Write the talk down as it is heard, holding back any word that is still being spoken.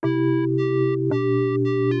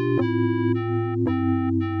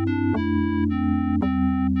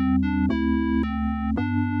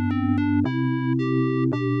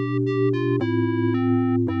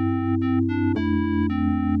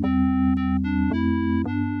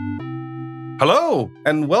Hello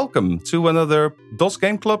and welcome to another DOS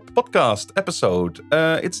Game Club podcast episode.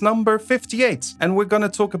 It's number 58 and we're going to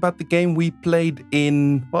talk about the game we played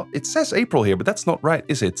in, well, it says April here, but that's not right,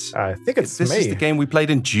 is it? I think it's This May. is the game we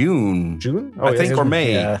played in June. June? I think, or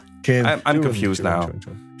May. Yeah, June. I'm confused now.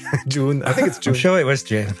 June. I think it's June. I'm sure it was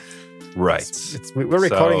June. Right. We're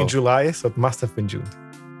recording in So- July, so it must have been June.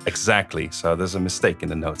 Exactly. So there's a mistake in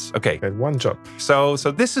the notes. Okay. I had one job. So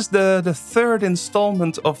this is the third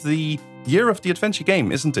installment of the Year of the Adventure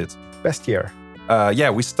game, isn't it? Best year.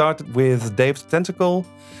 Yeah, we started with Dave the Tentacle,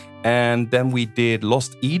 and then we did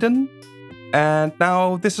Lost Eden, and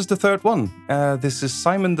now this is the third one. This is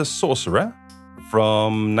Simon the Sorcerer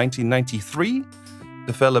from 1993,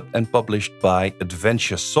 developed and published by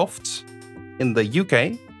Adventure Soft in the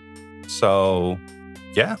UK. So,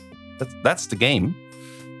 yeah, that's the game.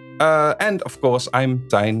 And of course, I'm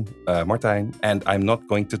Martijn, and I'm not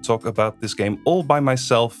going to talk about this game all by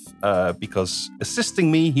myself because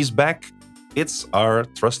assisting me, he's back. It's our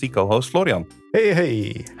trusty co-host Florian.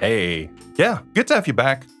 Hey. Hey, yeah, good to have you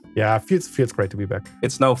back. Yeah, feels great to be back.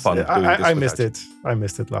 It's no fun doing this. I missed without it. I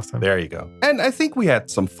missed it last time. you. There you go. And I think we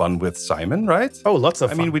had some fun with Simon, right? Oh, lots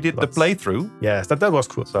of I fun. mean, we did Lots. the playthrough, Yes, that was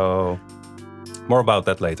cool. so more about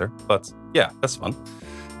that later. But yeah, that's fun.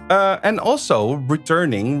 And also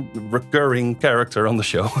recurring character on the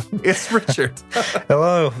show is Richard.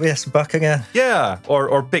 Hello, yes, back again. Yeah,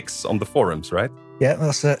 or Pix on the forums, right? Yeah,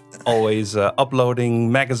 that's it. Always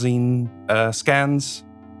uploading magazine scans.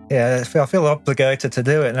 Yeah, I feel obligated to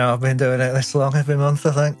do it now. I've been doing it this long every month,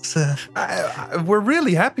 I think. So. We're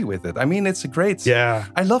really happy with it. I mean, it's a great... Yeah.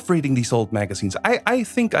 I love reading these old magazines. I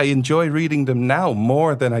think I enjoy reading them now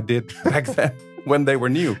more than I did back then when they were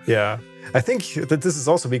new. Yeah. I think that this is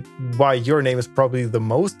also why your name is probably the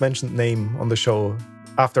most mentioned name on the show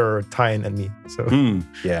after Tyne and me. So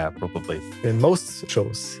Yeah, probably. in most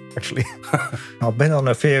shows, actually. I've been on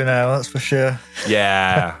a few now, that's for sure.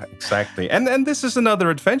 Yeah, exactly. And this is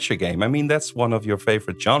another adventure game. I mean, that's one of your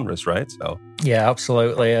favorite genres, right? So... Yeah,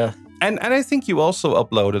 absolutely. And I think you also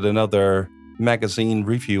uploaded another magazine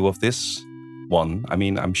review of this one. I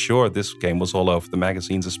mean, I'm sure this game was all over the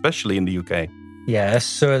magazines, especially in the UK. Yeah,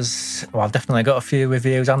 so I've definitely got a few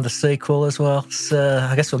reviews and a sequel as well. So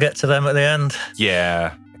I guess we'll get to them at the end.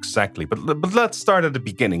 Yeah, exactly. But let's start at the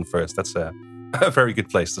beginning first. That's a very good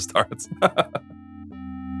place to start.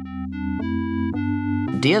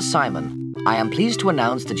 Dear Simon, I am pleased to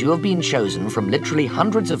announce that you have been chosen from literally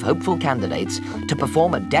hundreds of hopeful candidates to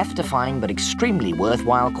perform a death-defying but extremely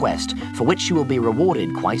worthwhile quest for which you will be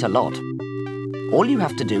rewarded quite a lot. All you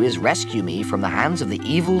have to do is rescue me from the hands of the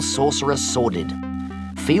evil sorcerer Sordid.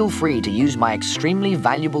 Feel free to use my extremely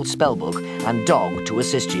valuable spellbook and dog to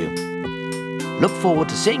assist you. Look forward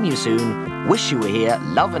to seeing you soon. Wish you were here.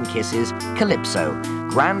 Love and kisses, Calypso,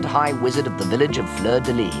 Grand High Wizard of the village of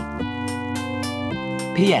Fleur-de-Lis.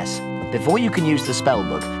 P.S. Before you can use the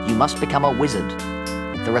spellbook, you must become a wizard.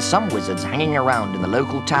 There are some wizards hanging around in the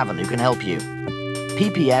local tavern who can help you.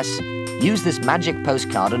 P.P.S. Use this magic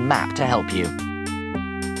postcard and map to help you.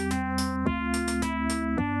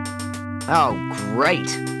 Oh, great.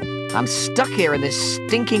 I'm stuck here in this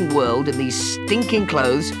stinking world in these stinking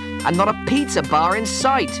clothes and not a pizza bar in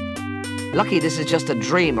sight. Lucky this is just a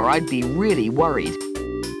dream or I'd be really worried.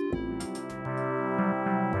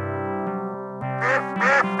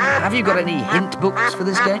 Have you got any hint books for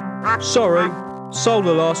this game? Sorry, sold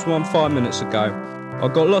the last one 5 minutes ago.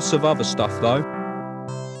 I've got lots of other stuff though.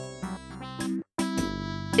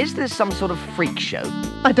 Is this some sort of freak show?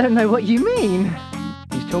 I don't know what you mean.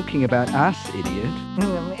 He's talking about us, idiot.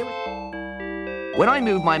 When I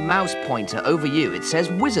move my mouse pointer over you, it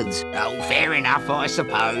says wizards. Oh, fair enough, I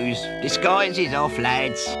suppose. Disguise is off,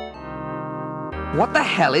 lads. What the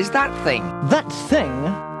hell is that thing? That thing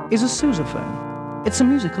is a sousaphone. It's a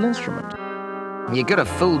musical instrument. You could have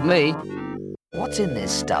fooled me. What's in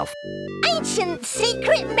this stuff? Ancient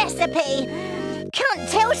secret recipe. Can't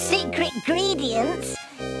tell secret ingredients.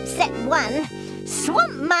 Step 1.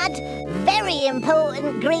 Swamp mud. Very important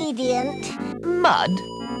ingredient. Mud?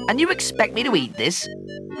 And you expect me to eat this?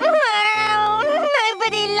 Well,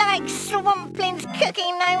 nobody likes Swampling's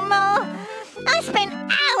cooking no more. I spent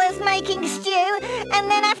hours making stew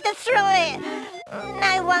and then have to throw it.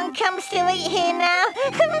 No one comes to eat here now.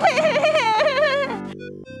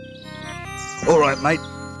 All right, mate.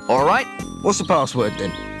 All right. What's the password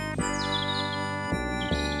then?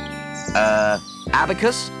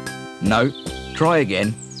 Abacus? No. Try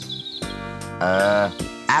again.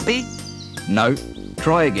 Abby? No.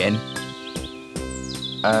 Try again.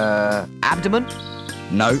 Abdomen?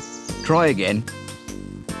 No. Try again.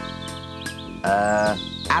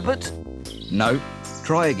 Abbott? No.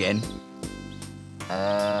 Try again.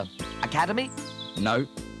 Academy? No.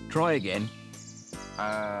 Try again.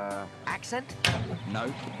 Accent?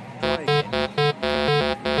 No. Try again.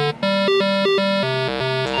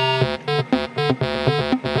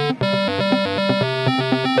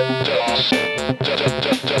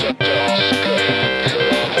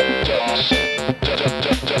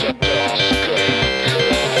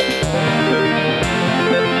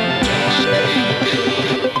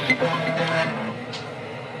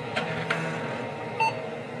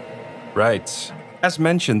 Right. As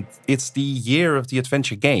mentioned, it's the year of the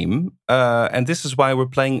adventure game, and this is why we're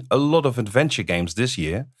playing a lot of adventure games this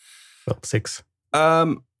year. Well, 6.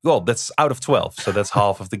 Well, that's out of 12, so that's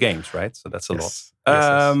half of the games, right? So that's a lot.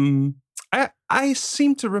 Yes. I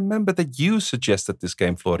seem to remember that you suggested this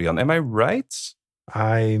game, Florian. Am I right?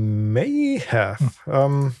 I may have.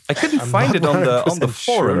 I couldn't I'm find it not on the 100%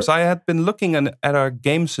 forums. sure. I had been looking at our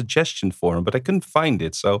game suggestion forum, but I couldn't find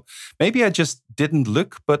it. So maybe I just didn't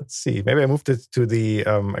look. But Let's see. Maybe I moved it to the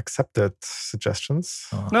accepted suggestions.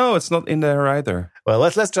 no, it's not in there either. Well,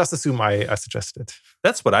 let's just assume I suggested it.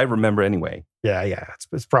 That's what I remember anyway. Yeah,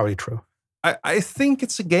 it's probably true. I think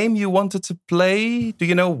it's a game you wanted to play. Do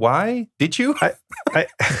you know why? Did you? I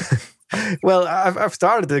well, I've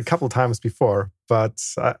started it a couple times before, but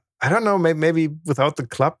I don't know. Maybe without the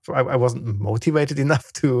club, I wasn't motivated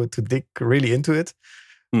enough to dig really into it.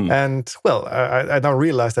 And well, I now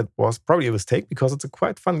realize that was probably a mistake because it's a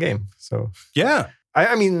quite fun game. So Yeah.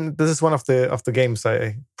 I mean, this is one of the games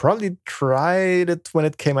I probably tried it when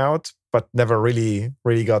it came out, but never really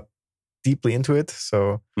got deeply into it.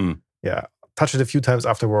 So yeah, touched it a few times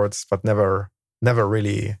afterwards, but never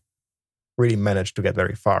really managed to get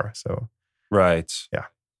very far. So Right. Yeah.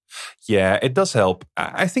 Yeah, it does help.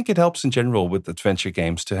 I think it helps in general with adventure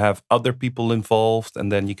games to have other people involved,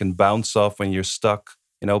 and then you can bounce off when you're stuck.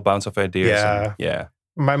 Bounce off ideas. Yeah. Yeah.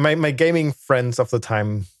 My gaming friends of the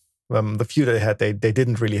time, the few that I had, they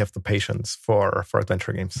didn't really have the patience for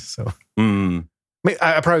adventure games. So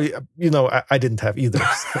I probably, I didn't have either.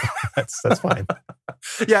 So that's fine.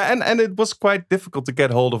 Yeah, and it was quite difficult to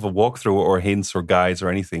get hold of a walkthrough or hints or guides or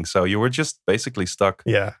anything. So you were just basically stuck.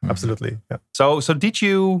 Yeah, absolutely. Yeah. So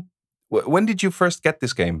when did you first get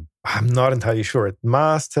this game? I'm not entirely sure. It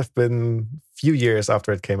must have been a few years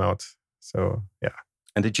after it came out. So yeah.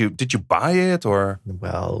 And did you buy it or?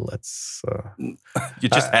 Well, let's. You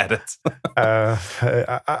just had it.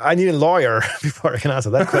 I need a lawyer before I can answer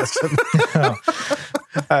that question.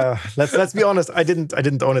 Let's be honest. I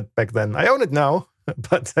didn't own it back then. I own it now,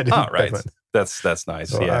 but I didn't back then. That's nice.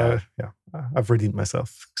 So, yeah. I've redeemed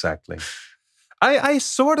myself. Exactly. I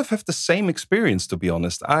sort of have the same experience, to be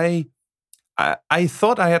honest. I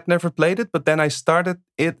thought I had never played it, but then I started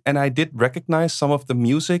it and I did recognize some of the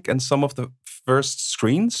music and some of the first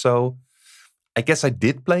screens. So I guess I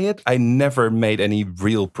did play it. I never made any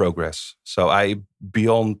real progress. So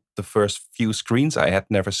beyond the first few screens, I had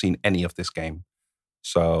never seen any of this game.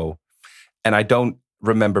 So, and I don't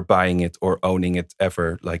remember buying it or owning it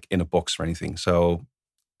ever, like in a box or anything. So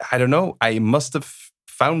I don't know. I must have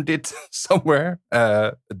found it somewhere,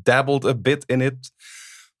 dabbled a bit in it.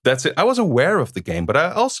 That's it. I was aware of the game, but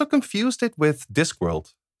I also confused it with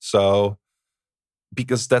Discworld. So,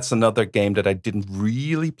 because that's another game that I didn't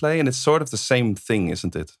really play, and it's sort of the same thing,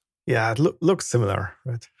 isn't it? Yeah, it looks similar,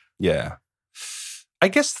 right? Yeah. I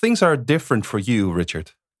guess things are different for you,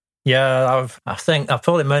 Richard. Yeah, I think I've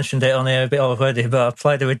probably mentioned it on here a bit already, but I've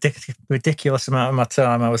played a ridiculous amount of my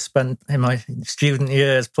time. I was spent in my student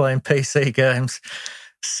years playing PC games.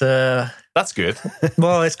 So that's good.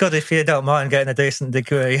 Well, it's good if you don't mind getting a decent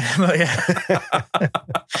degree. But yeah.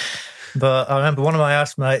 But I remember one of my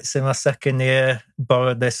housemates in my second year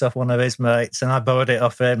borrowed this off one of his mates, and I borrowed it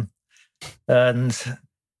off him. And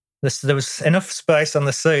there was enough space on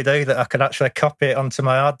the CD that I could actually copy it onto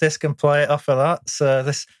my hard disk and play it off of that. So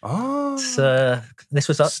this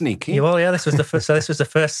was sneaky. Well, yeah, this was the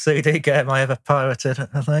first CD game I ever pirated,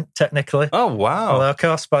 I think, technically. Oh wow! Although, of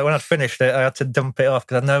course, but when I'd finished it, I had to dump it off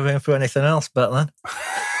because I had no room for anything else back then.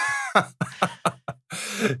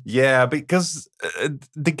 Yeah, because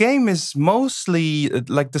the game is mostly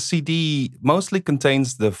like the CD mostly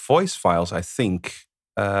contains the voice files, I think.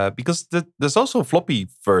 Because there's also a floppy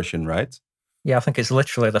version, right? Yeah, I think it's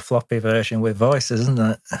literally the floppy version with voices, isn't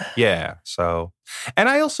it? Yeah, so... And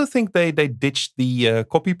I also think they ditched the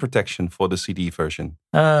copy protection for the CD version.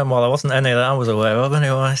 Well, there wasn't any that I was aware of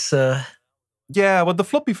anyway, so... Yeah, well, the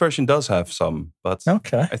floppy version does have some, but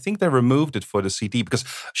okay. I think they removed it for the CD because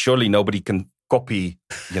surely nobody can copy,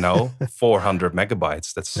 400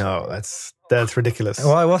 megabytes. That's ridiculous.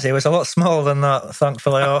 Why was it? It was a lot smaller than that,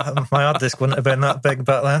 thankfully. My hard disk wouldn't have been that big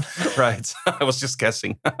back then. Right. I was just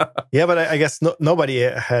guessing. Yeah, but I guess nobody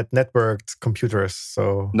had networked computers.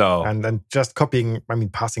 So no. And just copying,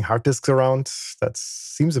 passing hard disks around, that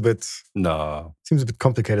seems a bit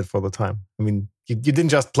complicated for the time. You didn't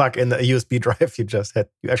just plug in a USB drive.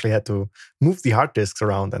 You actually had to move the hard disks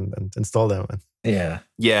around and install them. Yeah.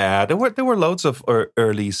 Yeah, there were loads of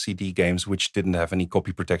early CD games which didn't have any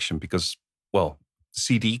copy protection because, well,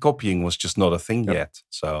 CD copying was just not a thing yet.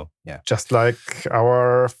 So, yeah. Just like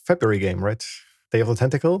our February game, right? Day of the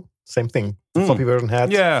Tentacle, same thing. The floppy version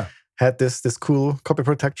had this cool copy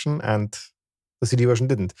protection and the CD version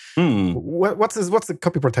didn't. What's the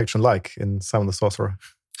copy protection like in Simon the Sorcerer?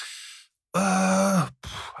 I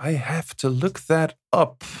have to look that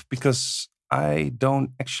up because I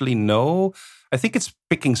don't actually know. I think it's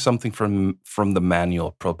picking something from the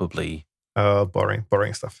manual, probably.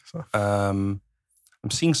 Boring stuff. So. I'm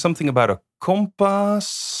seeing something about a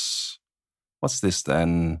compass. What's this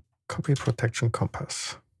then? Copy protection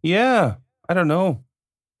compass. Yeah, I don't know.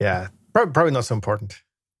 Yeah, probably not so important.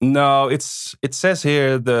 No, it says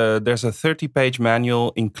here there's a 30-page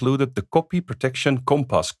manual included the copy protection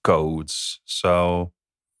compass codes. So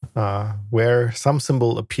where some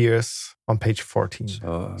symbol appears on page 14.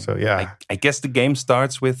 So yeah, I guess the game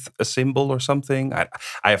starts with a symbol or something. I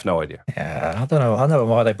have no idea. Yeah, I don't know. I know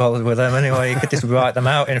why they bothered with them anyway. You could just write them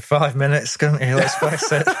out in 5 minutes, couldn't you? Let's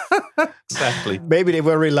face it. Exactly. Maybe they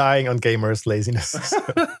were relying on gamers' laziness.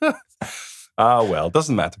 Well,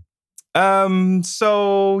 doesn't matter.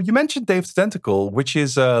 So you mentioned Dave the Tentacle, which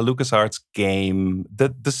is a LucasArts game.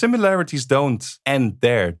 The similarities don't end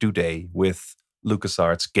there, do they, with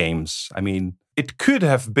LucasArts games? It could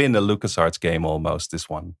have been a LucasArts game almost, this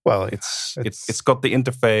one. Well, it's got the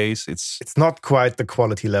interface. It's not quite the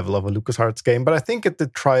quality level of a LucasArts game, but I think it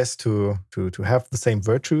tries to have the same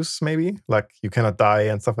virtues, maybe, like you cannot die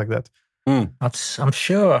and stuff like that. I'm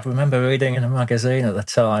sure I remember reading in a magazine at the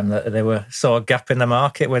time that they saw a gap in the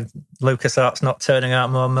market with LucasArts not turning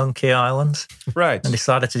out more Monkey Islands. Right. And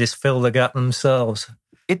decided to just fill the gap themselves.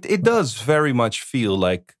 It does very much feel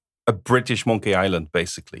like a British Monkey Island,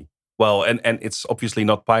 basically. Well, and it's obviously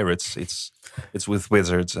not pirates. It's with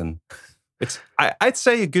wizards, and I'd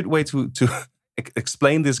say a good way to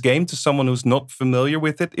explain this game to someone who's not familiar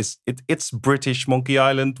with it is it's British Monkey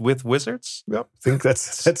Island with wizards. Yep, I think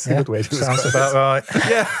that's a good way to describe it. Sounds about right.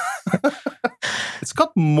 Yeah. It's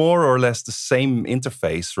got more or less the same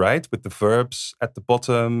interface, right? With the verbs at the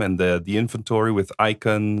bottom and the inventory with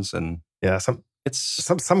icons and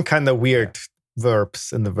some kind of weird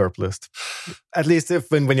verbs in the verb list. At least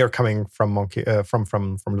when you're coming from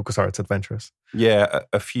from LucasArts Adventures. Yeah,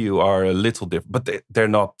 a few are a little different, but they're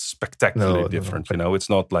not spectacularly different. No. It's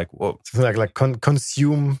not like something like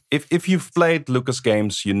consume. If you've played Lucas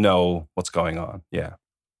games, you know what's going on. Yeah.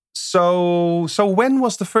 So when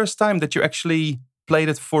was the first time that you actually played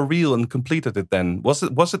it for real and completed it? Then was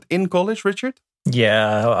it in college, Richard?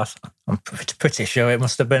 Yeah, I'm pretty sure it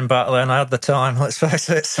must have been back then. I had the time. Let's face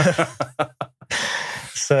it.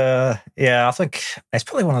 So yeah, I think it's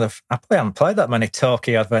probably I probably haven't played that many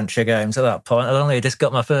talkie adventure games at that point. I'd only just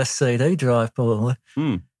got my first CD drive, probably.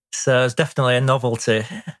 So it's definitely a novelty.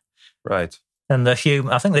 Right. And I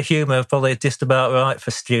think the humour probably just about right for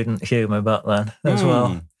student humour back then as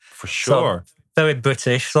well. For sure. So, very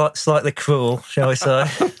British, slightly cruel, shall we say.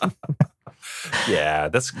 Yeah,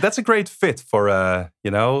 that's a great fit for a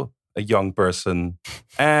young person.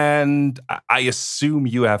 And I assume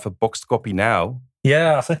you have a boxed copy now.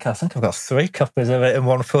 Yeah, I think I've got 3 copies of it in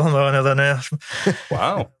one form or another now.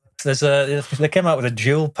 Wow. They came out with a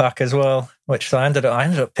dual pack as well, which I ended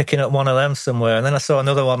up picking up one of them somewhere, and then I saw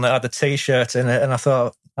another one that had a T-shirt in it, and I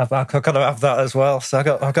thought I've got to have that as well. So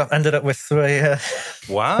I ended up with 3.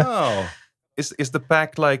 Wow. Is the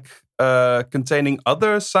pack like containing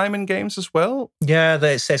other Simon games as well? Yeah,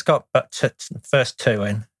 it's got first 2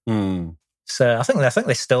 in. So I think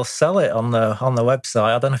they still sell it on the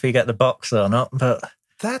website. I don't know if you get the box or not, but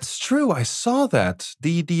that's true. I saw that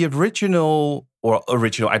the original. I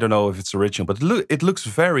don't know if it's original, but it looks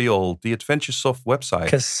very old. The AdventureSoft website.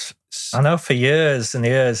 Because I know for years and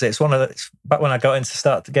years, it's back when I got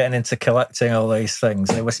getting into collecting all these things.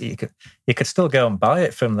 It was you could still go and buy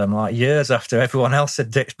it from them like years after everyone else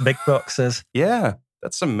had ditched big boxes. Yeah.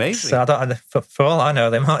 That's amazing. So for all I know,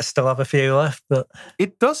 they might still have a few left. But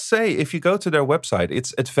it does say, if you go to their website,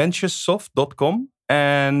 it's adventuresoft.com,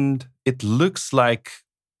 and it looks like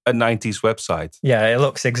a 90s website. Yeah, it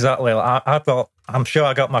looks exactly like I'm sure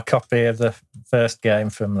I got my copy of the first game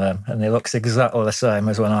from them, and it looks exactly the same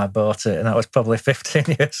as when I bought it, and that was probably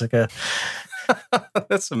 15 years ago.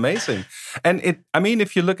 That's amazing. And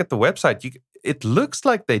if you look at the website, it looks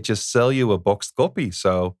like they just sell you a boxed copy.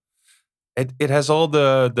 So it has all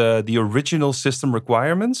the original system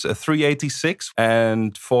requirements, a 386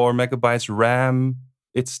 and 4 megabytes RAM.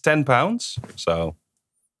 It's £10. So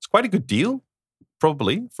it's quite a good deal,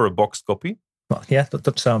 probably, for a boxed copy. Well, yeah, that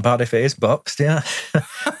doesn't sound bad if it is boxed, yeah.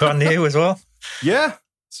 Brand new as well. Yeah,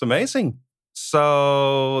 it's amazing.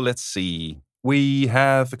 So let's see. We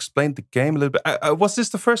have explained the game a little bit. Was this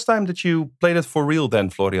the first time that you played it for real then,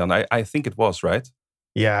 Florian? I think it was, right?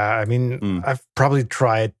 Yeah, I mean, I've probably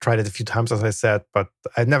tried it a few times, as I said, but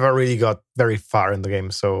I never really got very far in the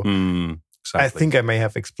game. So exactly. I think I may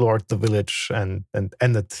have explored the village and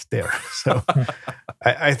ended there. So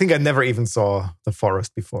I think I never even saw the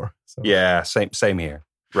forest before. So. Yeah, same here.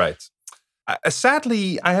 Right.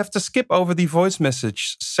 Sadly, I have to skip over the voice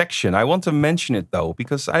message section. I want to mention it, though,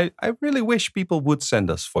 because I really wish people would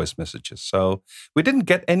send us voice messages. So we didn't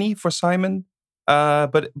get any for Simon.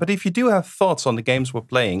 But if you do have thoughts on the games we're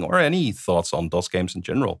playing, or any thoughts on DOS games in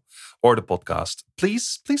general, or the podcast,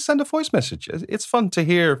 please send a voice message. It's fun to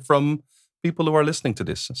hear from people who are listening to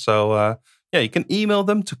this. So you can email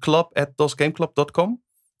them to club@dosgameclub.com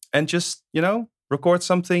and just, record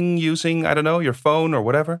something using, I don't know, your phone or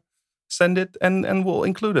whatever. Send it and we'll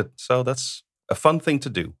include it. So that's a fun thing to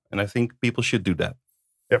do. And I think people should do that.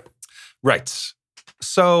 Yep. Right.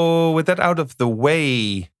 So with that out of the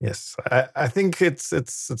way. Yes, I think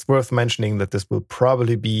it's worth mentioning that this will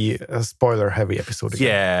probably be a spoiler-heavy episode again.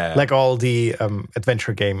 Yeah. Like all the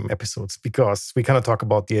adventure game episodes, because we cannot talk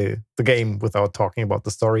about the game without talking about the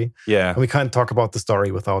story. Yeah. And we can't talk about the story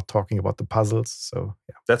without talking about the puzzles. So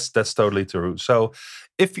yeah. That's totally true. So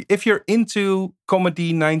if you're into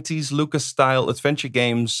comedy 90s Lucas style adventure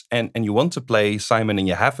games and you want to play Simon and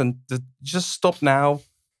you haven't, just stop now.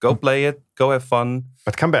 Go play it. Go have fun.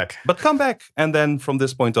 But come back. And then from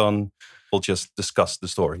this point on, we'll just discuss the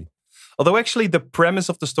story. Although actually the premise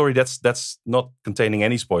of the story, that's not containing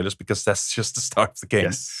any spoilers because that's just the start of the game.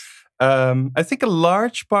 Yes. I think a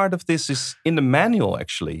large part of this is in the manual,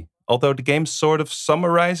 actually. Although the game sort of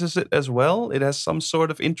summarizes it as well. It has some sort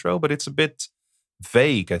of intro, but it's a bit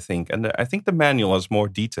vague, I think. And I think the manual has more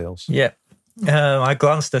details. Yeah. I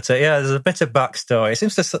glanced at it. Yeah, there's a bit of backstory.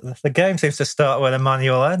 The game seems to start where the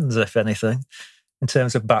manual ends, if anything, in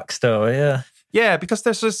terms of backstory. Yeah, yeah, because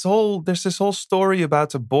there's this whole story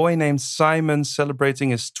about a boy named Simon celebrating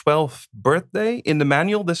his 12th birthday. In the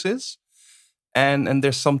manual, this is, and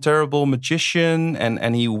there's some terrible magician,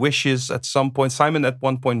 and he wishes at some point. Simon at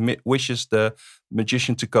one point wishes the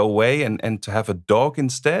magician to go away and to have a dog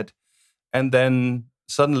instead, and then.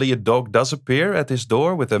 Suddenly a dog does appear at his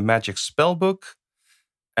door with a magic spell book.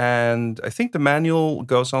 And I think the manual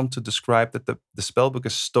goes on to describe that the spell book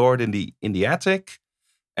is stored in the attic.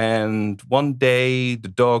 And one day the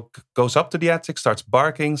dog goes up to the attic, starts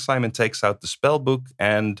barking. Simon takes out the spell book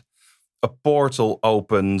and a portal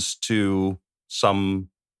opens to some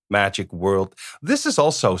magic world. This is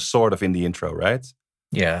also sort of in the intro, right?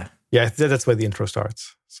 Yeah. Yeah, that's where the intro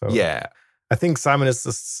starts. So yeah. I think Simon is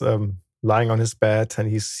this... lying on his bed and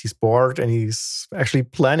he's bored and he's actually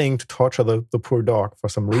planning to torture the poor dog for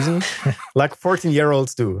some reason, like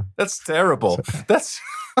 14-year-olds do. That's terrible.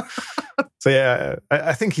 So yeah,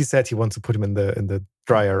 I think he said he wants to put him in the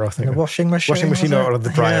dryer or the washing machine or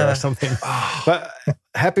the dryer or something. But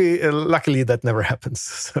luckily that never happens.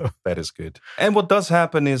 So that is good. And what does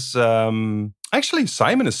happen is actually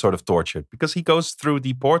Simon is sort of tortured because he goes through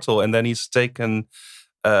the portal and then he's taken.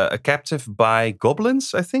 A captive by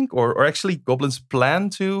goblins, I think, or actually goblins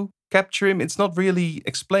plan to capture him. It's not really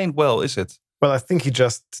explained well, is it? Well, I think he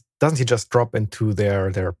just drop into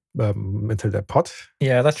their pot?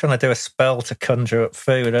 Yeah, they're trying to do a spell to conjure up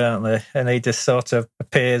food, aren't they? And he just sort of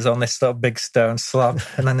appears on this sort of big stone slab,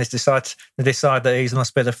 and then they decide that he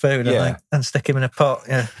must be the food, and stick him in a pot.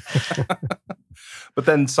 Yeah. But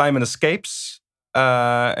then Simon escapes.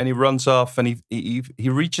 And he runs off and he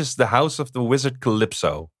reaches the house of the wizard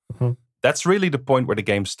Calypso. Mm-hmm. That's really the point where the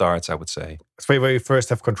game starts, I would say. It's where you first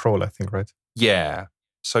have control, I think, right? Yeah.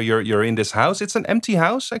 So you're in this house. It's an empty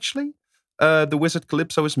house, actually. The wizard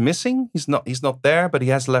Calypso is missing. He's not there, but he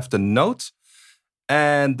has left a note.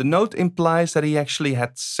 And the note implies that he actually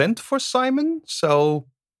had sent for Simon. So,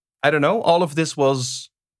 I don't know. All of this was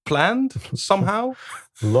planned somehow.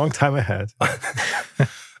 Long time ahead.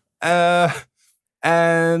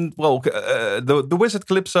 And, well, the wizard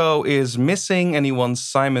Calypso is missing and he wants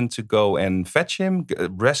Simon to go and fetch him,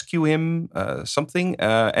 rescue him, something.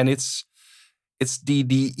 And it's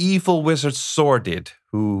the evil wizard Sordid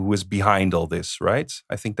who is behind all this, right?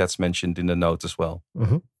 I think that's mentioned in the note as well.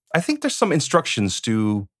 Mm-hmm. I think there's some instructions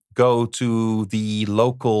to go to the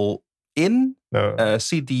local inn,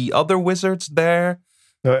 see the other wizards there.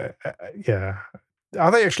 Yeah.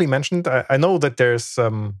 Are they actually mentioned? I know that there's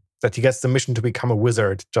that he gets the mission to become a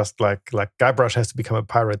wizard, just like Guybrush has to become a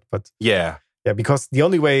pirate. But yeah, because the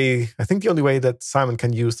only way that Simon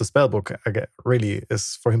can use the spellbook really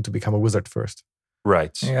is for him to become a wizard first.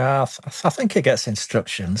 Right. Yeah, I think he gets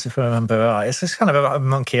instructions, if I remember right. It's just kind of a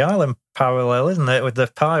Monkey Island parallel, isn't it, with the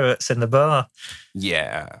pirates in the bar?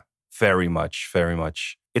 Yeah, very much, very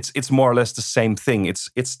much. It's more or less the same thing.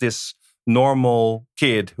 It's this normal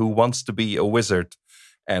kid who wants to be a wizard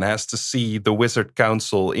and has to see the wizard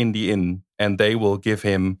council in the inn, and they will give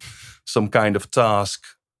him some kind of task.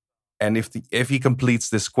 And if he completes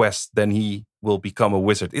this quest, then he will become a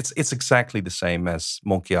wizard. It's exactly the same as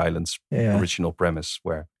Monkey Island's original premise,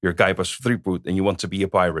 where you're Guybrush Threepwood and you want to be a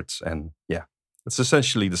pirate. And yeah, it's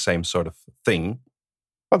essentially the same sort of thing.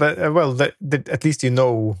 Well, at least you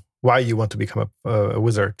know why you want to become a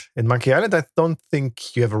wizard. In Monkey Island, I don't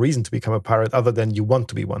think you have a reason to become a pirate other than you want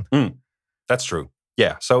to be one. That's true.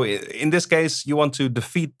 Yeah. So in this case, you want to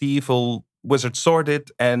defeat the evil wizard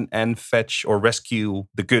Sordid and fetch or rescue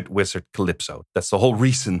the good wizard Calypso. That's the whole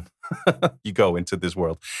reason you go into this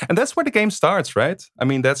world. And that's where the game starts, right? I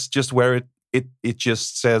mean, that's just where it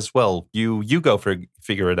just says, well, you go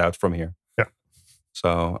figure it out from here. Yeah.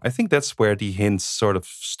 So I think that's where the hints sort of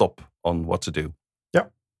stop on what to do. Yeah.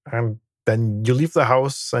 And then you leave the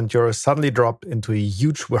house and you're suddenly dropped into a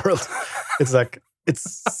huge world.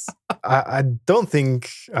 I don't think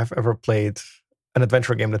I've ever played an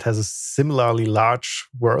adventure game that has a similarly large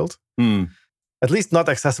world. At least not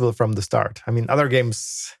accessible from the start. I mean, other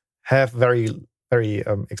games have very, very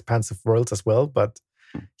expansive worlds as well, but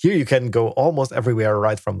here you can go almost everywhere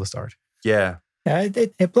right from the start. Yeah. Yeah,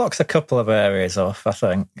 it blocks a couple of areas off, I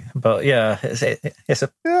think. But yeah, it's a...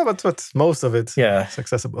 Yeah, but most of it is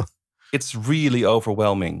accessible. It's really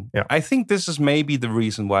overwhelming. Yeah. I think this is maybe the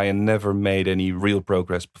reason why I never made any real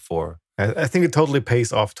progress before. I think it totally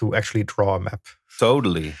pays off to actually draw a map.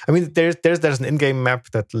 Totally. I mean, there's an in-game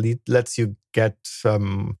map that lets you get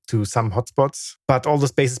to some hotspots, but all the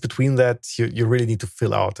spaces between that you really need to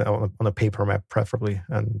fill out on a paper map, preferably.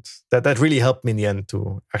 And that really helped me in the end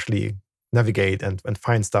to actually navigate and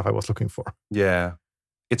find stuff I was looking for. Yeah.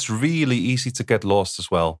 It's really easy to get lost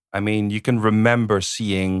as well. I mean, you can remember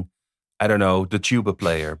seeing, I don't know, the tuba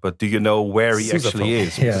player, but do you know where he actually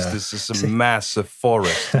is? Because this is a massive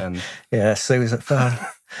forest. And yeah, Sousaphone,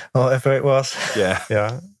 or whatever it was. Yeah.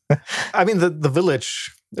 Yeah. I mean, the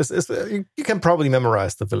village, is you can probably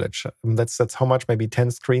memorize the village. That's how much, maybe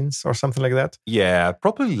 10 screens or something like that? Yeah,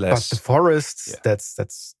 probably less. But the forest,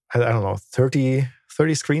 that's I don't know, 30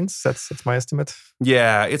 screens? That's my estimate.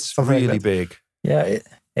 Yeah, it's something really big. Yeah, it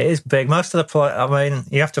is big. Most of the I mean,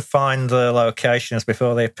 you have to find the locations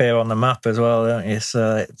before they appear on the map as well, don't you?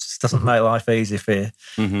 So it just doesn't make life easy for you.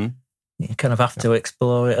 Mm-hmm. You kind of have to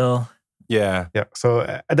explore it all. Yeah. Yeah.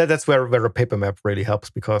 So that's where a paper map really helps,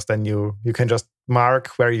 because then you can just mark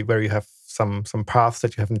where you have some paths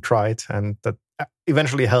that you haven't tried, and that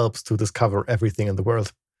eventually helps to discover everything in the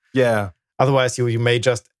world. Yeah. Otherwise, you may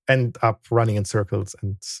just end up running in circles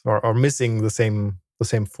or missing the same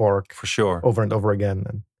fork for sure over and over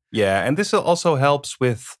again. And this also helps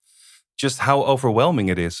with just how overwhelming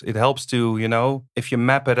it is. It helps to, if you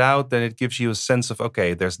map it out, then it gives you a sense of,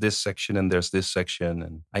 okay, there's this section and there's this section,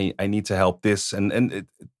 and I need to help this. And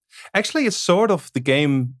actually, it's sort of, the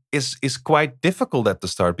game is quite difficult at the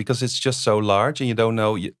start because it's just so large and you don't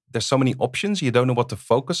know, there's so many options, you don't know what to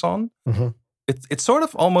focus on. Mm-hmm. It sort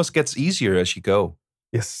of almost gets easier as you go.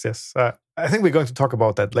 Yes. I think we're going to talk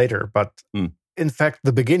about that later, but in fact,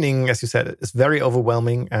 the beginning, as you said, is very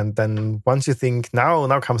overwhelming. And then once you think,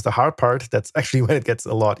 now comes the hard part, that's actually when it gets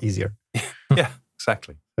a lot easier. Yeah,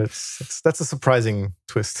 exactly. That's a surprising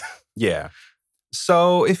twist. Yeah.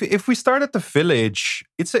 So if we start at the village,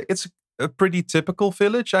 it's a pretty typical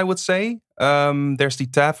village, I would say. There's the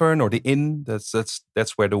tavern or the inn.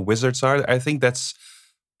 That's where the wizards are. I think that's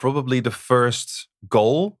probably the first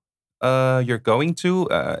goal you're going to.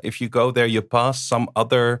 If you go there, you pass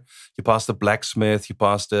the blacksmith, you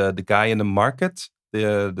pass the guy in the market,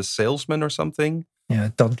 the salesman or something. Yeah,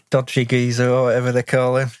 dodgy geezer or whatever they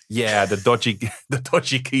call him. Yeah, the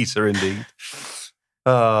dodgy geezer indeed.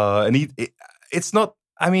 And it's not,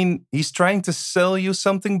 I mean, he's trying to sell you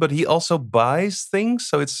something, but he also buys things.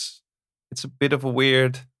 So it's a bit of a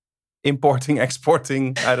weird importing,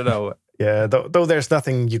 exporting, I don't know. Yeah, though there's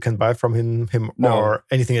nothing you can buy from him no. or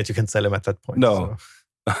anything that you can sell him at that point. No.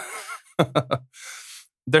 So.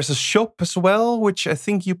 There's a shop as well, which I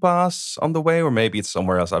think you pass on the way, or maybe it's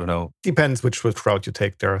somewhere else. I don't know. Depends which route you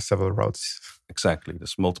take. There are several routes. Exactly.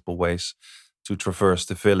 There's multiple ways to traverse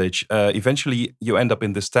the village. Eventually, you end up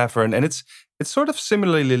in this tavern, and it's sort of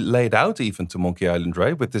similarly laid out even to Monkey Island,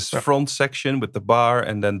 right? With this front section with the bar,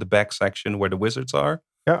 and then the back section where the wizards are.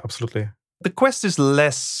 Yeah, absolutely. The quest is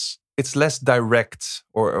less direct,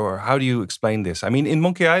 or how do you explain this? I mean, in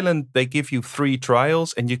Monkey Island, they give you 3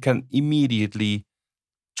 trials, and you can immediately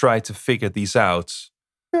try to figure these out.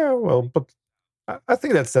 Yeah, well, but I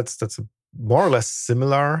think that's more or less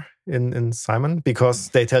similar in Simon, because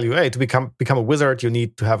they tell you, hey, to become a wizard, you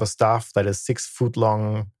need to have a staff that is 6 feet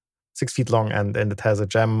long, and it has a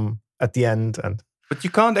gem at the end. But you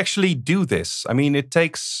can't actually do this. I mean, it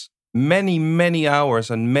takes many, many hours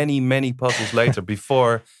and many, many puzzles later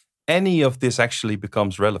before any of this actually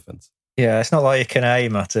becomes relevant. Yeah, it's not like you can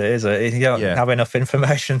aim at it, is it? You don't have enough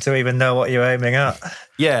information to even know what you're aiming at.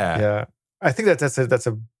 Yeah. I think that's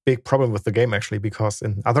a big problem with the game, actually, because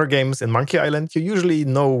in other games, in Monkey Island, you usually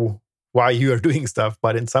know why you are doing stuff.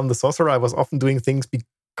 But in Simon the Sorcerer, I was often doing things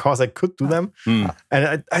because I could do them.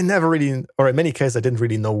 And I never really, or in many cases, I didn't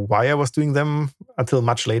really know why I was doing them until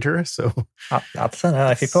much later. So I don't know.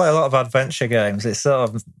 If you play a lot of adventure games, it's sort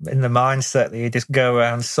of in the mindset that you just go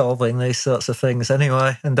around solving these sorts of things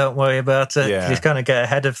anyway and don't worry about it. You just kind of get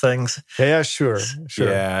ahead of things. Yeah, sure.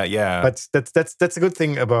 Yeah. But that's a good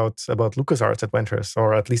thing about LucasArts adventures,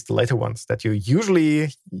 or at least the later ones, that you usually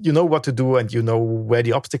know what to do, and you know where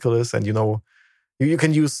the obstacle is, and you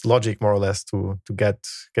can use logic more or less to get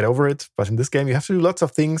over it. But in this game, you have to do lots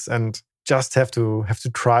of things and just have to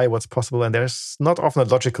try what's possible. And there's not often a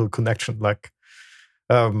logical connection, like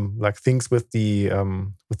things with the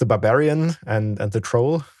barbarian and the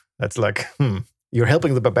troll. That's like, you're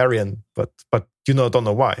helping the barbarian, but you don't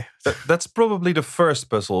know why. That's probably the first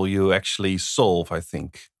puzzle you actually solve, I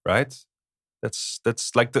think, right? That's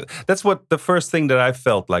what the first thing that I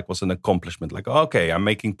felt like was an accomplishment. Like, okay, I'm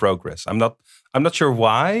making progress. I'm not sure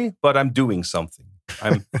why, but I'm doing something.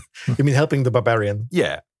 You mean helping the barbarian?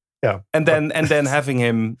 Yeah. And then having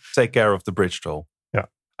him take care of the bridge troll. Yeah.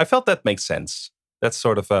 I felt that makes sense. That's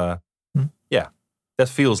sort of that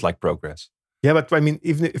feels like progress. Yeah, but I mean,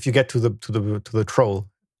 even if you get to the troll,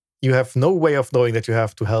 you have no way of knowing that you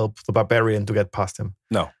have to help the barbarian to get past him.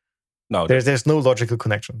 No. There's no logical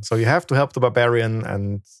connection. So you have to help the barbarian,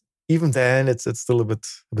 and even then, it's still a bit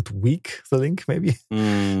weak, the link maybe.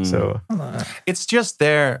 So it's just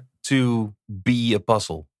there to be a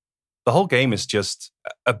puzzle. The whole game is just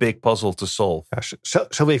a big puzzle to solve.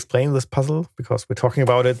 Shall we explain this puzzle? Because we're talking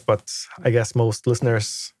about it, but I guess most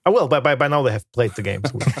listeners, by now they have played the game.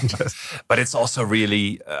 So we can just... But it's also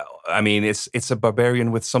really, it's a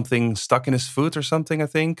barbarian with something stuck in his foot or something, I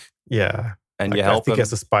think. Yeah. And you help him. I think he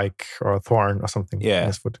has a spike or a thorn or something in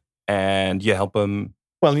his foot. And you help him.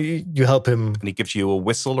 Well, you help him. And he gives you a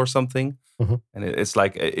whistle or something. Mm-hmm. And it's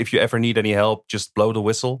like, if you ever need any help, just blow the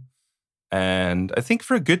whistle. And I think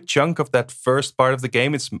for a good chunk of that first part of the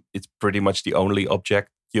game, it's pretty much the only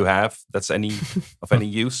object you have that's of any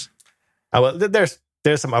use. Well, there's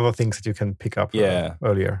some other things that you can pick up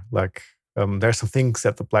earlier. Like there's some things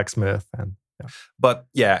at the blacksmith and... Yeah. But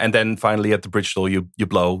and then finally at the bridge troll, you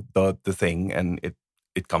blow the thing, and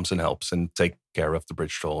it comes and helps and take care of the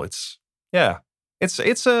bridge troll. It's a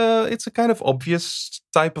kind of obvious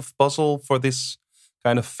type of puzzle for this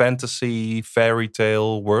kind of fantasy fairy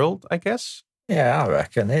tale world, I guess. Yeah, I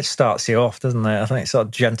reckon it starts you off, doesn't it? I think it's sort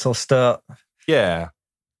of gentle start. Yeah,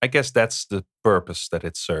 I guess that's the purpose that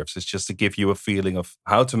it serves. It's just to give you a feeling of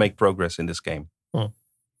how to make progress in this game.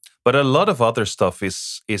 But a lot of other stuff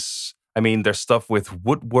is. I mean, there's stuff with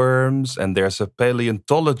woodworms, and there's a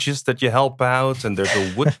paleontologist that you help out, and there's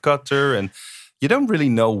a woodcutter, and you don't really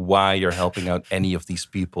know why you're helping out any of these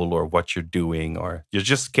people or what you're doing, or you're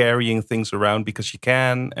just carrying things around because you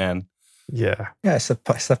can. And it's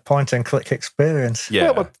a point and click experience.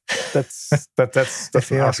 Yeah, but that's the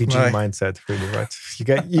RPG mindset, really, right?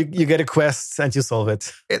 You get a quest and you solve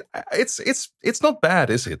it. It's not bad,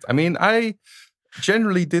 is it? I mean, I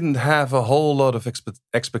generally didn't have a whole lot of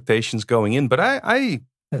expectations going in, but I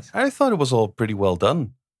thought it was all pretty well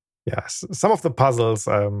done. Yes, some of the puzzles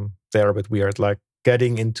they're a bit weird, like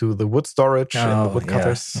getting into the wood storage in the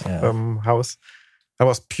woodcutter's house. That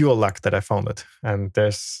was pure luck that I found it, and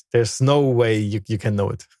there's no way you can know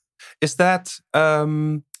it. Is that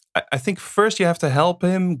I think first you have to help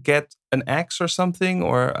him get an axe or something,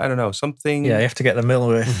 or I don't know, something. Yeah, you have to get the mill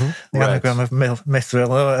with the anagram of Mithril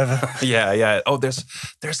or whatever. Yeah. Oh, there's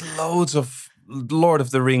loads of Lord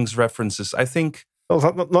of the Rings references. I think.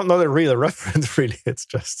 Well, not a real reference, really. It's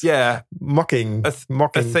just mocking a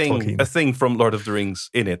Tolkien. thing from Lord of the Rings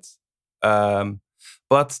in it.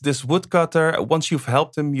 But this woodcutter, once you've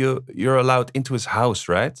helped him, you're allowed into his house,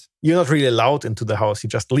 right? You're not really allowed into the house. He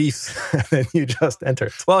just leaves and then you just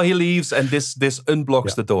enter. Well, he leaves and this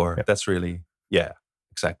unblocks the door. Yeah. That's really,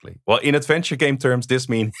 exactly. Well, in adventure game terms, this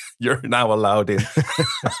means you're now allowed in.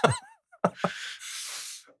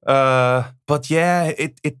 But yeah,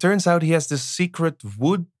 it turns out he has this secret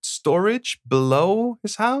wood storage below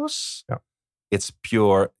his house. Yeah. It's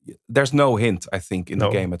pure. There's no hint, I think, in the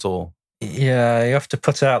game at all. Yeah, you have to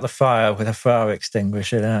put out the fire with a fire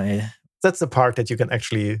extinguisher, don't you? That's the part that you can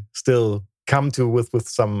actually still come to with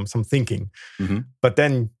some thinking. Mm-hmm. But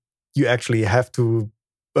then you actually have to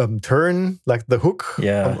turn like the hook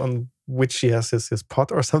on which he has his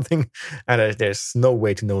pot or something. And there's no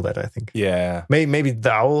way to know that, I think. Yeah. Maybe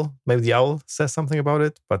the owl says something about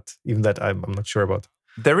it, but even that I'm not sure about.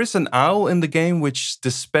 There is an owl in the game which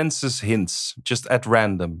dispenses hints just at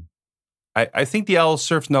random. I think the owl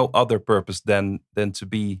serves no other purpose than to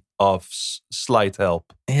be of slight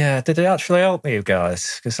help. Yeah, did it actually help you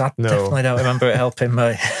guys? Because I definitely don't remember it helping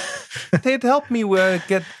me. It helped me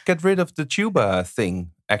get rid of the tuba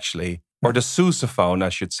thing, actually. Or the sousaphone, I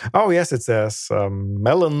should say. Oh, yes, it says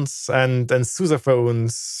melons and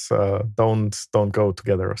sousaphones don't go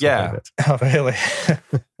together or something like that. Oh, really?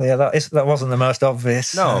 Yeah, that wasn't the most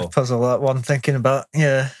obvious puzzle, that one, thinking about,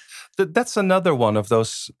 That's another one of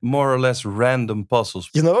those more or less random puzzles.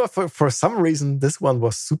 You know, for some reason, this one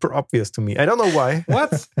was super obvious to me. I don't know why.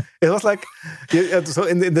 What? It was like, so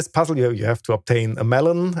in this puzzle, you have to obtain a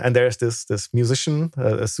melon, and there's this musician,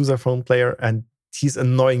 a sousaphone player, and he's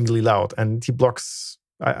annoyingly loud, and he blocks...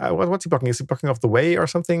 what's he blocking? Is he blocking off the way or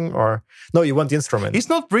something? Or no, you want the instrument. He's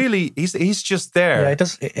not really. He's just there.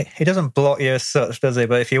 Yeah, he doesn't block you as such, does he?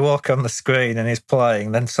 But if you walk on the screen and he's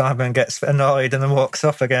playing, then Simon gets annoyed and then walks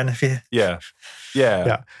off again. If you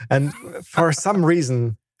yeah. And for some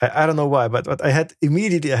reason, I don't know why, but I had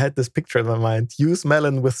this picture in my mind. Use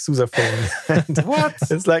melon with sousaphone. And what?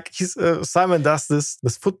 It's like Simon does this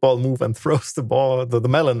football move and throws the ball, the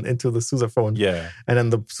melon into the sousaphone. Yeah. And then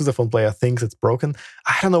the sousaphone player thinks it's broken.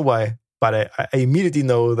 I don't know why, but I immediately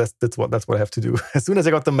know that's what I have to do. As soon as I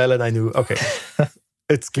got the melon, I knew, okay,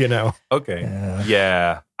 it's clear now. Okay.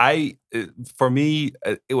 Yeah. For me,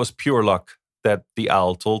 it was pure luck that the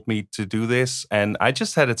owl told me to do this, and I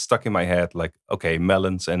just had it stuck in my head, like, okay,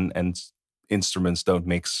 melons and instruments don't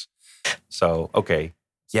mix. So, okay.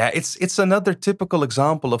 Yeah, it's another typical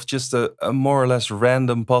example of just a more or less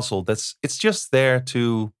random puzzle it's just there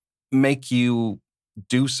to make you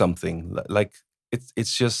do something. Like,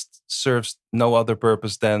 it's just serves no other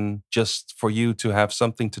purpose than just for you to have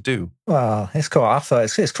something to do. Well, I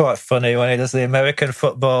thought it's quite funny when he does the American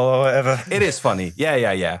football or whatever. It is funny.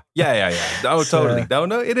 Yeah. No, totally.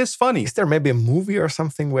 No, it is funny. Is there maybe a movie or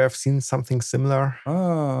something where I've seen something similar?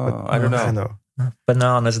 Oh, I don't know.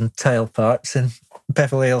 Bananas and tailpipes in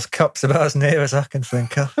Beverly Hills Cop's about as near as I can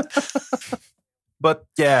think of. But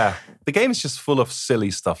yeah, the game is just full of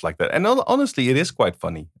silly stuff like that. And honestly, it is quite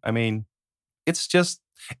funny. I mean,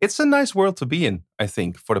 it's a nice world to be in, I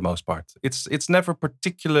think, for the most part. It's never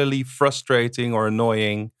particularly frustrating or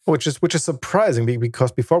annoying. Which is surprising,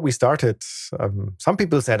 because before we started, some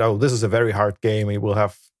people said, "Oh, this is a very hard game. We will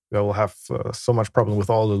have so much problem with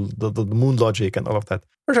all the moon logic and all of that."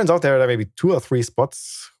 It turns out there are maybe 2 or 3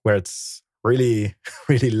 spots where it's really,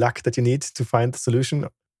 really luck that you need to find the solution.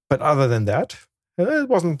 But other than that, it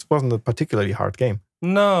wasn't a particularly hard game.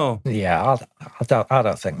 No. Yeah, I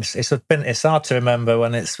don't think it's hard to remember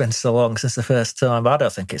when it's been so long since the first time, but I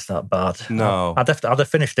don't think it's that bad. No. I'd have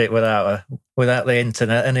finished it without the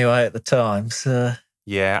internet anyway at the time. So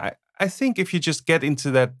yeah, I think if you just get into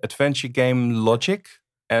that adventure game logic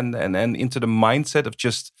and into the mindset of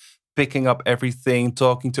just picking up everything,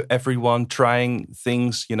 talking to everyone, trying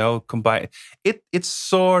things, combine it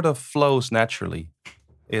sort of flows naturally.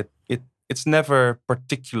 It's never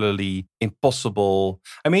particularly impossible.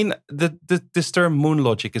 I mean, this term moon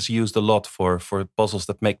logic is used a lot for puzzles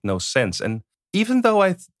that make no sense. And even though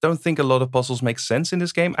I don't think a lot of puzzles make sense in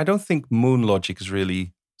this game, I don't think moon logic is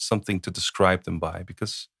really something to describe them by,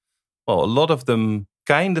 because, well, a lot of them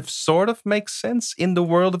kind of sort of make sense in the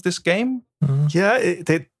world of this game. Mm-hmm.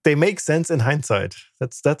 Yeah, they make sense in hindsight.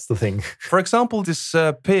 That's the thing. For example, this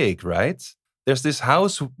pig, right? There's this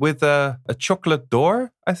house with a chocolate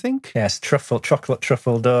door, I think. Yes, chocolate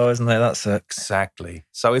truffle door, isn't it? That's it. Exactly.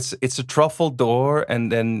 So it's a truffle door,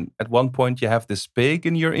 and then at one point you have this pig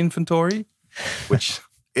in your inventory, which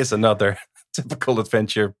is another typical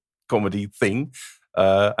adventure comedy thing.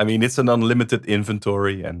 I mean, it's an unlimited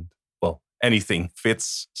inventory, and, well, anything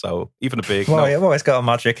fits. So even a pig. Well, no. well, it's got a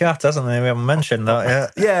magic hat, hasn't it? We haven't mentioned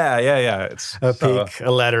that yet. Yeah. It's A pig,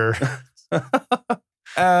 a ladder.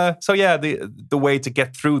 So yeah, the way to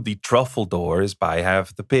get through the truffle door is by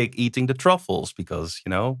have the pig eating the truffles, because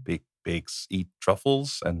pigs eat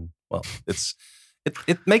truffles, and well,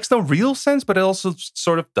 it makes no real sense, but it also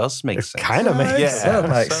sort of does make sense. Kind of makes That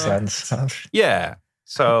makes sense. Yeah.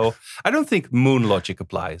 So I don't think moon logic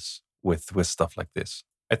applies with stuff like this.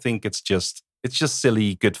 I think it's just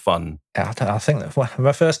silly, good fun. I think that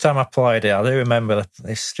the first time I played it, I do remember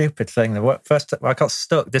this stupid thing. I got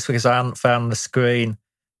stuck just because I hadn't found the screen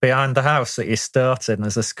behind the house that you start in.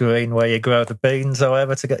 There's a screen where you grow the beans or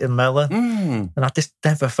whatever to get your melon. And I just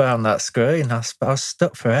never found that screen. I was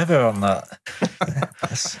stuck forever on that.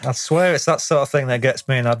 I swear it's that sort of thing that gets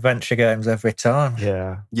me in adventure games every time.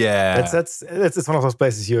 Yeah. It's one of those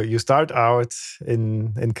places you start out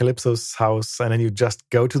in Calypso's house, and then you just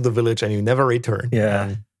go to the village and you never return.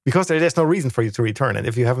 Yeah. Because there's no reason for you to return. And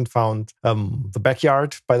if you haven't found the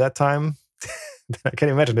backyard by that time, I can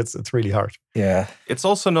imagine it's really hard. Yeah. It's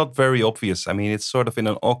also not very obvious. I mean, it's sort of in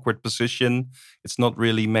an awkward position. It's not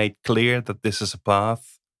really made clear that this is a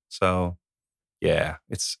path. So, yeah,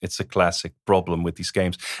 it's a classic problem with these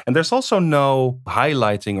games. And there's also no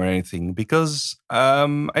highlighting or anything, because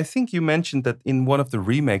I think you mentioned that in one of the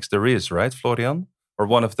remakes there is, right, Florian? Or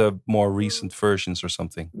one of the more recent versions or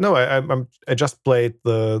something? No, I just played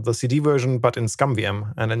the CD version, but in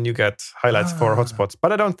ScumVM, and then you get highlights for hotspots.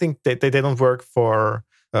 But I don't think they don't work for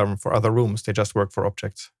other rooms. They just work for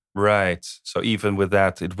objects. Right. So even with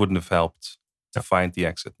that, it wouldn't have helped to find the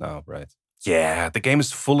exit now, right? Yeah, the game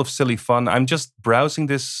is full of silly fun. I'm just browsing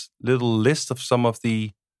this little list of some of the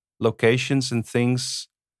locations and things.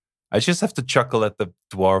 I just have to chuckle at the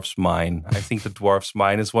Dwarf's Mine. I think the Dwarf's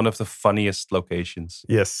Mine is one of the funniest locations.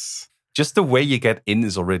 Yes. Just the way you get in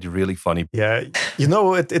is already really funny. Yeah.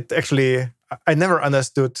 It actually, I never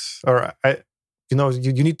understood, or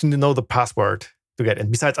you need to know the password to get in.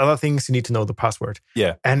 Besides other things, you need to know the password.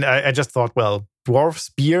 Yeah. And I just thought, well, Dwarf's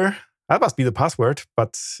beer, that must be the password,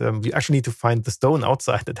 but we actually need to find the stone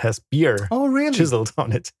outside that has beer chiseled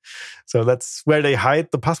on it. So that's where they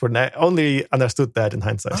hide the password. And I only understood that in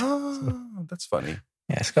hindsight. Oh, that's funny.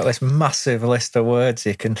 Yeah, it's got this massive list of words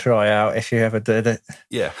you can try out if you ever did it.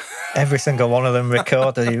 Yeah. Every single one of them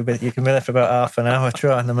recorded. You can be there for about half an hour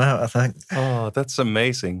trying them out, I think. Oh, that's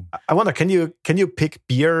amazing. I wonder, can you pick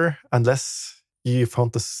beer unless you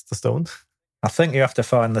found the stone? I think you have to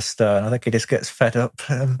find the stone. I think he just gets fed up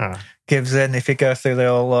and gives in if you go through the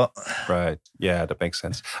whole lot. Right. Yeah, that makes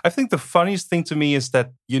sense. I think the funniest thing to me is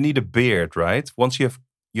that you need a beard, right? Once you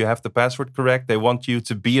have the password correct, they want you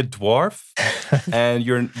to be a dwarf. And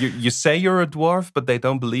you say you're a dwarf, but they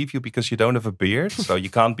don't believe you because you don't have a beard. So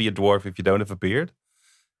you can't be a dwarf if you don't have a beard.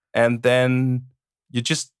 And then you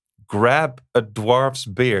just grab a dwarf's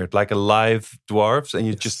beard, like a live dwarf's, and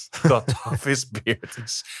you just cut off his beard.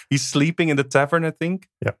 He's sleeping in the tavern, I think.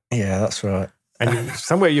 Yeah, that's right. And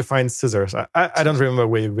somewhere you find scissors. I don't remember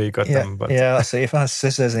where you got them. But yeah, that's it. You find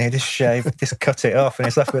scissors and you just cut it off, and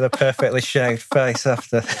he's left with a perfectly shaved face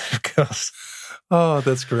after, of course. Oh,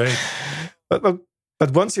 that's great.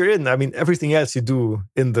 But once you're in, I mean, everything else you do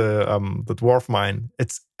in the dwarf mine,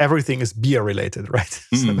 everything is beer related, right?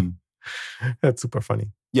 So that's super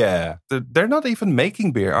funny. Yeah, they're not even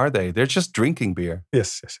making beer, are they? They're just drinking beer.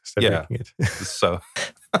 Yes, they're drinking it. So,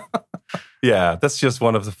 yeah, that's just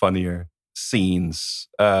one of the funnier scenes.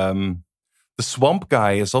 The swamp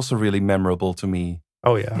guy is also really memorable to me.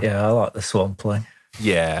 Oh yeah, yeah, I like the swampling.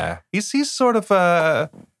 Yeah, he's sort of a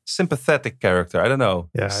sympathetic character. I don't know.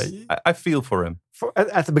 Yeah, I feel for him.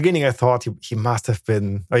 At the beginning, I thought he must have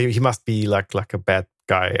been, or he must be like a bad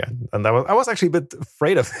guy, and I was actually a bit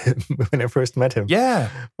afraid of him when I first met him. Yeah,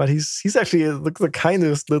 but he's actually the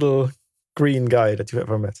kindest little green guy that you've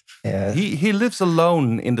ever met. Yeah, he lives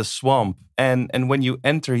alone in the swamp, and when you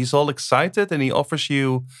enter, he's all excited, and he offers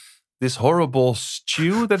you this horrible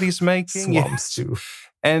stew that he's making. Swamp stew.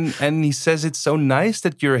 And he says it's so nice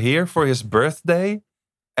that you're here for his birthday.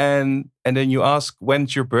 And then you ask,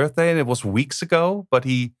 when's your birthday? And it was weeks ago, but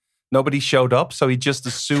nobody showed up. So he just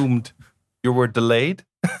assumed you were delayed.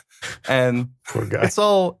 And poor guy.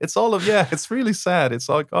 It's really sad. It's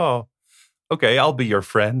like, oh, okay, I'll be your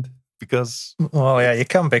friend because. Well, yeah, you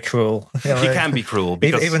can be cruel. You can be cruel.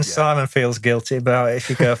 Because, even Simon feels guilty about it if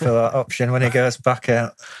you go for that option when he goes back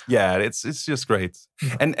out. Yeah, it's just great.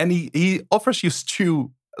 And he offers you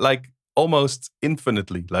stew like almost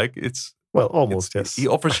infinitely. Like it's. Well, almost, yes. He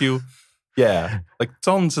offers you, like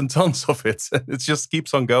tons and tons of it. And it just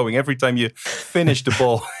keeps on going. Every time you finish the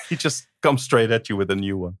bowl, he just comes straight at you with a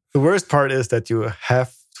new one. The worst part is that you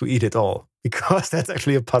have to eat it all. because that's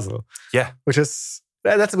actually a puzzle. Yeah. Which is,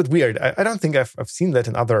 that's a bit weird. I don't think I've seen that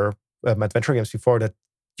in other adventure games before, that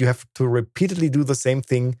you have to repeatedly do the same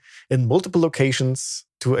thing in multiple locations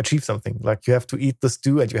to achieve something. Like you have to eat the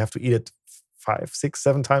stew and you have to eat it 5, 6,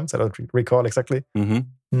 7 times. I don't recall exactly. Mm-hmm.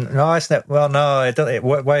 No, it's not. Well, no, the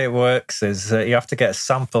way it works is you have to get a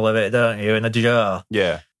sample of it, don't you, in a jar.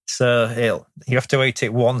 Yeah. So you have to eat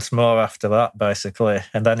it once more after that, basically,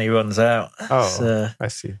 and then he runs out. Oh, so, I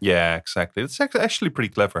see. Yeah, exactly. It's actually pretty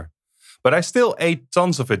clever. But I still ate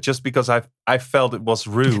tons of it just because I felt it was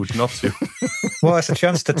rude not to. Well, it's a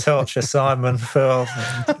chance to torture Simon for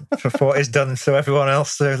what he's done to everyone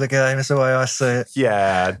else through the game, is the way I see it.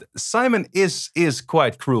 Yeah, Simon is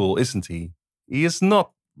quite cruel, isn't he? He is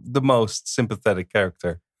not the most sympathetic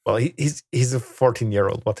character. Well, he's a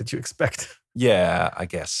 14-year-old. What did you expect? Yeah, I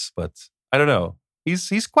guess, but I don't know.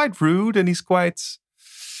 He's quite rude and he's quite,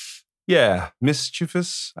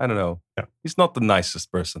 mischievous. I don't know. Yeah. He's not the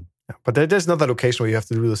nicest person. Yeah, but there's another location where you have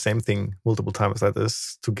to do the same thing multiple times like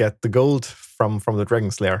this to get the gold from the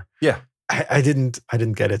Dragon's Lair. Yeah. I didn't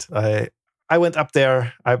get it. I went up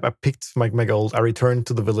there, I picked my gold, I returned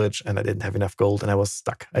to the village, and I didn't have enough gold, and I was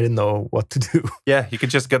stuck. I didn't know what to do. Yeah, you can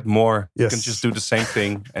just get more. Yes. You can just do the same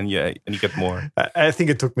thing, and you get more. I think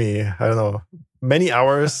it took me, I don't know, many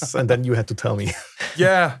hours, and then you had to tell me.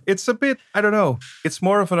 Yeah, it's a bit, I don't know. It's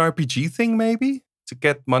more of an RPG thing, maybe, to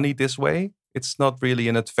get money this way. It's not really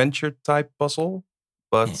an adventure type puzzle,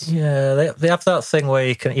 but yeah, they have that thing where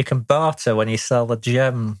you can barter when you sell the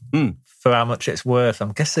gem for how much it's worth.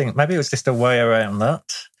 I'm guessing maybe it was just a way around that.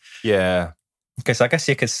 Yeah, because I guess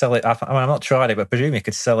you could sell it. I've not tried it, but I presume you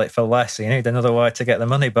could sell it for less. You need another way to get the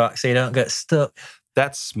money back, so you don't get stuck.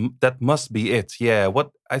 that must be it. Yeah,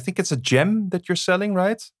 what I think it's a gem that you're selling,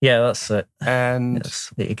 right? Yeah, that's it. And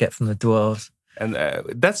yes, that you get from the dwarves, and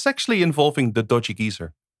that's actually involving the dodgy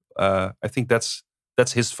geezer. I think that's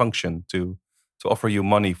his function to offer you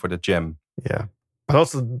money for the gem. Yeah, but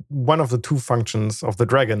also one of the 2 functions of the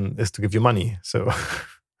dragon is to give you money. So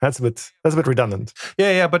that's a bit redundant.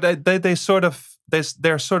 Yeah, but they're sort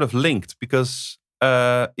of linked because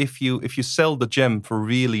if you sell the gem for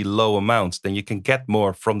really low amounts, then you can get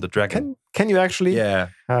more from the dragon. Can you actually? Yeah.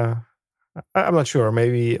 I'm not sure.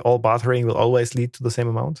 Maybe all bartering will always lead to the same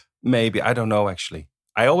amount. Maybe, I don't know actually.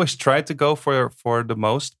 I always try to go for the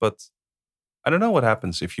most, but I don't know what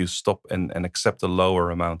happens if you stop and accept a lower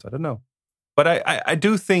amount. I don't know. But I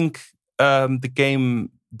do think the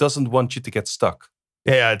game doesn't want you to get stuck.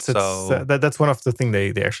 Yeah, that's one of the things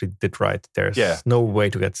they actually did right. There's no way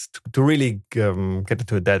to really get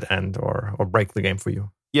into a dead end or break the game for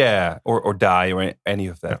you. Yeah, or die or any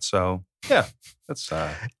of that. Yeah. So yeah, that's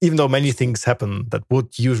even though many things happen that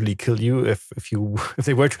would usually kill you if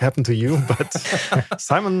they were to happen to you, but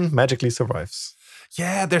Simon magically survives.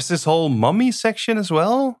 Yeah, there's this whole mummy section as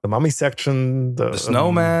well. The mummy section, the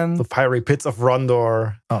snowman, the fiery pits of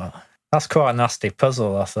Rondor. Oh, that's quite a nasty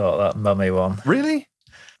puzzle. I thought that mummy one. Really?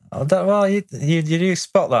 Well, you do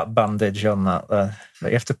spot that bandage on that. You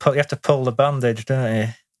have to pull the bandage, don't you?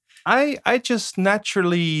 I just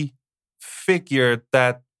naturally figured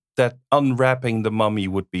that unwrapping the mummy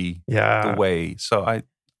would be the way. So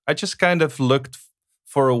I just kind of looked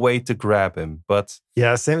for a way to grab him, but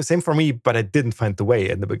yeah, same for me. But I didn't find the way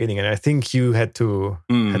in the beginning, and I think you had to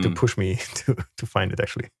push me to find it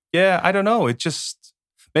actually. Yeah, I don't know.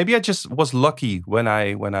 Maybe I just was lucky when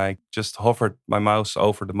I just hovered my mouse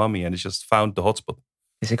over the mummy and it just found the hotspot.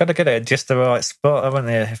 You got to get it at just the right spot, haven't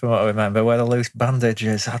you? If I remember where the loose bandage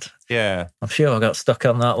is. Yeah, I'm sure I got stuck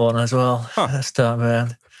on that one as well this time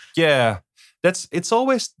around. Yeah, it's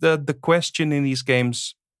always the question in these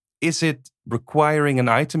games: is it requiring an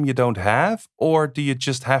item you don't have, or do you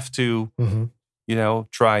just have to,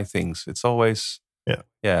 try things? It's always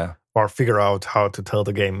or figure out how to tell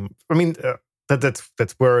the game. I mean.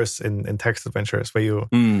 That's worse in text adventures where you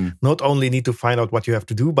not only need to find out what you have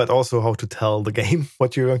to do, but also how to tell the game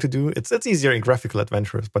what you're going to do. It's easier in graphical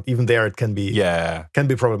adventures, but even there it can be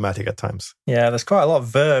problematic at times. Yeah, there's quite a lot of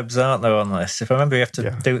verbs, aren't there, on this? If I remember, you have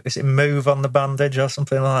to do is it move on the bandage or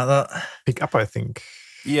something like that? Pick up, I think.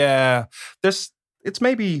 Yeah, it's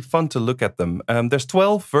maybe fun to look at them. There's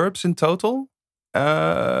 12 verbs in total,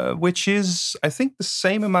 which is I think the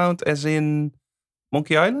same amount as in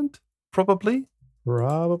Monkey Island. Probably.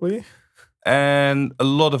 And a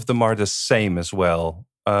lot of them are the same as well.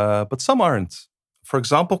 But some aren't. For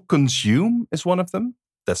example, consume is one of them.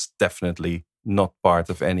 That's definitely not part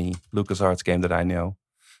of any LucasArts game that I know.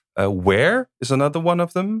 Wear is another one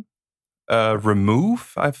of them.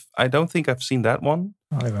 Remove. I don't think I've seen that one.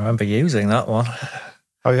 I remember using that one.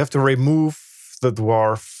 Oh, you have to remove the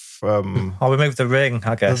dwarf I'll remove the ring,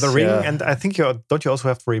 I guess. the ring, yeah. and I think don't you also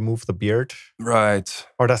have to remove the beard? Right.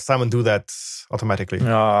 Or does Simon do that automatically?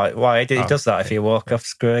 No, why he does that if you walk off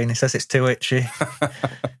screen. He says it's too itchy.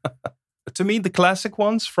 To me, the classic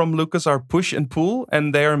ones from Lucas are push and pull,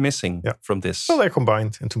 and they are missing from this. So they're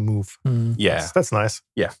combined into move. Yeah. That's nice.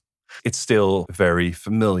 Yeah. It's still very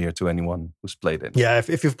familiar to anyone who's played it. Yeah,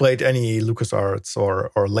 if you've played any LucasArts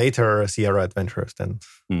or later Sierra Adventures, then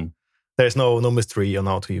there's no mystery on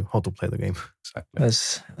how to play the game.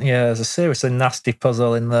 Exactly. There's a seriously nasty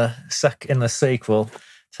puzzle in the sequel,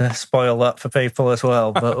 to spoil that for people as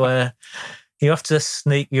well, but where you have to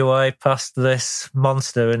sneak your way past this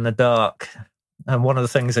monster in the dark. And one of the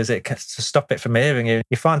things is to stop it from hearing you.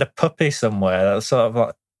 You find a puppy somewhere that's sort of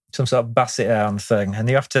like some sort of basset hound thing, and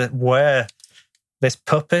you have to wear this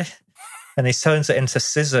puppy, and he turns it into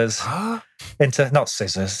slippers,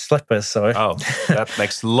 sorry. Oh, that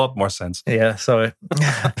makes a lot more sense. Yeah, sorry.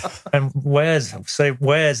 And wears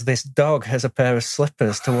this dog has a pair of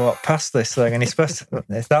slippers to walk past this thing, and he's supposed to,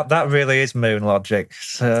 that really is moon logic.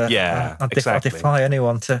 So I defy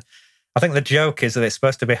anyone to. I think the joke is that it's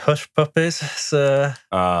supposed to be hush puppies. So,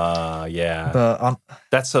 yeah. But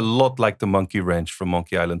that's a lot like the monkey wrench from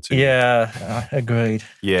Monkey Island 2. Yeah, agreed.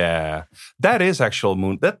 Yeah. That is actual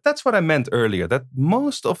moon. That's what I meant earlier, that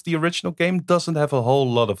most of the original game doesn't have a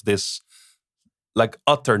whole lot of this like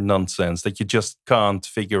utter nonsense that you just can't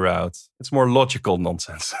figure out. It's more logical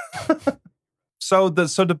nonsense. So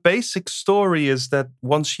the basic story is that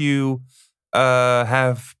once you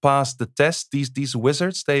have passed the test, these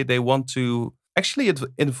wizards, they want to... Actually, it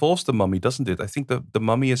involves the mummy, doesn't it? I think the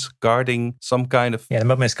mummy is guarding some kind of... Yeah, the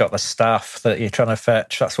mummy's got the staff that you're trying to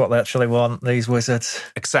fetch. That's what they actually want, these wizards.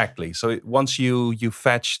 Exactly. So once you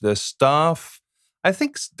fetch the staff, I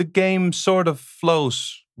think the game sort of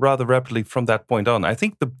flows rather rapidly from that point on. I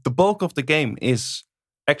think the bulk of the game is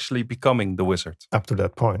actually becoming the wizard. Up to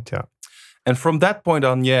that point, yeah. And from that point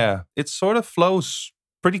on, it sort of flows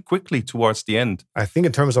pretty quickly towards the end. I think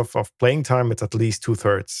in terms of playing time, it's at least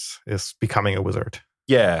 2/3 is becoming a wizard.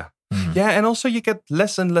 Yeah. Yeah, and also you get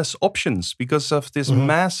less and less options because of this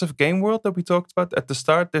massive game world that we talked about at the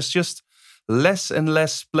start. There's just less and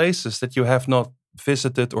less places that you have not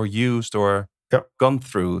visited or used or gone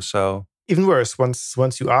through. So even worse,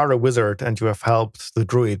 once you are a wizard and you have helped the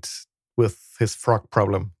druid with his frog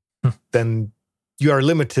problem, then you are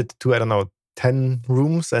limited to, I don't know, 10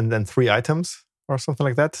 rooms and then 3 items. Or something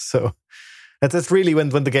like that. So that's really when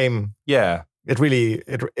the game, it really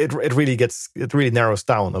narrows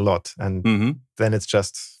down a lot, and then it's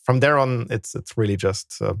just from there on, it's really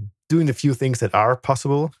just doing the few things that are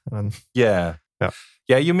possible. And yeah.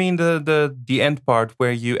 You mean the end part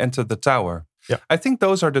where you enter the tower? Yeah, I think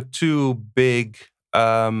those are the two big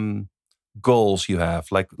goals you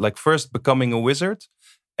have. Like first becoming a wizard.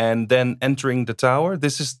 And then entering the tower.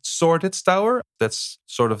 This is Sordid's tower. That's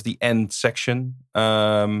sort of the end section.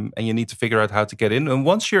 And you need to figure out how to get in. And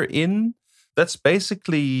once you're in, that's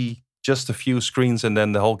basically just a few screens and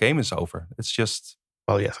then the whole game is over. It's just...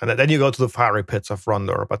 Well, yes. And then you go to the fiery pits of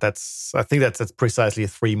Rondor. But I think that's precisely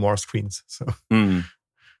 3 more screens. So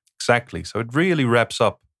Exactly. So it really wraps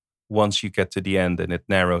up once you get to the end and it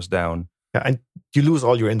narrows down. Yeah, and you lose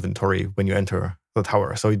all your inventory when you enter the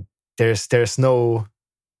tower. So there's no...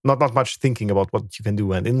 Not much thinking about what you can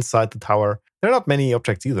do. And inside the tower, there are not many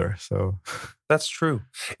objects either. So that's true.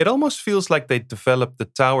 It almost feels like they developed the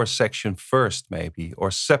tower section first, maybe, or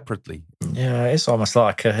separately. Yeah, it's almost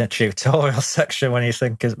like a tutorial section when you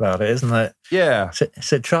think about it, isn't it? Yeah.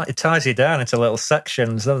 So it ties you down into little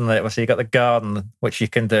sections, doesn't it? So you've got the garden, which you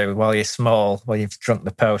can do while you're small, while you've drunk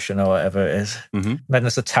the potion or whatever it is. Mm-hmm. Then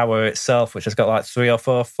there's the tower itself, which has got like 3 or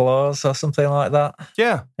 4 floors or something like that.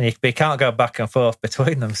 Yeah. And you can't go back and forth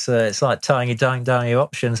between them. So it's like tying you down your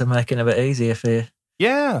options and making it a bit easier for you.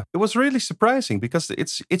 Yeah, it was really surprising because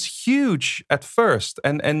it's huge at first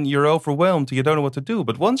and you're overwhelmed. You don't know what to do.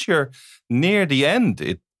 But once you're near the end,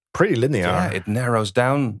 it pretty linear. Yeah, it narrows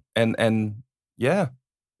down and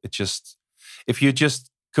it just, if you just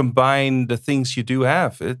combine the things you do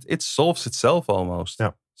have, it solves itself almost.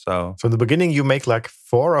 Yeah. So in the beginning, you make like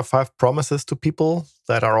 4 or 5 promises to people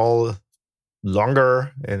that are all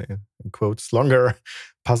longer, in quotes, longer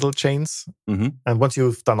puzzle chains. Mm-hmm. And once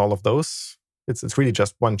you've done all of those, it's really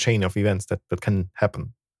just one chain of events that can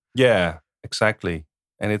happen. Yeah, exactly.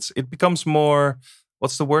 And it becomes more,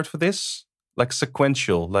 what's the word for this? Like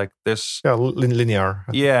sequential, like there's... Yeah, linear.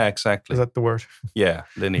 Yeah, exactly. Is that the word? Yeah,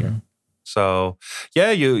 linear. Mm-hmm. So,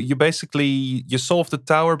 yeah, you basically, you solve the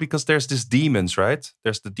tower because there's these demons, right?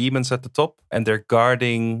 There's the demons at the top and they're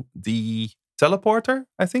guarding the teleporter,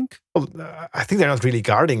 I think. Well, I think they're not really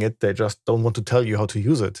guarding it. They just don't want to tell you how to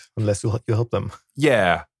use it unless you help them.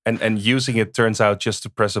 Yeah. And using it turns out just to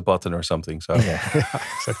press a button or something. So Yeah.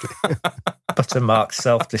 Exactly. Button mark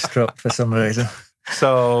self-destruct for some reason.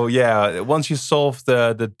 So yeah, once you solve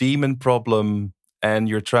the demon problem and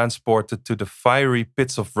you're transported to the fiery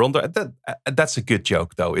pits of Rondor, that's a good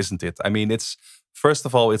joke though, isn't it? I mean, it's first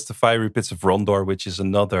of all, it's the fiery pits of Rondor, which is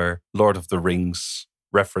another Lord of the Rings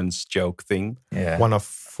reference joke thing. Yeah. One of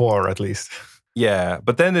 4 at least. Yeah,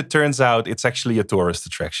 but then it turns out it's actually a tourist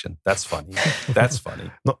attraction. That's funny. That's funny.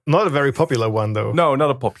 Not a very popular one though. No, not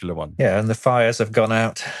a popular one. Yeah, and the fires have gone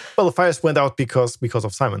out. Well, the fires went out because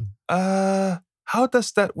of Simon. How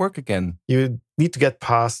does that work again? You need to get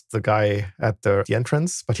past the guy at the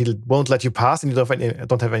entrance, but he won't let you pass, and you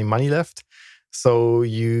don't have any money left. So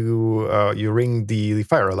you ring the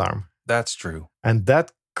fire alarm, That's true. and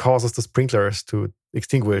that causes the sprinklers to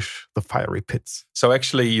extinguish the fiery pits. So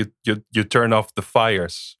actually, you turn off the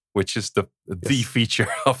fires, which is the feature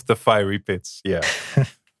of the fiery pits. Yeah,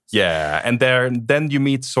 yeah. And then you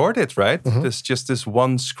meet Sordid, right? Mhm. There's just this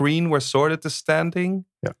one screen where Sordid is standing.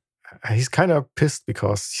 And he's kind of pissed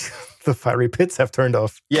because the fiery pits have turned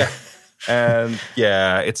off. Yeah, and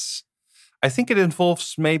yeah, I think it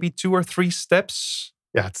involves maybe 2 or 3 steps.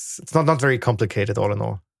 Yeah, it's not very complicated all in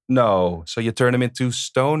all. No, so you turn him into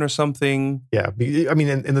stone or something. Yeah, I mean,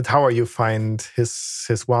 in the tower you find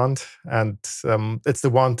his wand, and it's the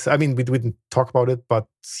wand. I mean, we didn't talk about it, but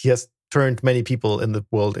he has turned many people in the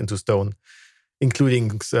world into stone,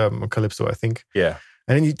 including Calypso, I think. Yeah,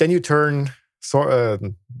 And then you turn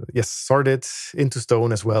Sordid into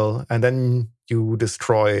stone as well, and then you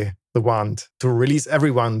destroy the wand to release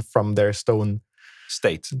everyone from their stone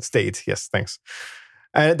state. Yes, thanks.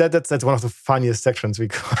 And that's one of the funniest sections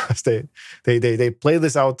because they play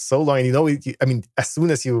this out so long, and I mean, as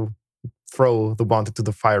soon as you throw the wand into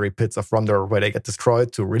the fiery pits of Rondor where they get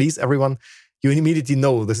destroyed to release everyone, you immediately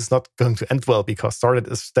know this is not going to end well because Sordid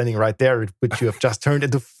is standing right there, which you have just turned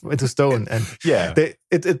into stone. And yeah,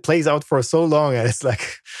 it plays out for so long, and it's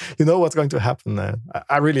like, you know what's going to happen.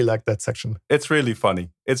 I really like that section. It's really funny.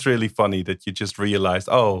 It's really funny that you just realized,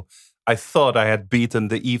 oh, I thought I had beaten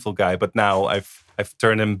the evil guy, but now I've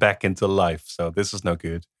turned him back into life. So this is no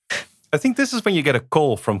good. I think this is when you get a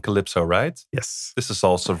call from Calypso, right? Yes. This is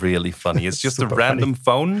also really funny. It's just a Super random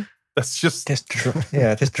phone. That's just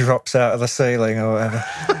Just drops out of the ceiling or whatever.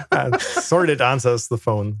 And Sordid answers the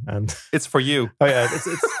phone, and it's for you. oh yeah, it's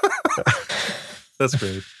That's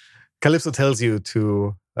great. Calypso tells you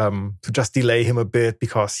to just delay him a bit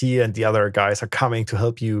because he and the other guys are coming to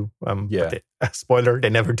help you. But spoiler, they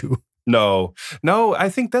never do. No, I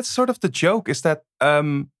think that's sort of the joke is that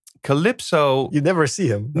Calypso. You never see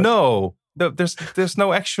him. No, there's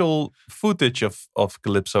no actual footage of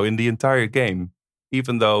Calypso in the entire game,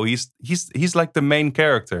 even though he's like the main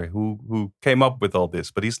character who came up with all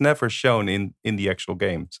this, but he's never shown in the actual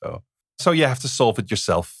game. So you have to solve it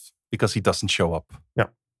yourself because he doesn't show up. Yeah,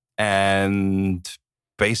 and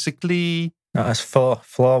basically. Not as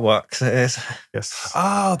floor wax it is. Yes.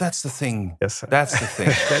 Oh, that's the thing. Yes. That's the thing.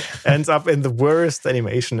 That ends up in the worst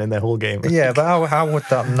animation in the whole game. Yeah, but how would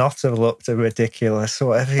that not have looked ridiculous,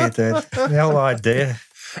 whatever you did? No idea.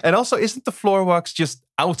 And also, isn't the floor wax just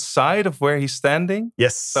outside of where he's standing?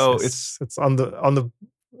 Yes. So it's on the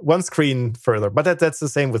one screen further. But that's the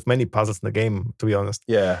same with many puzzles in the game, to be honest.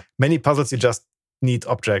 Yeah. Many puzzles you just need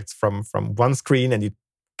objects from one screen and you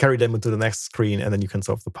carry them into the next screen, and then you can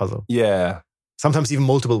solve the puzzle. Yeah. Sometimes even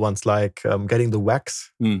multiple ones, like getting the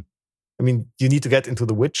wax. Mm. I mean, you need to get into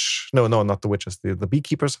the witch. No, not the witch's. The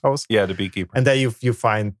beekeeper's house. Yeah, the beekeeper. And there you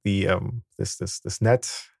find the this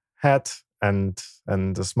net hat and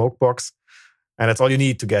the smoke box, and that's all you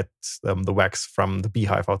need to get the wax from the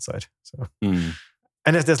beehive outside. So,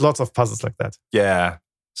 and there's lots of puzzles like that. Yeah.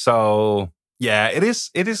 So. Yeah, it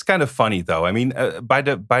is kind of funny though. I mean, by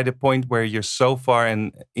the point where you're so far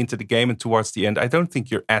into the game and towards the end, I don't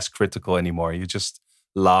think you're as critical anymore. You're just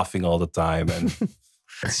laughing all the time, and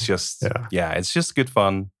it's just it's just good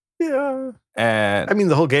fun. Yeah, and I mean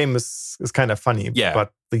the whole game is kind of funny. Yeah,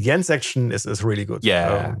 but the end section is really good.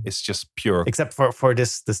 Yeah, it's just pure. Except for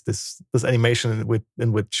this animation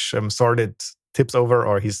in which Sordid tips over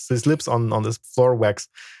or he slips on this floor wax.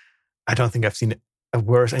 I don't think I've seen a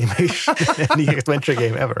worse animation in any adventure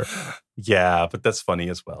game ever. Yeah, but that's funny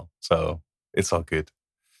as well. So it's all good.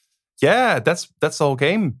 Yeah, that's the whole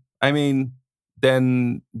game. I mean,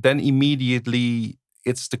 then immediately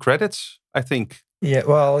it's the credits, I think. Yeah,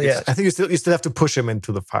 well, yeah. I think you still have to push him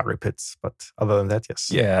into the fiery pits, but other than that, yes.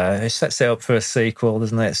 Yeah, it sets it up for a sequel,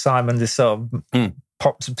 doesn't it? Simon just sort of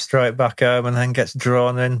pops straight back home and then gets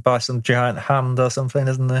drawn in by some giant hand or something,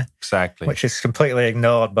 isn't he? Exactly. Which is completely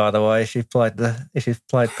ignored, by the way, if you've played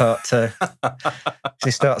part 2. He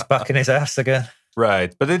starts back in his ass again.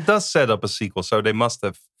 Right. But it does set up a sequel, so they must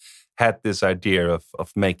have had this idea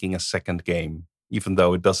of making a second game, even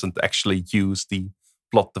though it doesn't actually use the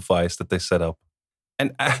plot device that they set up.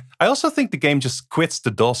 And I also think the game just quits the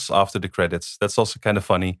DOS after the credits. That's also kind of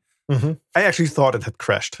funny. Mm-hmm. I actually thought it had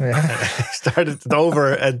crashed. Yeah. I started it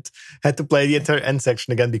over and had to play the entire end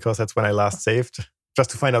section again because that's when I last saved.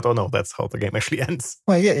 Just to find out, oh no, that's how the game actually ends.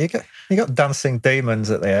 Well, yeah, you got dancing demons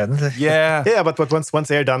at the end. Yeah. Yeah, but once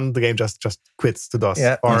they're done, the game just quits to DOS.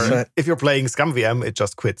 Yeah, or if you're playing ScumVM, it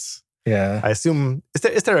just quits. Yeah. I assume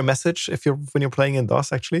is there a message when you're playing in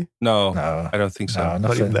DOS actually? No, I don't think so. No,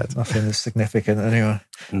 Not even that. Nothing is significant anyway.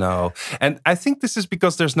 No. And I think this is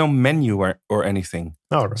because there's no menu or anything.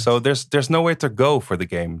 Oh, right. So there's nowhere to go for the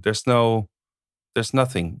game. There's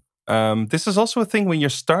nothing. This is also a thing when you're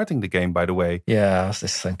starting the game, by the way. Yeah, I was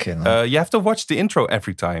just thinking. You have to watch the intro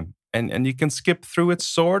every time. And you can skip through it,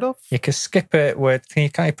 sort of. You can skip it with... Can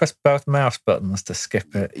you press both mouse buttons to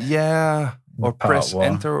skip it? Yeah. Or press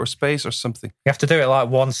enter or space or something. You have to do it like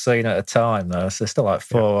one scene at a time, though. So there's still like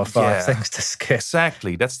 4 or 5 things to skip.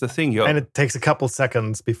 Exactly. That's the thing. And it takes a couple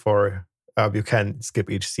seconds before you can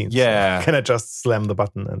skip each scene. Yeah. So can I just slam the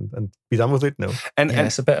button and be done with it? No. And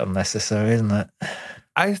it's a bit unnecessary, isn't it?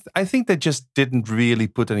 I think they just didn't really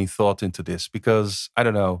put any thought into this because, I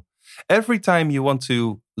don't know, every time you want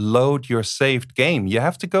to load your saved game, you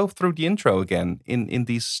have to go through the intro again in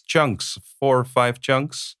these chunks, 4 or 5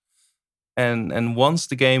 chunks. And once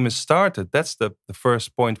the game is started, that's the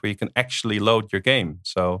first point where you can actually load your game.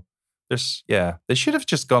 So they should have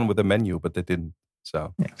just gone with a menu, but they didn't.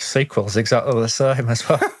 So sequel's exactly the same as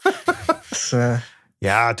well. So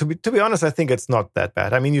yeah, to be honest, I think it's not that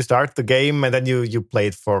bad. I mean, you start the game and then you play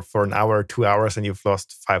it for an hour, 2 hours, and you've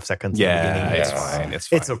lost 5 seconds. Yeah, in the beginning. it's fine. It's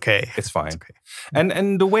fine. It's okay. It's fine. It's okay.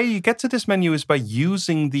 And the way you get to this menu is by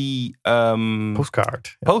using the postcard.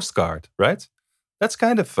 Yeah. Postcard, right? That's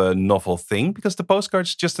kind of a novel thing because the postcard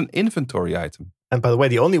is just an inventory item. And by the way,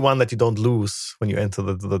 the only one that you don't lose when you enter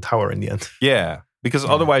the tower in the end. Yeah, because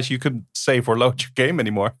otherwise you couldn't save or load your game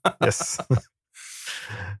anymore. Yes.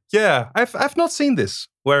 Yeah, I've not seen this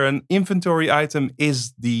where an inventory item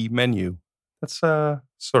is the menu. That's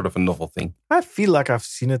sort of a novel thing. I feel like I've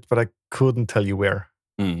seen it, but I couldn't tell you where.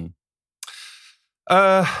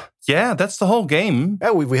 Yeah, that's the whole game.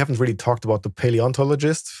 Yeah, we haven't really talked about the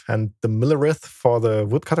paleontologist and the Millerith for the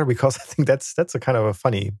woodcutter because I think that's a kind of a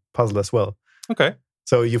funny puzzle as well. Okay.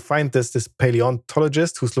 So you find this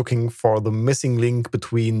paleontologist who's looking for the missing link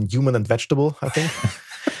between human and vegetable, I think.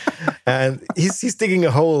 And he's digging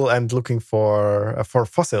a hole and looking for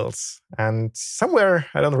fossils. And somewhere,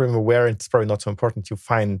 I don't remember where, it's probably not so important, you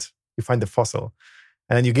find the fossil.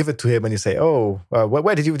 And then you give it to him and you say, oh,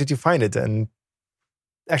 where did you find it? And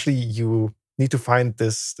actually, you need to find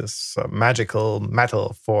this magical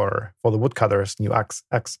metal for the woodcutter's new axe.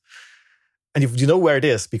 And you know where it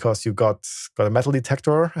is because you got a metal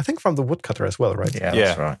detector, I think from the woodcutter as well, right? Yeah,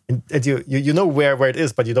 that's right. And you know where it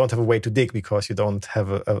is, but you don't have a way to dig because you don't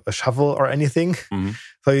have a shovel or anything. Mm-hmm.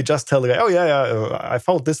 So you just tell the guy, oh yeah, I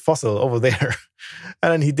found this fossil over there.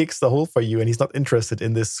 And then he digs the hole for you and he's not interested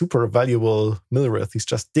in this super valuable Millerith. He's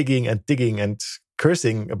just digging and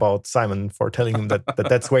cursing about Simon for telling him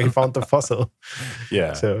that's where he found the fossil.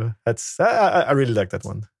 Yeah. So I really like that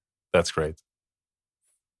one. That's great.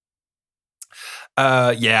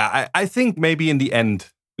 I think maybe in the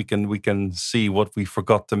end we can see what we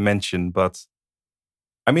forgot to mention, but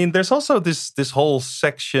I mean, there's also this whole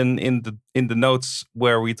section in the notes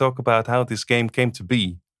where we talk about how this game came to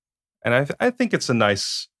be, and I think it's a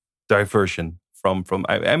nice diversion from.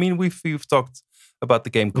 I mean, we've talked about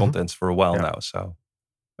the game contents for a while now, so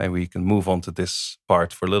maybe we can move on to this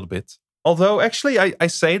part for a little bit. Although, actually, I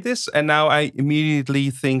say this, and now I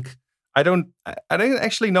immediately think. I don't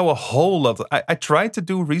actually know a whole lot. I tried to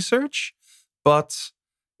do research, but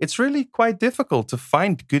it's really quite difficult to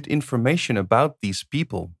find good information about these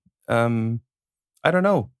people. I don't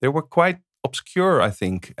know. They were quite obscure, I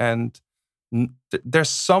think. And there's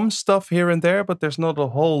some stuff here and there, but there's not a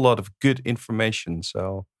whole lot of good information.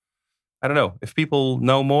 So I don't know. If people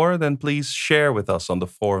know more, then please share with us on the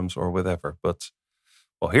forums or whatever. But,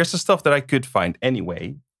 well, here's the stuff that I could find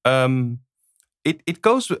anyway. It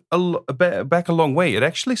goes back a long way. It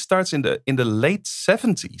actually starts in the late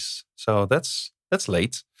 70s, so that's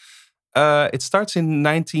late. It starts in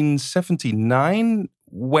 1979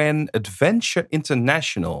 when Adventure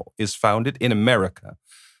International is founded in America.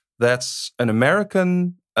 That's an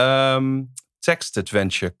American text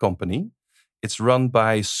adventure company. It's run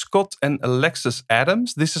by Scott and Alexis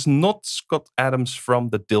Adams. This is not Scott Adams from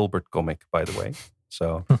the Dilbert comic, by the way.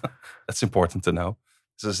 So that's important to know.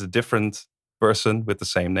 This is a different person with the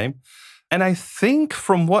same name. And I think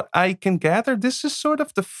from what I can gather, this is sort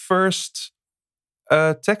of the first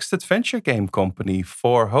text adventure game company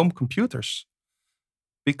for home computers.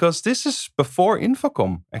 Because this is before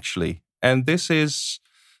Infocom, actually. And this is,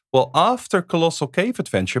 well, after Colossal Cave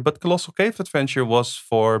Adventure. But Colossal Cave Adventure was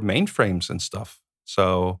for mainframes and stuff.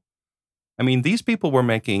 So, I mean, these people were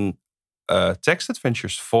making text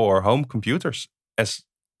adventures for home computers as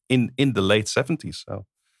in the late 70s. So,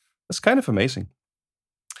 that's kind of amazing.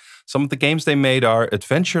 Some of the games they made are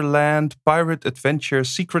Adventureland, Pirate Adventure,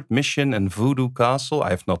 Secret Mission, and Voodoo Castle.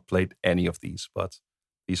 I have not played any of these, but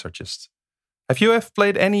these are just... Have you ever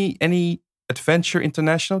played any Adventure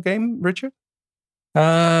International game, Richard?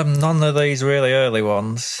 None of these really early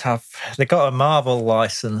ones. They got a Marvel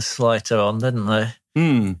license later on, didn't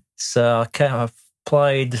they? So I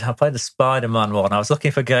played the Spider-Man one. I was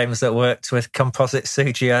looking for games that worked with composite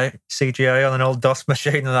CGI on an old DOS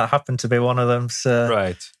machine, and that happened to be one of them. So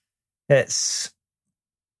right. It's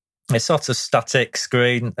sort of static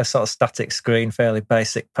screen, fairly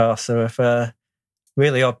basic parser of a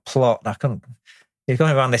really odd plot. You're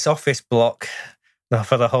going around this office block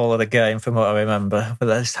for the whole of the game, from what I remember. But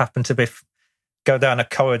there just happened to be go down a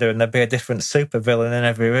corridor and there'd be a different supervillain in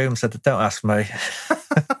every room. So don't ask me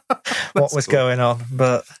what was going on.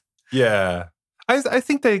 But yeah, I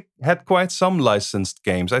think they had quite some licensed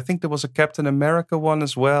games. I think there was a Captain America one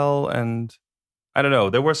as well, and I don't know.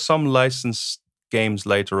 There were some licensed games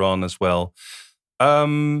later on as well.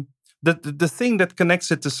 The thing that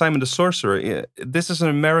connects it to Simon the Sorcerer, this is an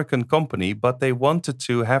American company, but they wanted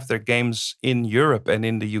to have their games in Europe and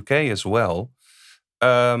in the UK as well.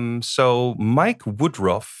 So Mike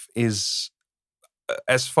Woodruff is,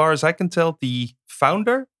 as far as I can tell, the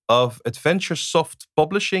founder of AdventureSoft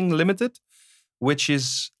Publishing Limited, which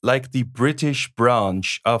is like the British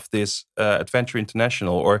branch of this Adventure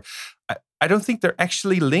International. Or I don't think they're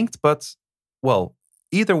actually linked, but, well,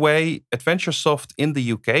 either way, AdventureSoft in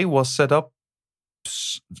the UK was set up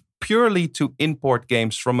purely to import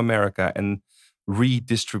games from America and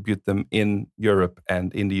redistribute them in Europe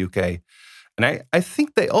and in the UK. And I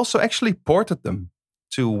think they also actually ported them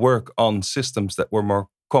to work on systems that were more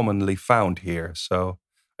commonly found here. So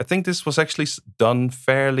I think this was actually done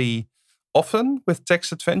fairly often with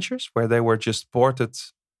text adventures, where they were just ported,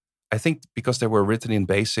 I think because they were written in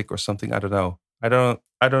BASIC or something. I don't know.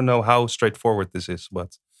 I don't know how straightforward this is,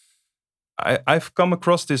 but I've come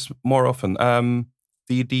across this more often.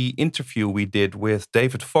 The interview we did with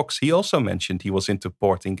David Fox, he also mentioned he was into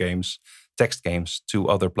porting games, text games, to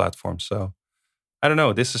other platforms. So I don't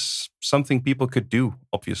know. This is something people could do,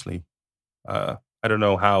 obviously. I don't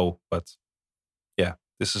know how, but yeah,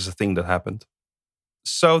 this is a thing that happened.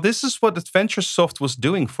 So this is what AdventureSoft was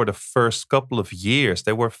doing for the first couple of years.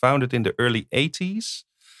 They were founded in the early 80s.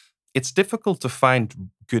 It's difficult to find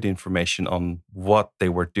good information on what they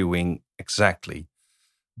were doing exactly.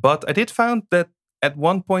 But I did find that at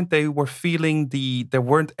one point they were feeling there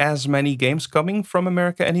weren't as many games coming from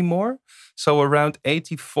America anymore. So around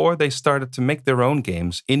 84, they started to make their own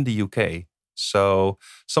games in the UK. So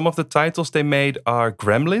some of the titles they made are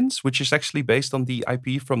Gremlins, which is actually based on the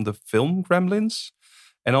IP from the film Gremlins.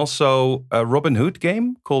 And also a Robin Hood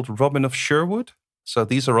game called Robin of Sherwood. So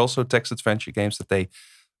these are also text adventure games that they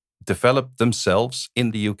developed themselves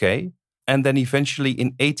in the UK. And then eventually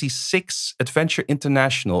in 86, Adventure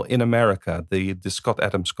International in America, the Scott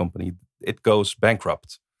Adams company, it goes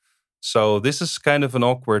bankrupt. So this is kind of an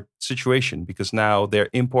awkward situation because now they're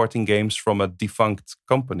importing games from a defunct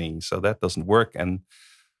company. So that doesn't work. And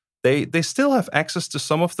they still have access to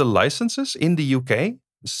some of the licenses in the UK,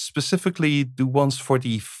 specifically the ones for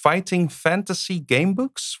the Fighting Fantasy game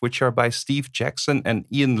books, which are by Steve Jackson and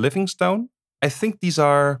Ian Livingstone. I think these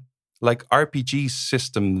are like RPG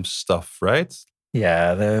system stuff, right?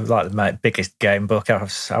 Yeah, they're like my biggest game book. I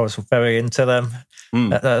was very into them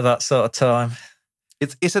at that sort of time.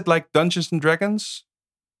 Is it like Dungeons and Dragons?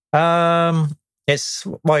 It's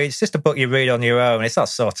just a book you read on your own. It's that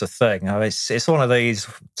sort of thing. It's one of these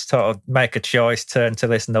sort of make a choice, turn to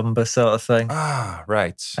this number sort of thing. Ah,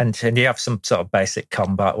 right. And you have some sort of basic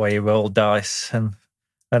combat where you roll dice and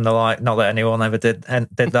the like. Not that anyone ever did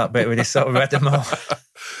that bit. We just sort of read them all.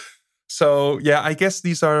 So yeah, I guess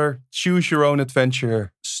these are choose your own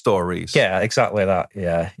adventure stories. Yeah, exactly that.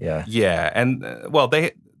 Yeah. Yeah, and well,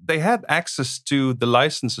 they had access to the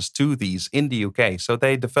licenses to these in the UK, so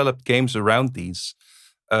they developed games around these.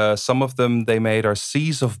 Some of them they made are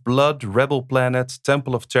Seas of Blood, Rebel Planet,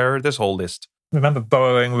 Temple of Terror. This whole list. remember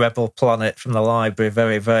borrowing Rebel Planet from the library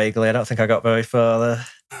very vaguely. I don't think I got very far there.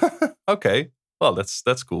 Okay. Well,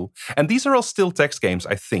 that's cool. And these are all still text games,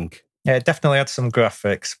 I think. Yeah, it definitely had some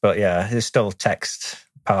graphics, but yeah, it's still text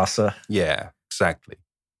parser. Yeah, exactly.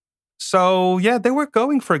 So, yeah, they were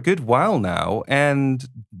going for a good while now and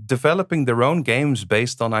developing their own games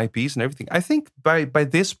based on IPs and everything. I think by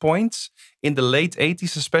this point, in the late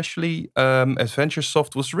 80s especially,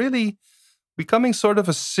 AdventureSoft was really becoming sort of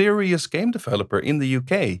a serious game developer in the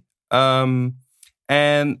UK.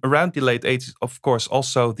 And around the late 80s, of course,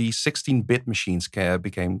 also the 16-bit machines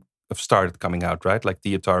started coming out, right? Like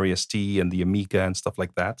the Atari ST and the Amiga and stuff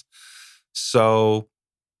like that. So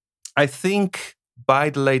I think by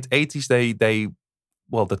the late 80s, the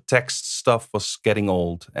text stuff was getting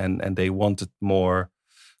old and they wanted more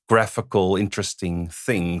graphical, interesting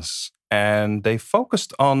things. And they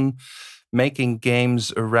focused on making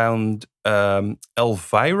games around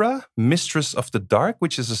Elvira, Mistress of the Dark,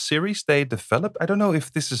 which is a series they developed. I don't know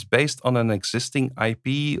if this is based on an existing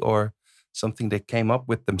IP or something they came up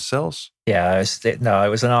with themselves. Yeah, it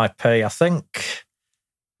was an IP. I think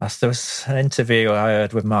there was an interview I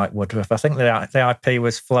heard with Mike Woodruff. I think the IP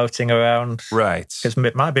was floating around. Right. Because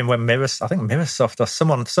it might have been when Mirrorsoft or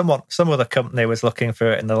some other company was looking for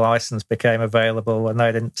it and the license became available and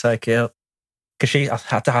they didn't take it up.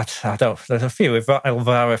 Because there's a few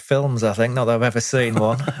Elvira films, I think, not that I've ever seen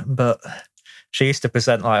one, but she used to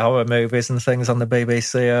present like horror movies and things on the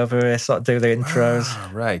BBC over here, sort of do the intros.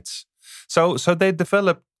 Right. So they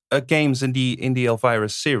developed games in the Elvira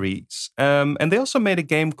series, and they also made a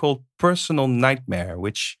game called Personal Nightmare,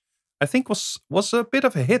 which I think was a bit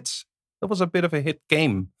of a hit. That was a bit of a hit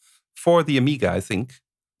game for the Amiga, I think.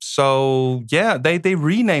 So yeah, they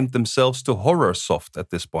renamed themselves to HorrorSoft at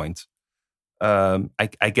this point.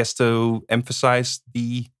 I guess to emphasize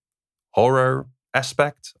the horror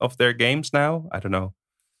aspect of their games now. I don't know.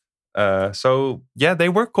 So yeah, they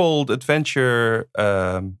were called AdventureSoft.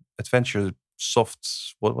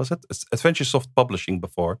 What was it? AdventureSoft Publishing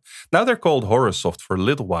before. Now they're called HorrorSoft for a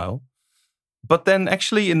little while. But then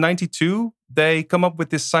actually in 92, they come up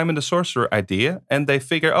with this Simon the Sorcerer idea and they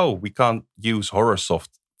figure, oh, we can't use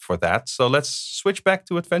HorrorSoft for that. So let's switch back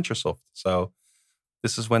to AdventureSoft. So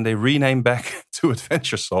this is when they rename back to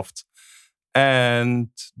AdventureSoft. And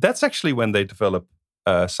that's actually when they develop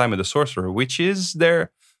Simon the Sorcerer, which is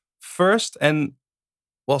their first and,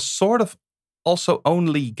 well, sort of also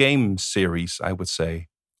only game series, I would say.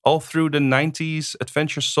 All through the 90s,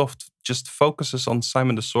 AdventureSoft just focuses on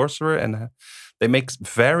Simon the Sorcerer and they make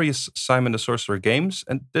various Simon the Sorcerer games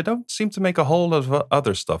and they don't seem to make a whole lot of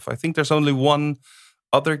other stuff. I think there's only one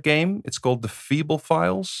other game. It's called The Feeble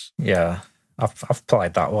Files. Yeah. I've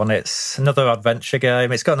played that one. It's another adventure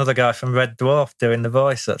game. It's got another guy from Red Dwarf doing the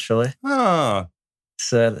voice, actually. Ah.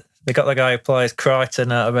 So they got the guy who plays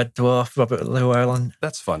Crichton out of Red Dwarf, Robert Llewellyn.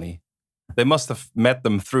 That's funny. They must have met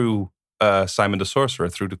them through Simon the Sorcerer,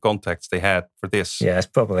 through the contacts they had for this. Yeah, it's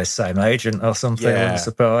probably the same agent or something. Yeah. Wouldn't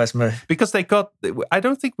surprise me. Because they got, I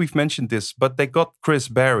don't think we've mentioned this, but they got Chris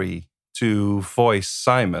Berry to voice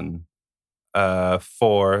Simon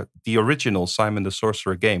for the original Simon the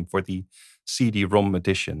Sorcerer game, for the CD-ROM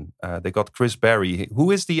edition. They got Chris Berry,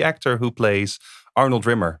 who is the actor who plays Arnold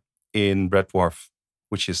Rimmer in Red Dwarf,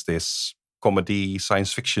 which is this comedy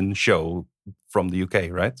science fiction show from the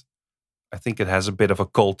UK, right? I think it has a bit of a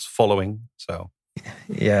cult following. So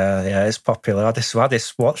yeah, it's popular. I just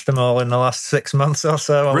watched them all in the last 6 months or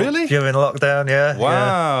so. Really? During lockdown, yeah.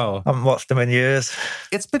 Wow. Yeah. I haven't watched them in years.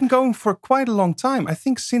 It's been going for quite a long time. I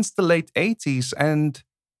think since the late 80s. And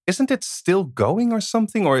isn't it still going or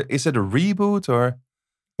something? Or is it a reboot or?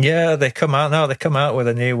 Yeah, they come out with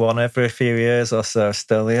a new one every few years or so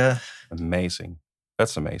still, yeah. Amazing.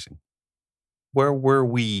 That's amazing. Where were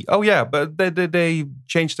we? Oh, yeah, but they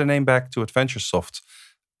changed their name back to AdventureSoft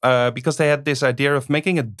because they had this idea of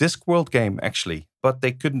making a Discworld game, actually, but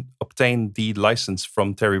they couldn't obtain the license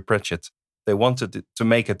from Terry Pratchett. They wanted to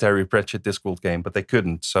make a Terry Pratchett Discworld game, but they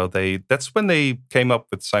couldn't. So that's when they came up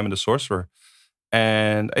with Simon the Sorcerer.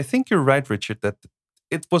 And I think you're right, Richard, that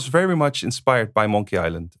it was very much inspired by Monkey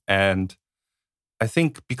Island. And I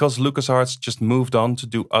think because LucasArts just moved on to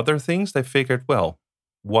do other things, they figured, well,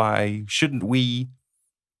 why shouldn't we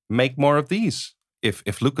make more of these?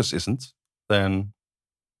 If Lucas isn't, then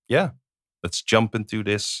yeah, let's jump into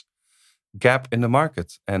this gap in the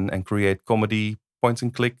market and create comedy,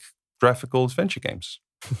 point-and-click graphical adventure games.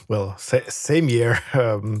 Well, same year,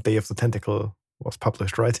 Day of the Tentacle was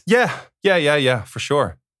published, right? Yeah, for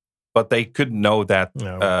sure. But they couldn't know that.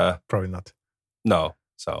 No, probably not. No,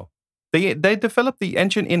 so they developed the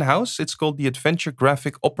engine in-house. It's called the Adventure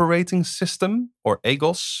Graphic Operating System, or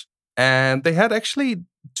AGOS. And they had actually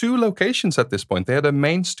 2 locations at this point. They had a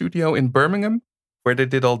main studio in Birmingham, where they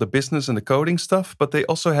did all the business and the coding stuff, but they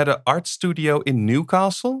also had an art studio in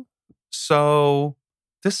Newcastle. So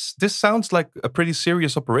this sounds like a pretty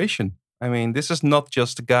serious operation. I mean, this is not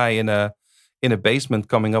just a guy in a basement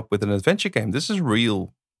coming up with an adventure game. This is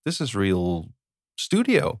real. This is real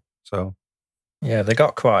studio. So yeah, they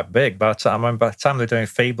got quite big. By the time they're doing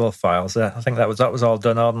Feeble Files, I think that was all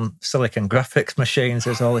done on Silicon Graphics machines.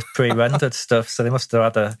 There's all this pre-rendered stuff, so they must have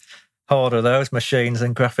had a horde of those machines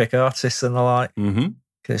and graphic artists and the like. Mm-hmm.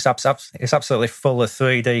 It's absolutely full of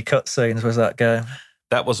 3D cutscenes. Was that game?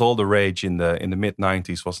 That was all the rage in the mid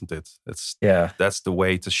 90s, wasn't it? That's the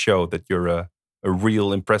way to show that you're a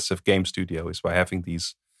real impressive game studio, is by having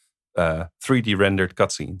these 3D rendered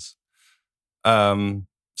cutscenes.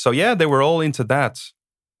 So yeah, they were all into that.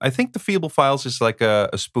 I think the Feeble Files is like a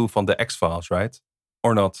spoof on the X-Files, right?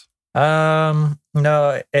 Or not?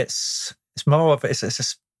 No, it's more of it's a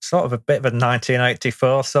sort of a bit of a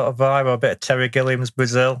 1984 sort of vibe, or a bit of Terry Gilliam's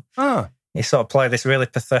Brazil. Ah. You sort of play this really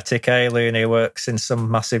pathetic alien who works in some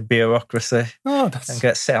massive bureaucracy. Oh,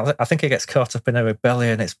 and I think he gets caught up in a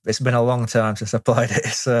rebellion. It's been a long time since I played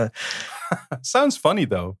it. Sounds funny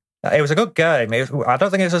though. It was a good game. I don't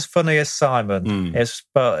think it was as funny as Simon.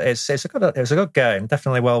 But it was a good game.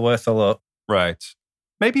 Definitely well worth a look. Right.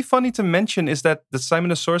 Maybe funny to mention is that the Simon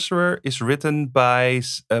the Sorcerer is written by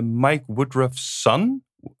Mike Woodruff's son,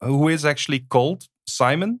 who is actually called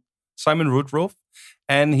Simon Woodruff.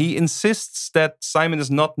 And he insists that Simon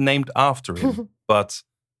is not named after him. But,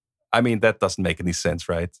 I mean, that doesn't make any sense,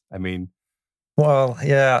 right? I mean... Well,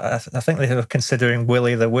 yeah, I think they were considering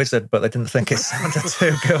Willy the Wizard, but they didn't think it sounded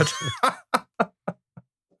too good.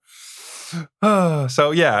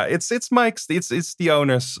 So, yeah, it's Mike's... It's the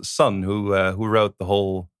owner's son who wrote the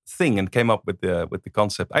whole thing and came up with the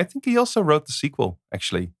concept. I think he also wrote the sequel,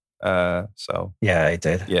 actually. So yeah, he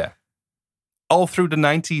did. Yeah. All through the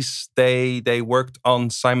 90s, they worked on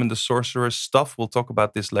Simon the Sorcerer stuff. We'll talk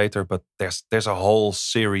about this later, but there's a whole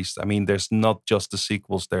series. I mean, there's not just the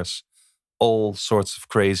sequels. There's all sorts of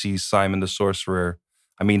crazy Simon the Sorcerer.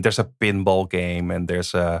 I mean, there's a pinball game and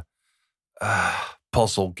there's a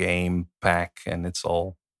puzzle game pack, and it's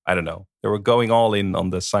all, I don't know. They were going all in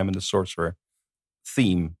on the Simon the Sorcerer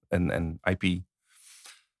theme and IP.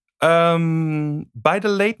 By the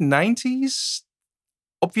late 90s,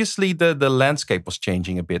 obviously the landscape was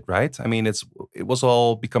changing a bit, right? I mean, it was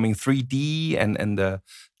all becoming 3D, and the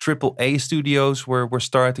AAA studios were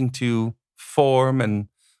starting to form, and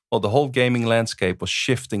well, the whole gaming landscape was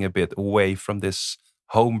shifting a bit away from this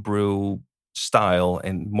homebrew style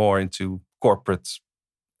and more into corporate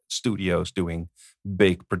studios doing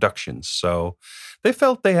big productions. So they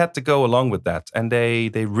felt they had to go along with that, and they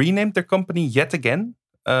renamed their company yet again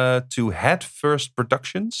to Head First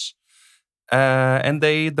Productions. And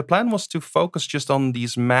the plan was to focus just on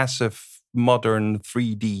these massive, modern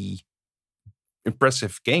 3D,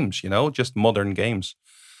 impressive games, just modern games.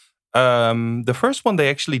 The first one they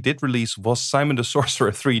actually did release was Simon the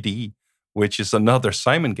Sorcerer 3D, which is another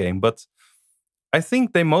Simon game. But I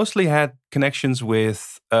think they mostly had connections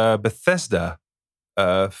with Bethesda,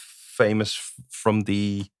 famous from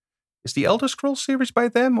is the Elder Scrolls series by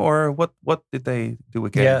them, or what did they do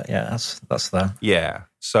again? Yeah, that's them. Yeah.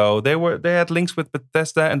 So they had links with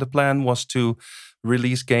Bethesda, and the plan was to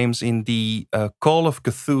release games in the Call of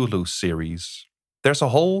Cthulhu series. There's a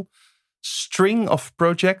whole string of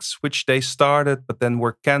projects which they started but then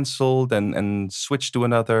were cancelled and switched to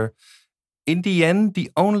another. In the end,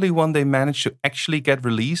 the only one they managed to actually get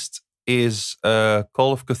released is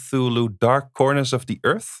Call of Cthulhu Dark Corners of the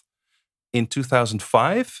Earth in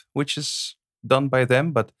 2005, which is done by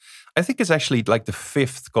them. But I think it's actually like the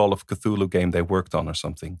 5th Call of Cthulhu game they worked on or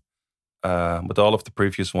something. But all of the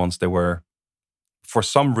previous ones, they were, for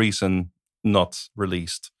some reason, not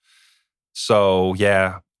released. So,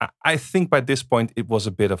 yeah, I think by this point, it was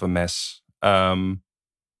a bit of a mess.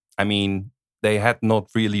 I mean, they had not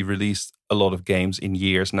really released a lot of games in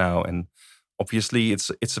years now. And obviously,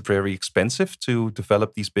 it's very expensive to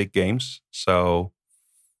develop these big games. So,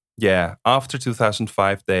 yeah, after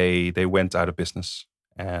 2005, they went out of business.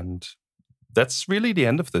 And that's really the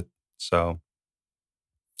end of it. So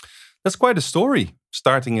that's quite a story,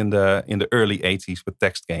 starting in the early 80s with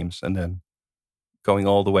text games and then going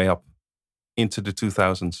all the way up into the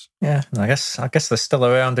 2000s. Yeah, I guess they're still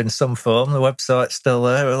around in some form. The website's still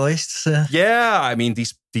there, at least. Yeah, I mean,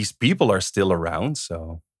 these people are still around.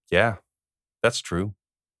 So, yeah, that's true.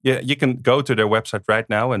 Yeah, you can go to their website right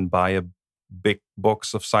now and buy a big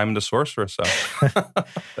box of Simon the Sorcerer. So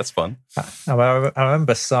that's fun. I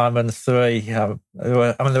remember Simon 3. There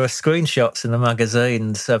were screenshots in the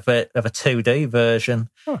magazines of a 2D version.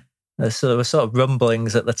 Huh. So there were sort of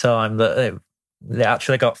rumblings at the time that it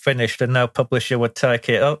actually got finished and no publisher would take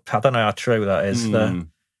it up. I don't know how true that is, though.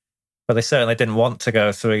 But they certainly didn't want to go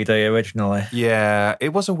 3D originally. Yeah,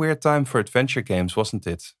 it was a weird time for adventure games, wasn't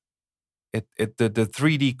it? The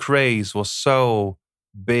 3D craze was so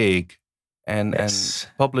big, and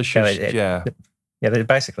publishers, they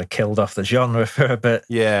basically killed off the genre for a bit.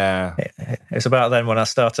 Yeah, it's about then when I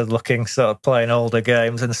started sort of playing older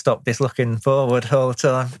games and stopped just looking forward all the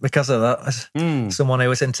time because of that. As someone who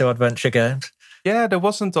was into adventure games. Yeah, there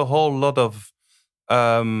wasn't a whole lot of,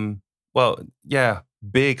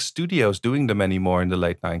 big studios doing them anymore in the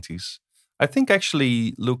late 90s. I think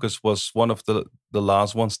actually Lucas was one of the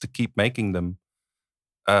last ones to keep making them.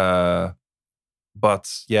 But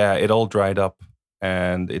yeah, it all dried up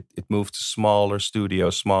and it moved to smaller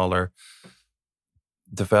studios, smaller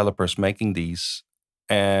developers making these.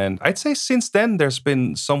 And I'd say since then, there's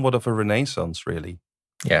been somewhat of a renaissance, really.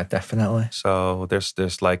 Yeah, definitely. So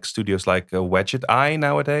there's like studios like Wedget Eye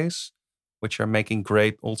nowadays, which are making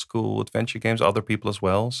great old school adventure games, other people as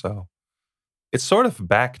well. So it's sort of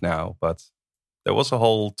back now, but there was a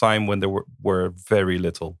whole time when there were very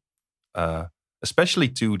little, especially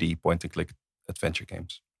 2D point-and-click adventure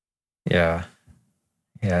games. Yeah.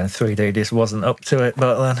 Yeah, 3D just wasn't up to it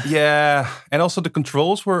back then. Yeah, and also the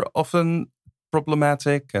controls were often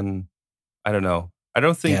problematic, and I don't know. I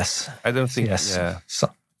don't think. Yes.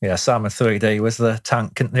 Yeah. Simon 3D was the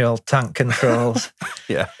old tank controls.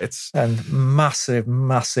 Yeah, and massive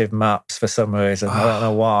maps for some reason. I don't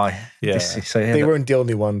know why. Yeah, they weren't the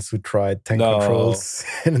only ones who tried tank controls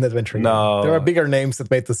in an adventure game. There are bigger names that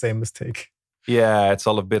made the same mistake. Yeah, it's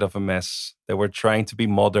all a bit of a mess. They were trying to be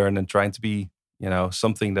modern and trying to be,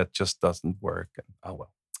 something that just doesn't work. And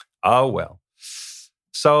oh well.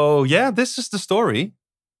 So yeah, this is the story.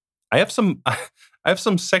 I have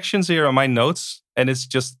some sections here on my notes, and it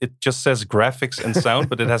just says graphics and sound,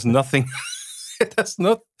 but it has nothing. It has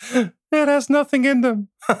nothing in them.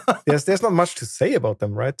 There's not much to say about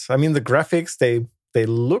them, right? I mean, the graphics they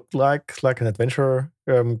look like an adventure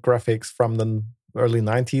graphics from the early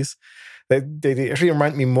 90s. They actually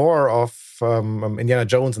remind me more of Indiana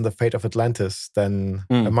Jones and the Fate of Atlantis than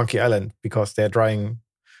Monkey Island, because they're trying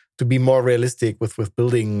to be more realistic with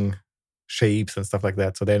building shapes and stuff like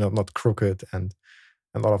that. So they're not crooked and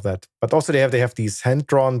all of that. But also they have these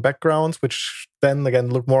hand-drawn backgrounds, which then again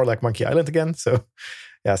look more like Monkey Island again. So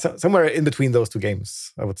yeah, somewhere in between those two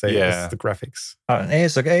games, I would say, is the graphics.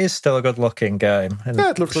 It is still a good-looking game.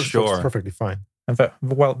 Yeah, it looks perfectly fine. And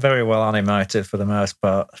very well animated for the most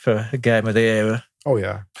part for a game of the era. Oh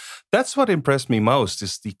yeah, that's what impressed me most,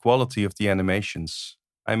 is the quality of the animations.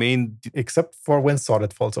 I mean, except for when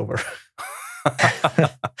Sordid falls over.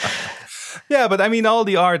 Yeah, but I mean, all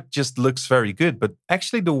the art just looks very good. But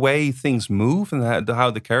actually, the way things move and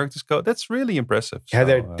how the characters go, that's really impressive. Yeah,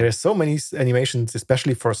 there's so many animations,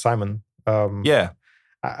 especially for Simon. I'm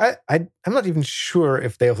not even sure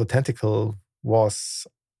if Day of the Tentacle was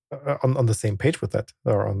on the same page with that,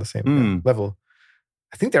 or on the same level.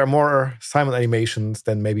 I think there are more Simon animations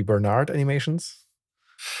than maybe Bernard animations.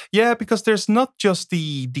 Yeah, because there's not just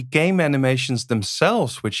the game animations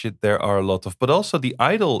themselves, which there are a lot of, but also the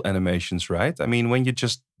idle animations, right? I mean, when you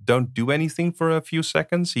just don't do anything for a few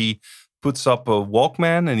seconds, he puts up a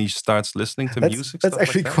Walkman and he starts listening to music. That's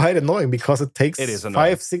actually quite annoying, because it takes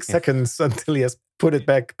 5-6 seconds until he has put it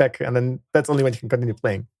back, and then that's only when you can continue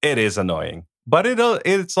playing. It is annoying, but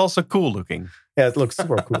it's also cool looking. Yeah, it looks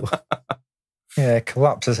super cool. Yeah, it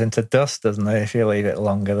collapses into dust, doesn't it, if you leave it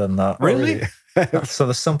longer than that? Really? So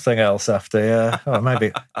there's something else after, yeah. Or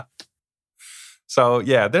maybe. So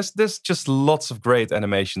yeah, there's just lots of great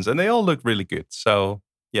animations, and they all look really good. So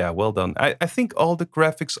yeah, well done. I think all the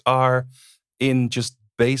graphics are in just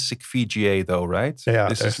basic VGA though, right? Yeah.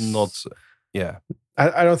 This is not, yeah.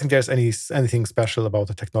 I don't think there's anything special about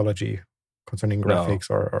the technology concerning graphics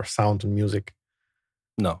or sound and music.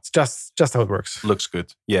 No. It's just how it works. Looks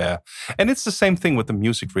good, yeah. And it's the same thing with the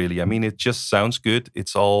music, really. I mean, it just sounds good.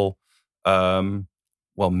 It's all,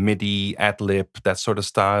 MIDI, ad-lib, that sort of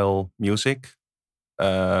style music.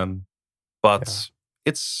 But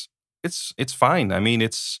it's fine. I mean,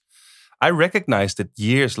 I recognized it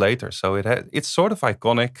years later, so it's sort of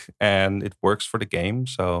iconic and it works for the game.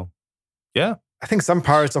 So, yeah. I think some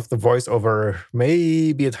parts of the voiceover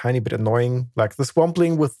may be a tiny bit annoying, like the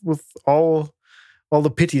Swampling with all the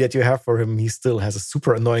pity that you have for him. He still has a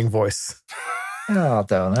super annoying voice. Oh, I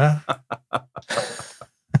don't know.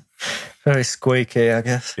 Very squeaky, I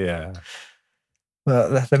guess. Yeah.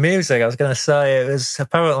 But the music, I was going to say, it was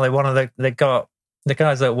apparently one of the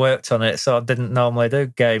guys that worked on it sort of didn't normally do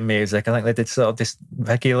game music. I think they did sort of this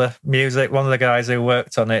regular music. One of the guys who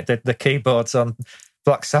worked on it did the keyboards on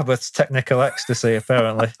Black Sabbath's Technical Ecstasy,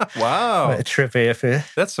 apparently. Wow. Bit of trivia for you.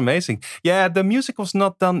 That's amazing. Yeah, the music was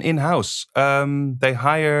not done in-house. They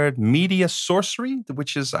hired Media Sorcery,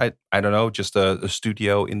 which is, I don't know, just a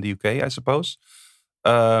studio in the UK, I suppose,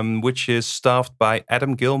 which is staffed by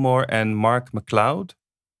Adam Gilmore and Mark McLeod.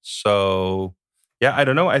 So, yeah, I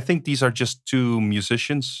don't know. I think these are just two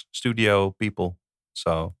musicians, studio people.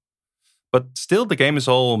 So, but still, the game is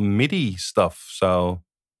all MIDI stuff. So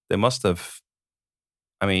they must have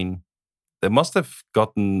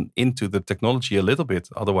gotten into the technology a little bit.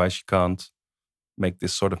 Otherwise, you can't make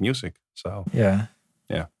this sort of music. So yeah.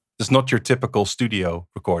 It's not your typical studio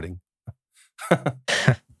recording. But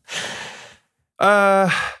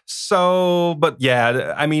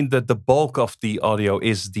yeah, I mean, the bulk of the audio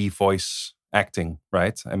is the voice acting,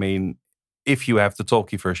 right? I mean, if you have the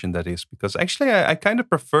talkie version, that is, because actually I kind of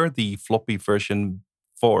prefer the floppy version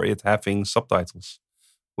for it having subtitles,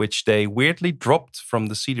 which they weirdly dropped from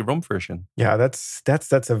the CD-ROM version. Yeah, that's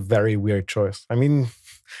a very weird choice. I mean,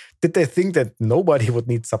 did they think that nobody would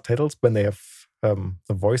need subtitles when they have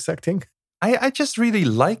the voice acting? I just really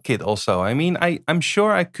like it also. I mean, I'm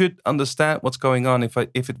sure I could understand what's going on if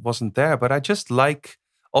it wasn't there, but I just like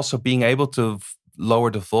also being able to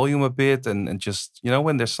lower the volume a bit and just,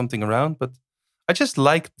 when there's something around. But I just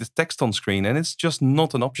like the text on screen, and it's just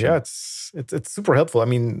not an option. Yeah, it's super helpful. I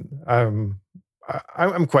mean,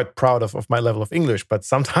 I'm quite proud of my level of English, but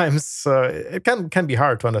sometimes it can be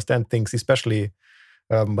hard to understand things, especially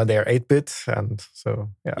when they are 8-bit. And so,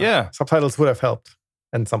 subtitles would have helped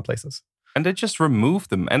in some places. And they just removed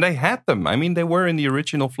them, and they had them. I mean, they were in the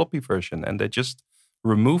original floppy version, and they just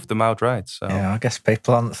removed them outright. So yeah, I guess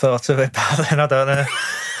people hadn't thought of it back then. I don't know.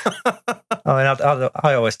 I mean,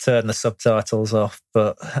 I always turn the subtitles off,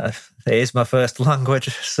 but it is my first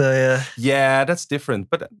language, so yeah. Yeah, that's different.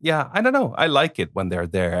 But yeah, I don't know. I like it when they're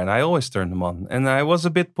there, and I always turn them on. And I was a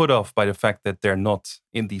bit put off by the fact that they're not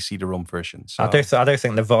in the CD-ROM version. So. I do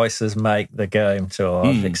think the voices make the game to a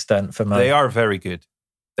large extent for me. They are very good.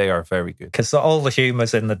 They are very good because all the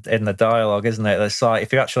humour's in the dialogue, isn't it? It's like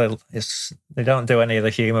if you actually, they don't do any of the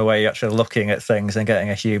humour where you're actually looking at things and getting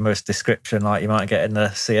a humorous description like you might get in the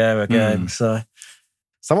Sierra game. So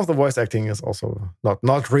some of the voice acting is also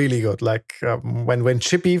not really good. Like when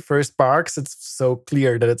Chippy first barks, it's so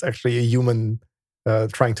clear that it's actually a human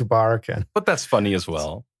trying to bark. But that's funny as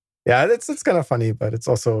well. Yeah, it's kind of funny, but it's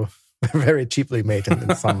also very cheaply made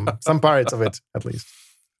in some parts of it, at least.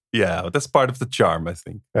 Yeah, that's part of the charm, I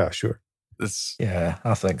think. Yeah, sure. Yeah,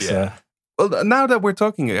 I think so. Well, now that we're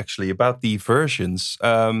talking actually about the versions,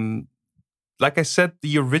 like I said,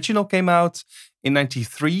 the original came out in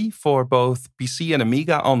 93 for both PC and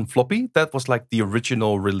Amiga on floppy. That was like the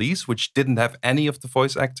original release, which didn't have any of the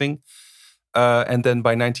voice acting. And then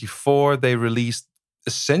by 94, they released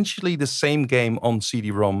essentially the same game on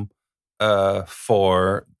CD-ROM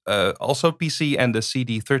for also PC and the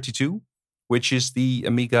CD32. Which is the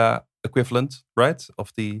Amiga equivalent, right?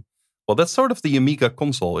 That's sort of the Amiga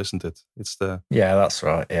console, isn't it? Yeah, that's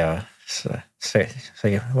right. Yeah. So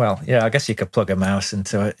I guess you could plug a mouse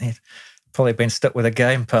into it. You'd probably been stuck with a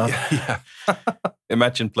gamepad. Yeah.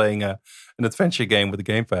 Imagine playing an adventure game with a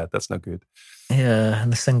gamepad. That's no good. Yeah,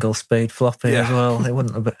 and a single speed floppy as well. It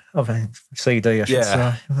wouldn't have been CD, I should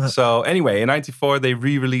say. So anyway, in 94 they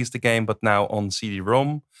re-released the game, but now on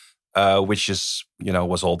CD-ROM. Which is,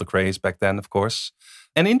 was all the craze back then, of course.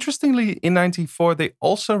 And interestingly, in 94, they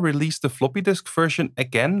also released the floppy disk version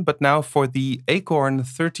again, but now for the Acorn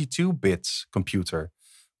 32-bit computer,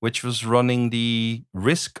 which was running the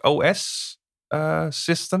RISC OS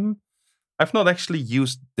system. I've not actually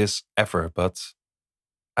used this ever, but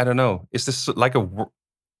I don't know. Is this like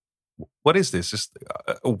what is this? Is it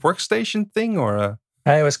a workstation thing or a...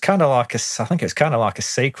 It was kind of like I think it was kind of like a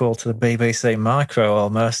sequel to the BBC Micro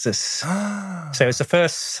almost. So it was the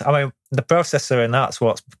first, I mean, the processor in that's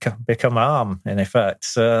what's become ARM in effect.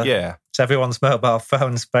 So everyone's mobile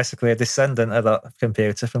phone's basically a descendant of that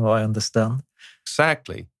computer from what I understand.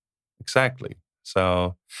 Exactly.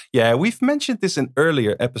 So, yeah, we've mentioned this in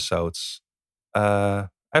earlier episodes. I've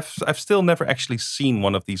still never actually seen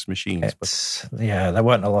one of these machines. Yeah, there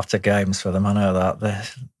weren't a lot of games for them, I know that.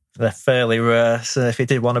 They're fairly rare, so if you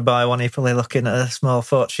did want to buy one, you're probably looking at a small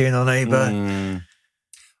fortune on eBay.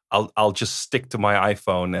 I'll just stick to my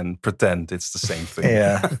iPhone and pretend it's the same thing.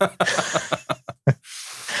 Yeah.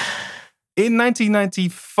 In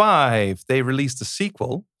 1995, they released a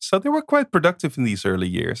sequel, so they were quite productive in these early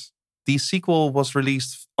years. the sequel was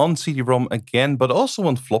released on CD-ROM again, but also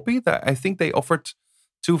on floppy. That I think they offered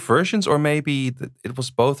 2 versions, or maybe it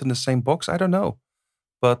was both in the same box. I don't know.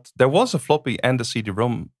 But there was a floppy and a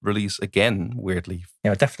CD-ROM release again, weirdly.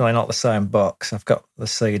 Yeah, definitely not the same box. I've got the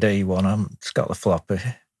CD one. It's got the floppy.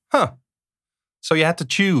 Huh. So you had to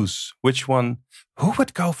choose which one. Who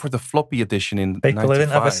would go for the floppy edition in People 95? who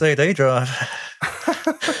didn't have a CD drive.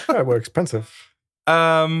 They were expensive.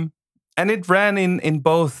 And it ran in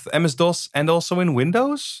both MS-DOS and also in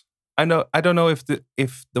Windows. I don't know if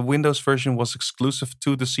the Windows version was exclusive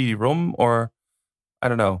to the CD-ROM, or I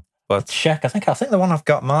don't know. But check. I think the one I've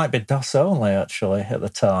got might be DOS only actually at the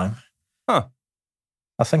time. Huh.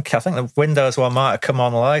 I think the Windows one might have come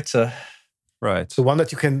on later. Right. The one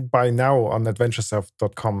that you can buy now on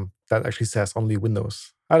adventuresoft.com, that actually says only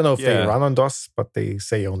Windows. I don't know if they run on DOS, but they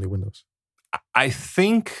say only Windows. I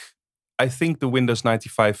think the Windows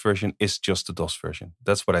 95 version is just the DOS version.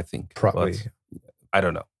 That's what I think. Probably. But I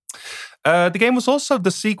don't know. The game was also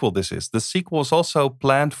the sequel. The sequel was also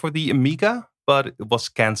planned for the Amiga, but it was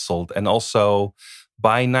cancelled. And also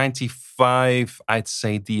by 95, I'd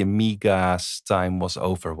say the Amiga's time was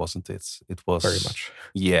over, wasn't it? It was very much.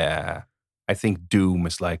 Yeah. I think Doom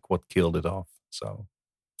is like what killed it off. So,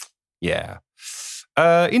 yeah.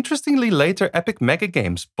 Interestingly, later Epic Mega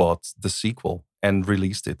Games bought the sequel and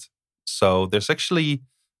released it. So there's actually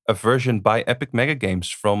a version by Epic Mega Games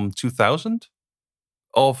from 2000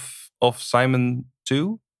 of Simon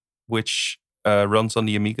 2, which runs on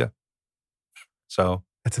the Amiga. So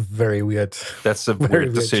that's a very weird. That's a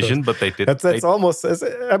weird decision, but they did. That's almost.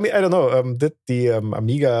 I mean, I don't know. Did the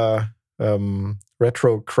Amiga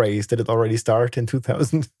retro craze, did it already start in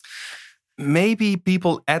 2000? Maybe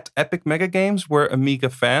people at Epic Mega Games were Amiga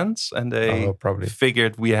fans, and they probably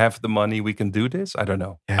figured we have the money, we can do this. I don't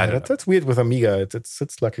know. Yeah, that's weird with Amiga.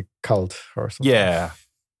 It's like a cult or something. Yeah,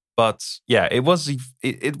 but yeah, it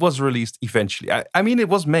was released eventually. I mean, it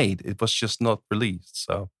was made. It was just not released.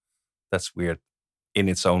 So that's weird in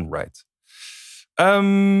its own right.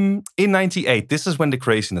 In 98, this is when the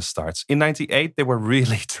craziness starts. In 98, they were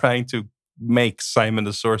really trying to make Simon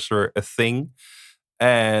the Sorcerer a thing.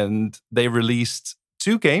 And they released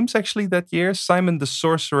 2 games actually that year, Simon the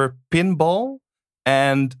Sorcerer Pinball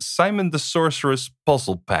and Simon the Sorcerer's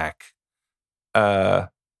Puzzle Pack.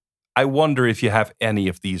 I wonder if you have any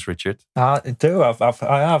of these, Richard. I do. I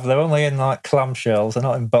have. They're only in like clamshells. They're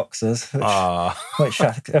not in boxes, which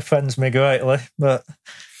offends me greatly. But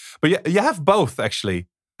yeah, you have both actually.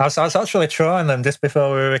 I was actually trying them just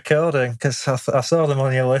before we were recording because I saw them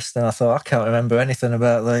on your list and I thought I can't remember anything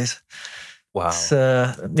about these. Wow.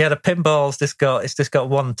 So yeah, the pinball's just got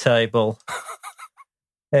one table.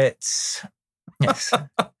 It's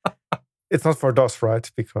not for DOS,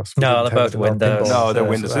 right? Because no, they're both Windows. No, they're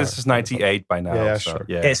Windows. This is 98 by now. Yeah, so, sure.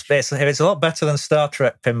 Yeah. It's a lot better than Star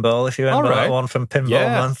Trek Pinball. If you remember that one from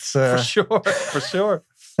Pinball Month, for sure.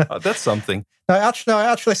 That's something. No, it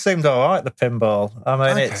actually seemed all right. The pinball. I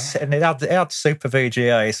mean, it had Super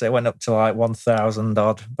VGA, so it went up to like 1,000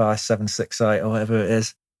 odd by 768 or whatever it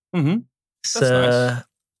is. Mm-hmm. So nice.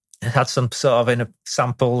 It had some sort of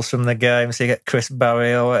samples from the game. So you get Chris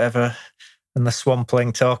Barry or whatever, and the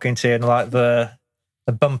Swampling talking to you, and like the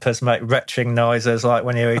bumpers make retching noises, like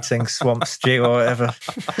when you're eating swamp stew or whatever.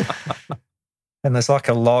 And there's like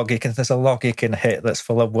a log you can hit that's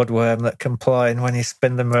full of woodworm that complain when you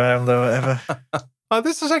spin them around or whatever. Oh,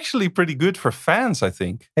 this is actually pretty good for fans, I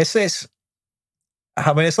think.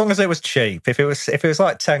 I mean, as long as it was cheap. If it was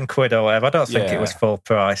like 10 quid or whatever, I don't think it was full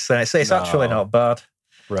price. Then it's actually not bad.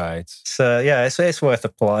 Right. So yeah, it's worth a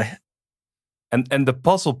play. And the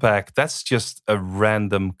puzzle pack, that's just a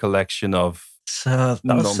random collection of So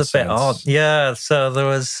that was nonsense. a bit odd. Yeah. So there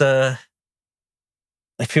was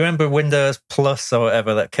if you remember Windows Plus or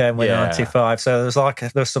whatever that came with 95, so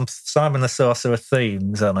there was some Simon the Sorcerer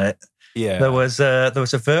themes on it. Yeah. There was a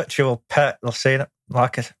virtual pet. I've seen it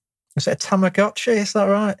was it a Tamagotchi? Is that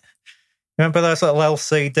right? Remember those little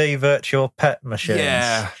LCD virtual pet machines?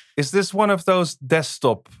 Yeah. Is this one of those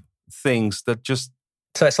desktop things that just...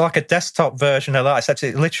 So it's like a desktop version of that, except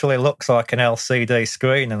it literally looks like an LCD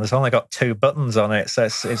screen, and there's only got 2 buttons on it. So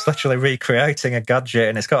it's literally recreating a gadget,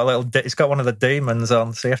 and it's got one of the demons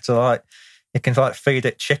on. So you have to you can feed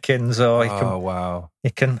it chickens, or you can. Wow.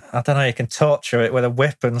 You can you can torture it with a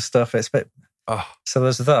whip and stuff. It's a bit. Oh. So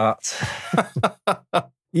there's that.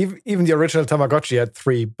 Even the original Tamagotchi had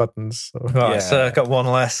 3 buttons. So. Right, so I've got one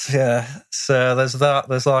less. Yeah. So there's that.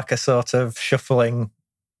 There's like a sort of shuffling.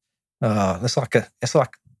 It's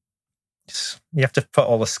like You have to put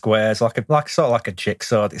all the squares like a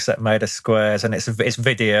jigsaw except made of squares, and it's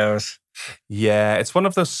videos. Yeah, it's one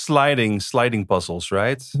of those sliding puzzles,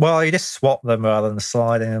 right? Well, you just swap them rather than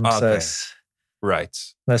sliding them. So it's, right.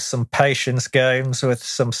 There's some patience games with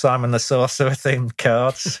some Simon the Sorcerer themed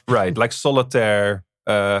cards. Right, like solitaire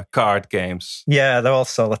card games. Yeah, they're all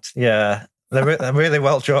Yeah, they're really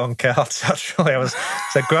well drawn cards. Actually,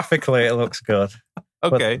 so graphically it looks good.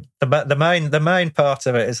 Okay. But the main part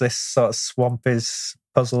of it is this sort of swampies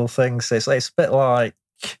puzzle thing. So it's a bit like,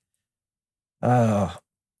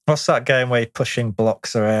 what's that game where you're pushing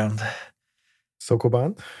blocks around?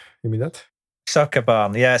 Sokoban? You mean that?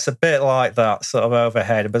 Sokoban, yeah, it's a bit like that sort of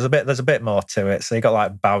overhead, but there's a bit more to it. So you got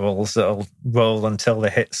like barrels that'll roll until they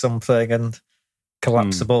hit something, and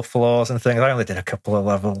collapsible floors and things. I only did a couple of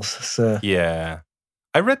levels. So yeah,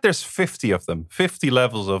 I read there's 50 of them, 50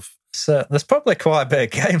 levels of. So there's probably quite a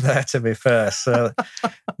bit of game there, to be fair. So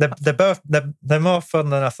they're more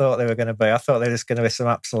fun than I thought they were going to be. I thought they were just going to be some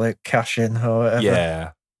absolute cash in or whatever.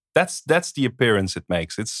 Yeah, that's the appearance it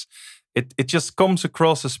makes. It just comes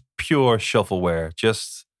across as pure shovelware.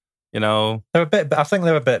 Just, I think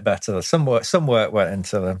they're a bit better. Some work went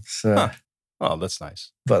into them. So. Oh, that's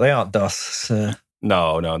nice. But they aren't DOS. So.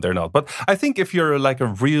 No, they're not. But I think if you're like a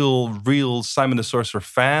real Simon the Sorcerer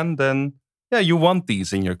fan, then yeah, you want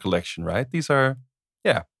these in your collection, right? These are,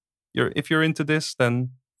 yeah. If you're into this, then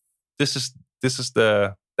this is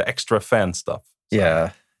the extra fan stuff. So.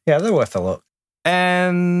 Yeah, they're worth a look.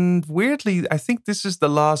 And weirdly, I think this is the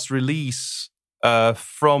last release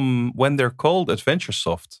from when they're called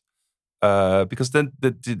AdventureSoft, because then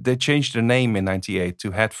they changed their name in '98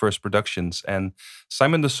 to Head First Productions, and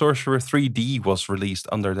Simon the Sorcerer 3D was released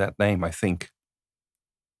under that name, I think.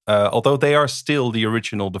 Although they are still the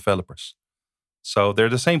original developers. So they're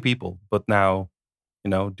the same people, but now,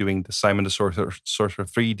 doing the Simon the Sorcerer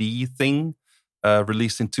 3D thing,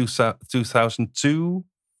 released in 2002.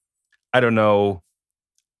 I don't know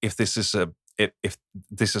if this is if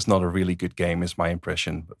this is not a really good game, is my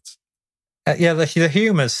impression. But the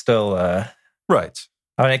humor's still there, right?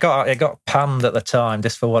 I mean, it got panned at the time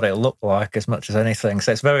just for what it looked like as much as anything.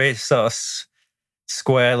 So it's very sort of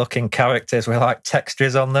square-looking characters with like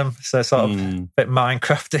textures on them, so sort of a bit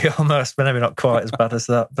Minecrafty almost, but maybe not quite as bad as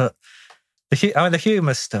that. But the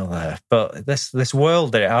humor's still there. But this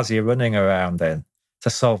world that it has you running around in to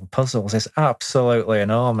solve puzzles is absolutely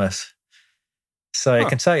enormous. So it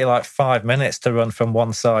can take you like 5 minutes to run from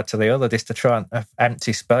one side to the other just to try and have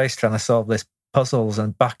empty space trying to solve these puzzles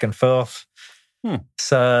and back and forth.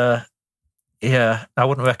 So yeah, I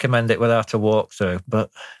wouldn't recommend it without a walkthrough, but.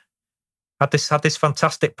 Had this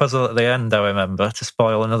fantastic puzzle at the end, I remember, to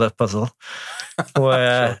spoil another puzzle,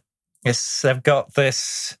 where they've got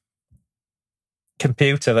this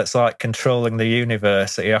computer that's like controlling the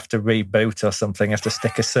universe that you have to reboot or something. You have to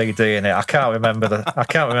stick a CD in it. I can't remember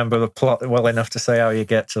the plot well enough to say how you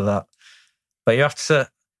get to that. But you have to.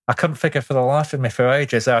 I couldn't figure for the life of me for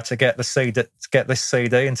ages how to get this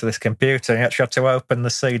CD into this computer. You actually have to open the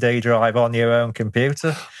CD drive on your own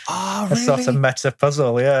computer. Oh, really? A sort of meta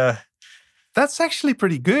puzzle, yeah. That's actually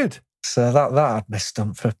pretty good. So that had me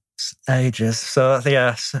stumped for ages. So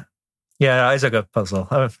yeah, that is a good puzzle.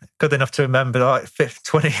 Good enough to remember like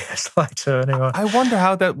 20 years later anyway. I wonder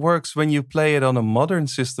how that works when you play it on a modern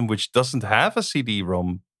system which doesn't have a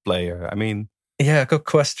CD-ROM player. I mean... Yeah, good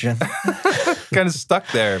question. Kind of stuck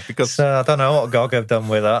there because... So I don't know what GOG have done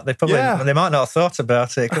with that. They might not have thought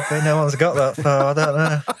about it. It could be no one's got that far. I don't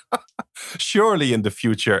know. Surely in the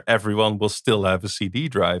future, everyone will still have a CD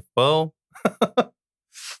drive. Well...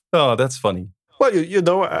 Oh, that's funny. Well,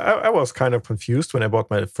 I was kind of confused when I bought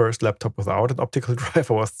my first laptop without an optical drive.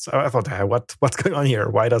 I thought, hey, what's going on here?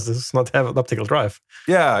 Why does this not have an optical drive?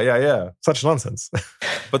 Yeah. Such nonsense.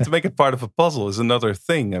 But to make it part of a puzzle is another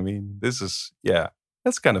thing. I mean, that's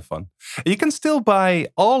kind of fun. You can still buy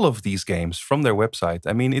all of these games from their website.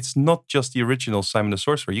 I mean, it's not just the original Simon the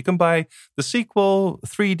Sorcerer. You can buy the sequel,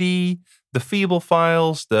 3D, the Feeble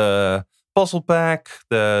files, the puzzle pack,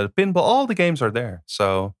 the pinball, all the games are there.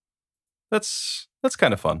 So that's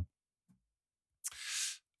kind of fun.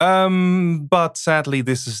 But sadly,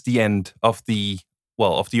 this is the end of the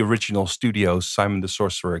original studio's Simon the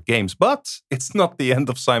Sorcerer games. But it's not the end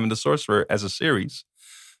of Simon the Sorcerer as a series,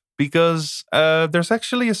 because there's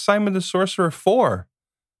actually a Simon the Sorcerer 4,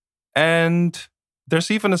 and there's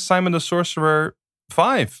even a Simon the Sorcerer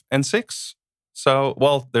 5 and 6. So,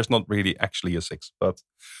 well, there's not really actually a 6, but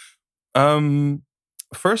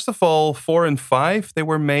first of all, 4 and 5, they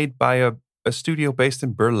were made by a studio based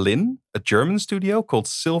in Berlin, a German studio called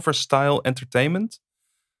Silver Style Entertainment.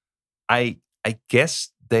 I guess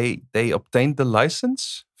they obtained the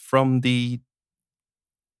license from the...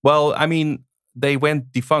 Well, I mean, they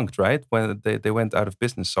went defunct, right? When they went out of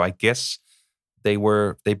business. So I guess they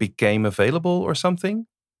became available or something.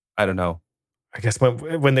 I don't know. I guess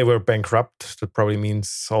when they were bankrupt, that probably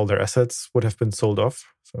means all their assets would have been sold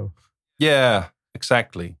off. So yeah,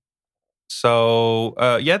 exactly. So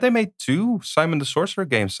they made 2 Simon the Sorcerer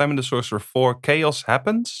games: Simon the Sorcerer 4 Chaos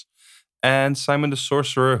Happens, and Simon the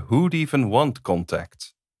Sorcerer Who'd Even Want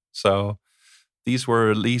Contact. So these were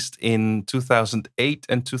released in 2008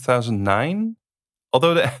 and 2009.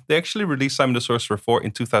 Although they actually released Simon the Sorcerer 4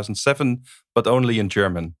 in 2007, but only in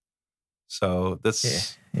German. So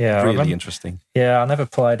that's really interesting. Yeah, I never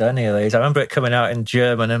played any of these. I remember it coming out in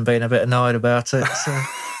German and being a bit annoyed about it. So.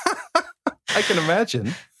 I can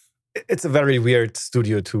imagine. It's a very weird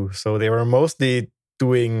studio too. So they were mostly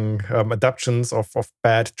doing adaptations of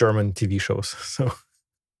bad German TV shows. So,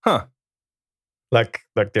 like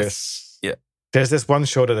this. Yeah. There's this one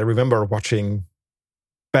show that I remember watching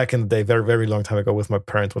back in the day, very, very long time ago, with my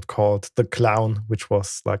parents, what called The Clown, which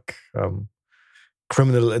was like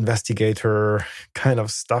criminal investigator kind of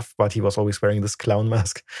stuff, but he was always wearing this clown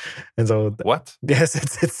mask. And so what? Yes,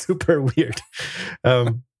 it's super weird.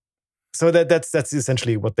 So that's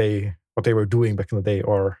essentially what they were doing back in the day,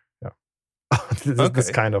 or this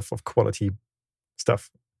kind of quality stuff.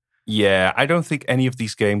 Yeah, I don't think any of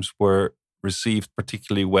these games were received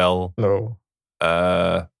particularly well. No.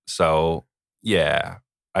 So yeah,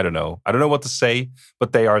 I don't know. I don't know what to say,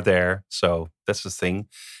 but they are there. So that's the thing.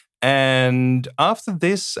 And after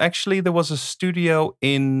this, actually, there was a studio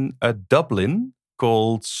in Dublin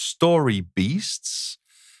called Story Beasts.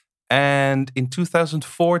 And in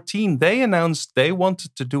 2014, they announced they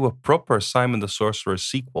wanted to do a proper Simon the Sorcerer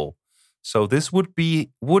sequel. So this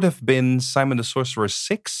would have been Simon the Sorcerer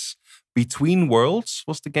 6. Between Worlds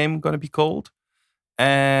was the game going to be called.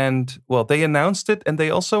 And, well, they announced it. And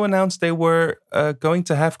they also announced they were going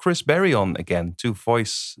to have Chris Berry on again to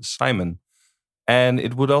voice Simon. And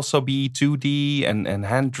it would also be 2D and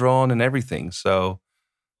hand-drawn and everything. So,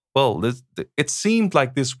 well, it seemed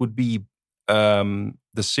like this would be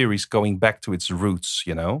the series going back to its roots,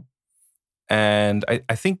 you know? And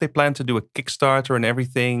I think they plan to do a Kickstarter and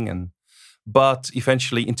everything. But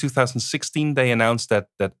eventually, in 2016, they announced that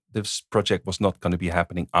this project was not going to be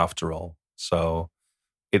happening after all. So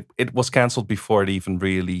it was cancelled before it even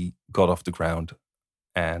really got off the ground.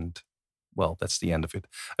 And, well, that's the end of it.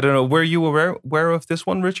 I don't know, were you aware of this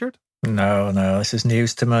one, Richard? No, this is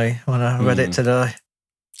news to me when I read it today.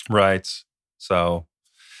 Right. So,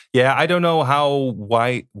 yeah, I don't know how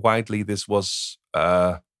widely this was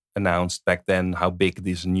announced back then, how big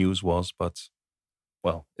this news was, but...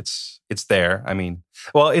 Well, it's there. I mean,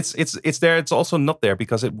 well, it's there. It's also not there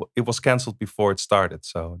because it was cancelled before it started.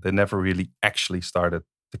 So they never really actually started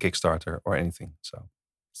the Kickstarter or anything. So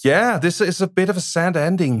yeah, this is a bit of a sad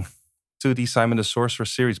ending to the Simon the Sorcerer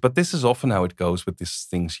series. But this is often how it goes with these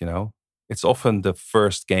things, you know. It's often the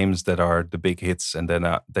first games that are the big hits, and then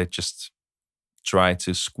they just try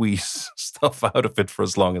to squeeze stuff out of it for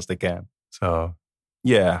as long as they can. So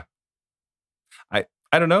yeah, I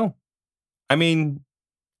don't know. I mean,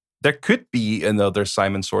 there could be another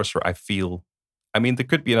Simon Sorcerer, I feel. I mean, there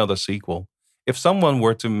could be another sequel. If someone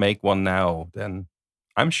were to make one now, then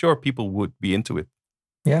I'm sure people would be into it.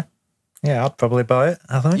 Yeah, I'd probably buy it,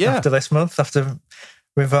 I think, after this month, after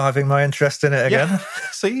reviving my interest in it again.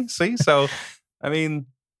 Yeah. See? So, I mean,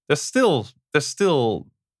 there's still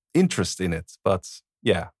interest in it, but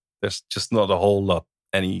yeah, there's just not a whole lot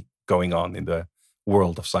going on in the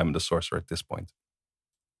world of Simon the Sorcerer at this point.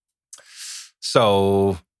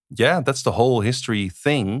 So... yeah, that's the whole history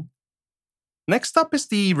thing. Next up is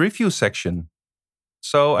the review section.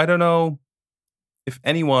 So I don't know if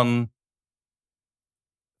anyone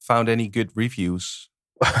found any good reviews.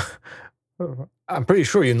 I'm pretty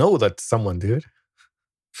sure you know that someone did.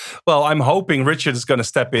 Well, I'm hoping Richard is going to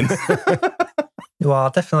step in. Well, I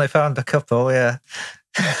definitely found a couple, yeah.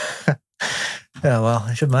 Yeah, well,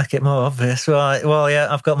 I should make it more obvious. Right, well, yeah,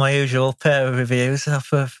 I've got my usual pair of reviews.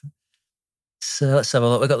 So let's have a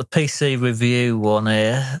look. We've got the PC review one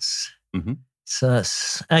here. So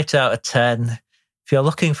it's 8 out of 10. If you're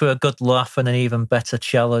looking for a good laugh and an even better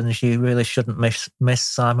challenge, you really shouldn't miss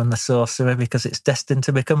Simon the Sorcerer because it's destined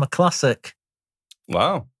to become a classic.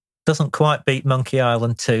 Wow. Doesn't quite beat Monkey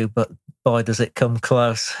Island 2, but boy, does it come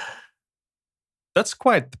close. That's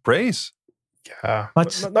quite the praise. Yeah.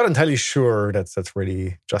 Not entirely sure that's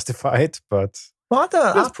really justified, but... Well,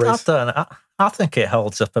 I think it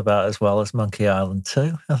holds up about as well as Monkey Island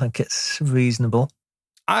 2. I think it's reasonable.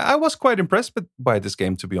 I was quite impressed by this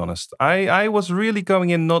game, to be honest. I was really going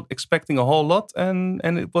in not expecting a whole lot, and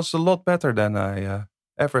it was a lot better than I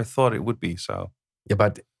ever thought it would be. So Yeah,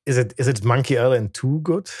 but is it Monkey Island 2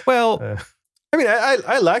 good? well, I mean,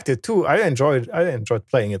 I liked it too. I enjoyed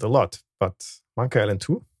playing it a lot. But Monkey Island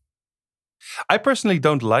 2? I personally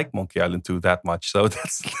don't like Monkey Island 2 that much, so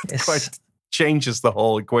that quite changes the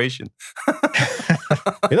whole equation.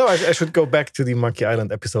 I should go back to the Monkey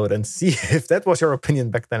Island episode and see if that was your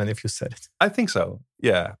opinion back then and if you said it. I think so.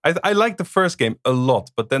 Yeah, I like the first game a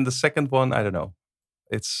lot, but then the second one, I don't know.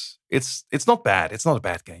 It's not bad. It's not a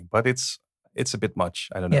bad game, but it's a bit much.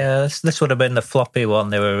 I don't know. Yeah, this would have been the floppy one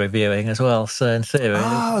they were reviewing as well. So in theory,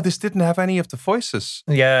 this didn't have any of the voices.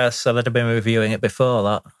 Yeah, so they'd have been reviewing it before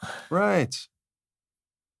that. Right.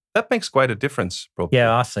 That makes quite a difference, probably.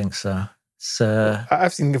 Yeah, I think so. So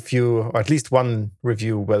I've seen a few, or at least one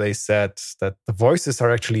review where they said that the voices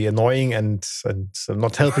are actually annoying and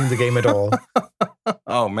not helping the game at all.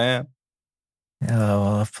 Oh man. Oh,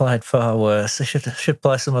 well, I've played far worse. I should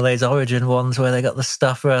play some of these Origin ones where they got the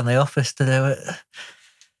staff around the office to do it.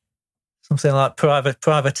 Something like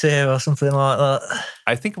Privateer or something like that.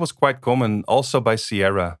 I think it was quite common also by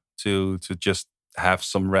Sierra to just have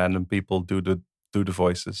some random people do the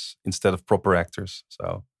voices instead of proper actors.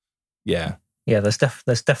 So, yeah. Yeah, there's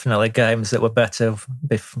definitely games that were better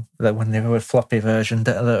when they were a floppy version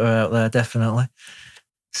that are out there, definitely.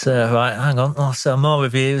 So, right, hang on. So, more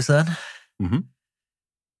reviews then. Mm-hmm.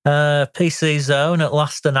 PC Zone, at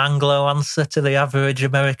last an Anglo answer to the average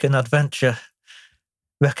American adventure.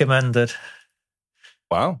 Recommended.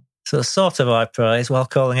 Wow. So sort of high praise while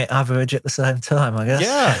calling it average at the same time, I guess.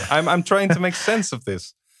 Yeah, I'm trying to make sense of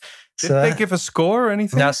this. Did they give a score or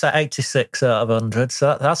anything? That's at 86 out of 100.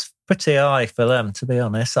 So that's pretty high for them, to be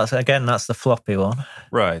honest. That's the floppy one.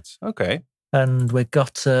 Right. Okay. And we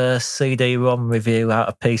got a CD-ROM review out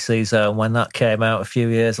of PC Zone when that came out a few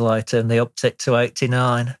years later, and they upped it to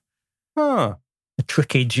 89. Huh. A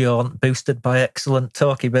tricky jaunt boosted by excellent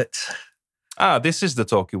talkie bits. Ah, this is the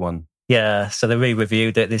talkie one. Yeah, so they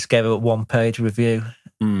re-reviewed it. They just gave it a one-page review.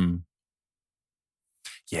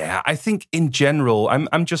 Yeah, I think in general,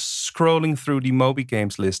 I'm just scrolling through the Moby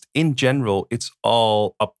Games list. In general, it's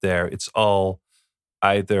all up there. It's all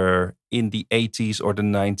either in the 80s or the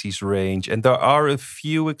 90s range. And there are a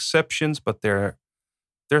few exceptions, but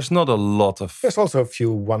there's not a lot of... There's also a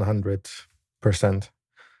few 100%.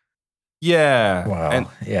 Yeah. Wow. And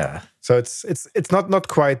yeah. So it's not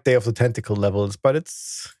quite Day of the Tentacle levels, but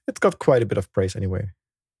it's got quite a bit of praise anyway.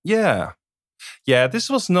 Yeah. Yeah, this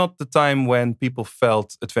was not the time when people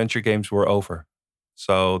felt adventure games were over.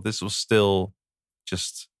 So this was still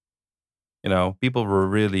just, people were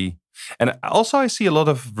really... And also I see a lot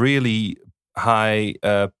of really high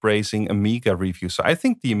praising Amiga reviews. So I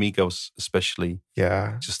think the Amiga was especially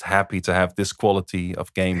just happy to have this quality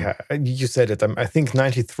of game. Yeah, you said it. I think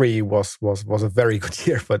 93 was a very good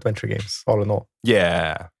year for adventure games, all in all.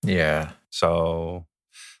 Yeah. Yeah. So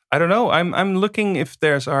I don't know. I'm looking if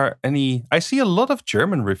there's any... I see a lot of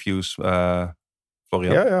German reviews, Florian.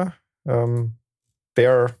 Yeah.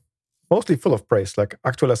 They're mostly full of praise. Like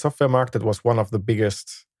Aktueller Softwaremarkt, that was one of the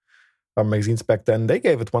biggest magazines back then. They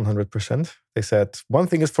gave it 100%. They said, one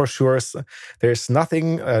thing is for sure, there's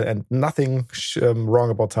nothing wrong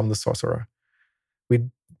about Sam the Sorcerer. We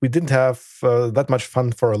didn't have that much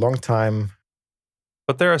fun for a long time.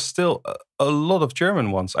 But there are still a lot of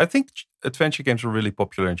German ones. I think adventure games were really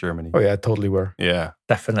popular in Germany. Oh yeah, totally were. Yeah.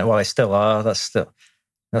 Definitely. Well, they still are. It's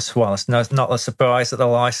not a surprise that the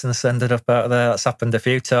license ended up out there. That's happened a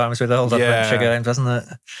few times with old adventure games, hasn't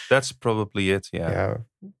it? That's probably it, yeah.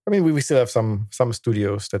 I mean, we still have some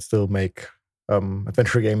studios that still make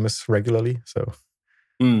adventure games regularly. So,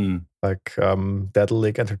 like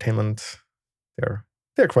Daedalic Entertainment,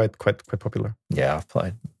 they're quite popular. Yeah, I've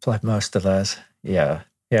played most of those. Yeah.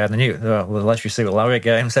 Yeah, the Leisure Suit Larry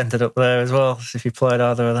games ended up there as well, if you played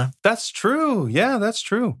either of them. That's true. Yeah, that's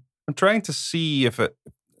true. I'm trying to see if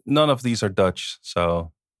none of these are Dutch,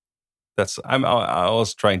 so I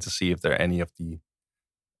was trying to see if there are any of the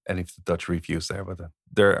Dutch reviews there, but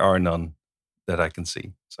there are none that I can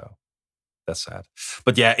see. So that's sad.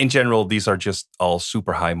 But yeah, in general, these are just all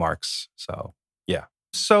super high marks. So yeah.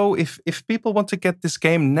 So if people want to get this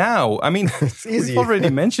game now, I mean, it's easy. We've already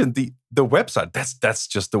mentioned the website. That's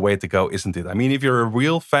just the way to go, isn't it? I mean, if you're a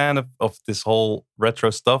real fan of this whole retro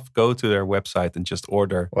stuff, go to their website and just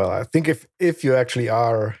order. Well, I think if you actually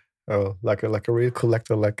are like a real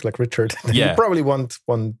collector like Richard, then you probably want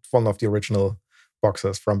one of the original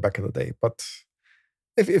boxes from back in the day. But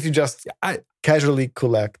if you just casually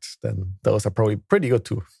collect, then those are probably pretty good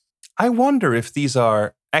too. I wonder if these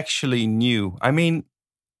are actually new. I mean,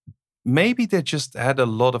 maybe they just had a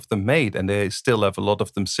lot of them made and they still have a lot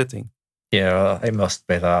of them sitting. Yeah, it must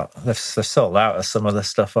be that. They've sold out of some of the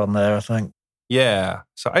stuff on there, I think. Yeah.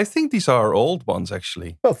 So I think these are old ones,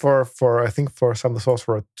 actually. Well, for I think for Simon the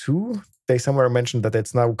Sorcerer 2, they somewhere mentioned that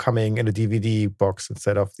it's now coming in a DVD box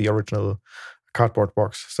instead of the original cardboard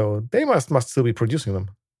box. So they must still be producing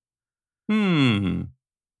them.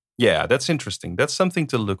 Yeah, that's interesting. That's something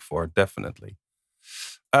to look for, definitely.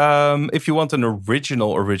 If you want an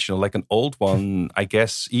original, like an old one, I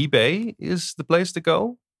guess eBay is the place to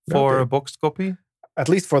go for a boxed copy. At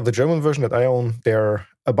least for the German version that I own, they're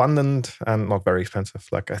abundant and not very expensive.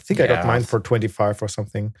 Like I think I got mine for 25 or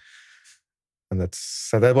something, and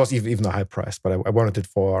that was even a high price. But I wanted it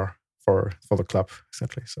for the club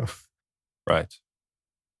essentially. So right.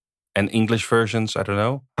 And English versions, I don't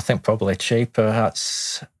know. I think probably cheaper.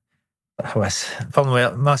 That's probably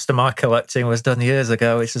most of my collecting was done years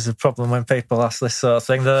ago, which is a problem when people ask this sort of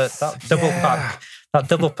thing. That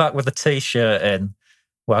double pack with the T-shirt in.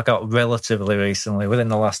 Well, I got relatively recently, within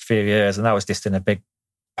the last few years, and that was just in a big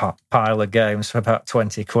pile of games for about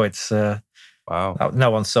 20 quid. So wow.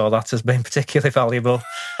 No one saw that as being particularly valuable.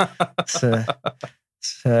 So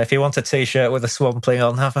if you want a T-shirt with a Swampling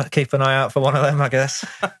on, keep an eye out for one of them, I guess.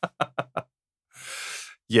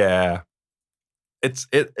 Yeah.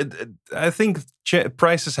 I think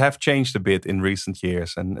prices have changed a bit in recent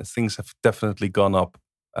years, and things have definitely gone up.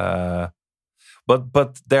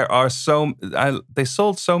 But there are they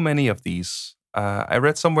sold so many of these. I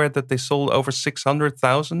read somewhere that they sold over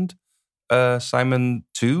 600,000 Simon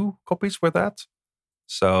 2 copies with that.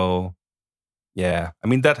 So, yeah. I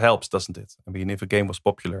mean, that helps, doesn't it? I mean, if a game was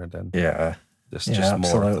popular, then there's just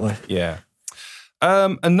absolutely. more. Yeah.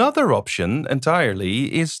 Another option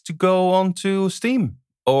entirely is to go onto Steam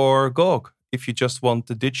or GOG if you just want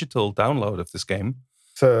the digital download of this game.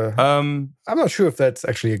 So, I'm not sure if that's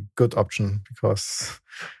actually a good option because...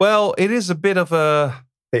 Well, it is a bit of a...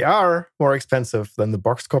 They are more expensive than the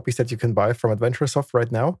boxed copies that you can buy from Adventuresoft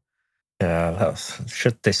right now. Yeah, that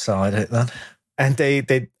should decide it then. And I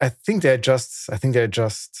think they're just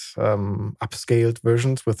upscaled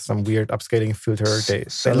versions with some weird upscaling filter. They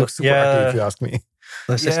look super ugly if you ask me.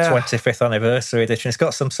 This is 25th anniversary edition. It's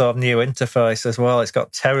got some sort of new interface as well. It's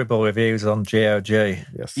got terrible reviews on GOG.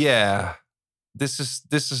 Yes. Yeah. This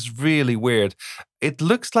is really weird. It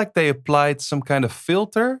looks like they applied some kind of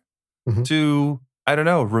filter to, I don't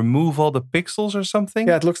know, remove all the pixels or something.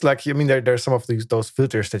 Yeah, it looks like, I mean, there's some of those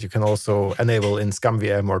filters that you can also enable in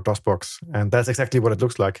ScumVM or DOSBox. And that's exactly what it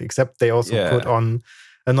looks like, except they also put on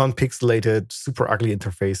a non-pixelated, super ugly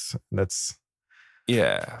interface. That's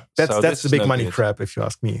the big money grab, if you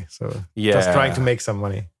ask me. So just trying to make some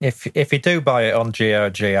money. If you do buy it on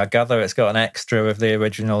GOG, I gather it's got an extra of the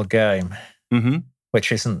original game.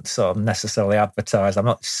 Which isn't sort of necessarily advertised. I'm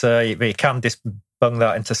not sure, but you can just bung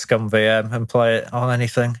that into ScumVM and play it on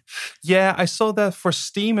anything. Yeah, I saw that for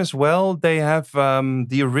Steam as well. They have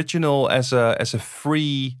the original as a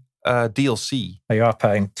free DLC. You are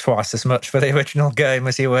paying twice as much for the original game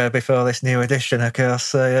as you were before this new edition, of course.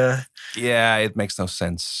 So, yeah, it makes no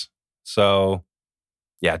sense. So,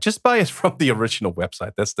 yeah, just buy it from the original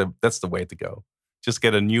website. That's the way to go. Just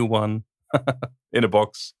get a new one. In a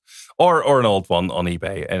box or an old one on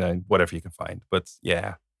eBay and whatever you can find. But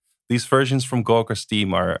yeah, these versions from GOG or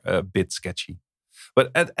Steam are a bit sketchy. But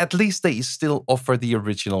at least they still offer the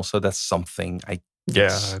original, so that's something, I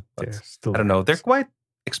guess. Yeah, I don't know. They're quite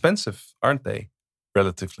expensive, aren't they?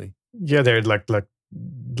 Relatively. Yeah, they're like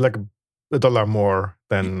 $1 more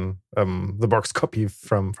than the box copy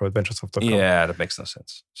from Adventuresoft.com. Yeah, that makes no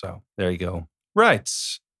sense. So there you go. Right.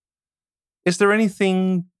 Is there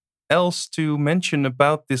anything else to mention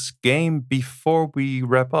about this game before we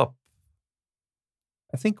wrap up?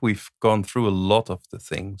 I think we've gone through a lot of the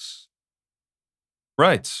things.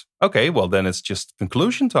 Right. Okay, well then it's just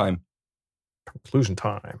conclusion time. Conclusion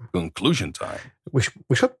time. We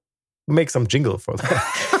should make some jingle for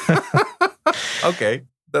that. Okay,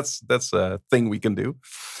 that's a thing we can do.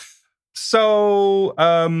 So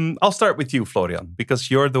I'll start with you, Florian, because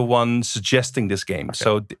you're the one suggesting this game. Okay.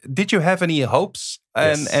 So did you have any hopes?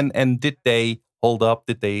 Yes. And did they hold up?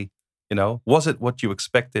 Did they, was it what you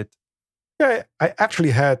expected? Yeah, I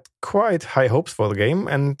actually had quite high hopes for the game,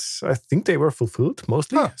 and I think they were fulfilled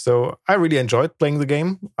mostly. Huh. So I really enjoyed playing the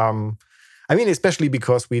game. I mean, especially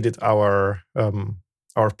because we did our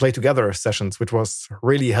play together sessions, which was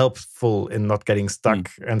really helpful in not getting stuck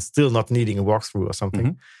and still not needing a walkthrough or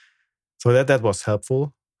something. So that was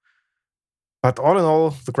helpful. But all in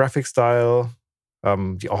all, the graphic style,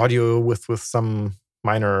 the audio with some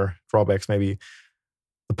minor drawbacks maybe,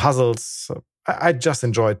 the puzzles, I just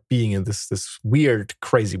enjoyed being in this weird,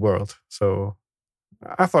 crazy world. So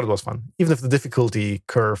I thought it was fun. Even if the difficulty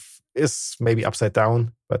curve is maybe upside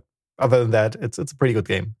down, but other than that, it's a pretty good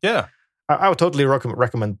game. Yeah. I would totally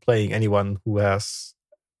recommend playing anyone who has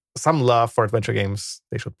some love for adventure games.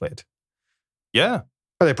 They should play it. Yeah.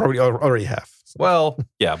 But they probably already have. So. Well,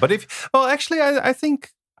 yeah. But actually, I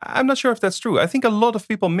think, I'm not sure if that's true. I think a lot of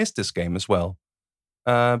people miss this game as well.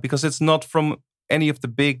 Because it's not from any of the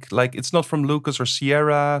big, like, it's not from Lucas or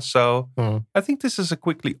Sierra. So I think this is a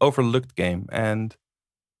quickly overlooked game. And,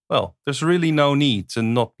 well, there's really no need to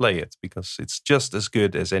not play it because it's just as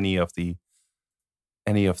good as any of the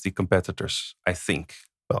competitors, I think.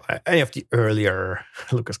 Well, any of the earlier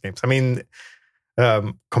Lucas games. I mean,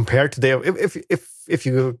 compared to if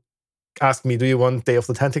you ask me, do you want Day of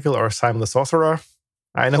the Tentacle or Simon the Sorcerer?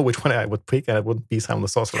 I know which one I would pick, and it wouldn't be Simon the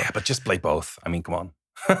Sorcerer. Yeah, but just play both. I mean, come on.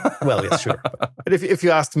 Well, yes, sure. But if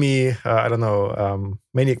you asked me, I don't know,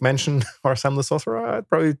 Maniac Mansion or Simon the Sorcerer, I'd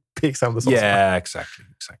probably pick Simon the Sorcerer. Yeah, exactly.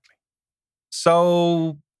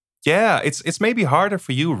 So, yeah, it's maybe harder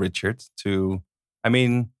for you, Richard, to, I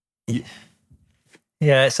mean...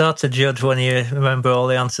 Yeah, it's hard to judge when you remember all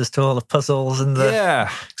the answers to all the puzzles and the...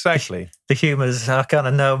 Yeah, exactly. The humours, I kind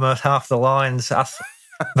of know half the lines.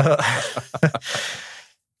 But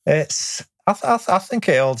it's... I think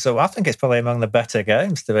it holds up. I think it's probably among the better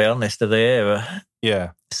games, to be honest, of the era.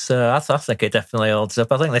 Yeah. So I think it definitely holds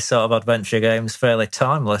up. I think this sort of adventure game's fairly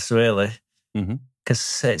timeless, really.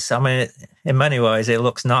 Because it's, I mean, in many ways, it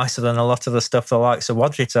looks nicer than a lot of the stuff the likes of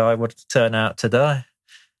Wodgetai would turn out today,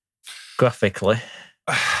 graphically.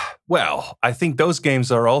 Well, I think those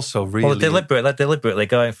games are also really... Well, they're deliberately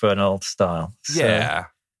going for an old style. So. Yeah,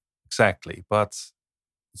 exactly. But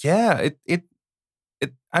yeah, it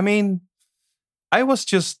I mean... I was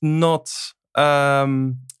just not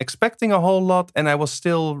expecting a whole lot, and I was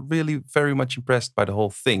still really very much impressed by the whole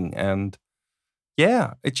thing. And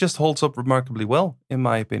yeah, it just holds up remarkably well, in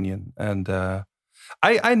my opinion. And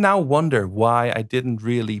I now wonder why I didn't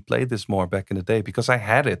really play this more back in the day, because I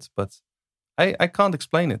had it, but I can't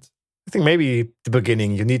explain it. I think maybe the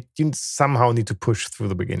beginning, you somehow need to push through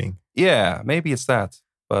the beginning. Yeah, maybe it's that.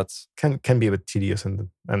 But can be a bit tedious and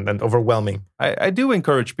overwhelming. I do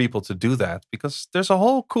encourage people to do that because there's a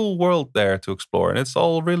whole cool world there to explore, and it's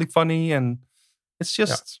all really funny, and it's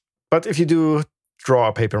just... Yeah. But if you do draw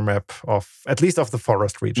a paper map of at least of the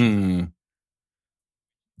forest region.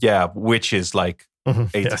 Yeah, which is like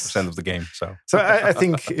 80% yes. of the game. So I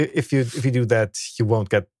think if you do that, you won't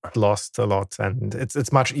get lost a lot, and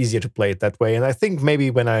it's much easier to play it that way. And I think maybe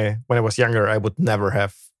when I was younger, I would never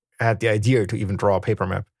have had the idea to even draw a paper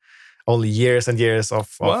map. Only years and years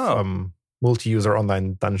of multi-user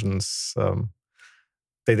online dungeons.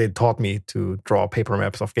 They taught me to draw paper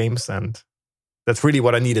maps of games, and that's really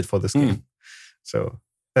what I needed for this game. So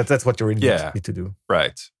that's what you really need to do.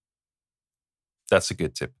 Right. That's a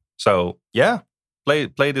good tip. So yeah,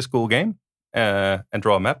 play this cool game and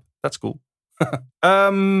draw a map. That's cool.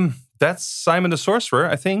 That's Simon the Sorcerer,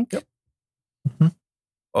 I think. Yep.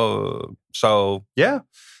 So yeah.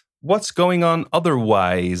 What's going on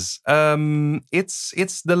otherwise?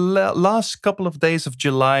 It's the last couple of days of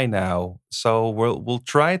July now, so we'll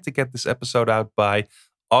try to get this episode out by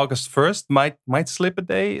August 1st. Might slip a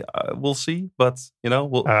day. We'll see, but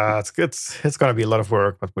it's going to be a lot of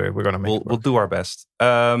work, but we're going to make it work. We'll do our best.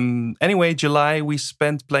 Anyway, July we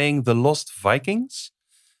spent playing The Lost Vikings,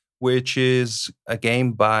 which is a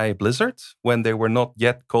game by Blizzard when they were not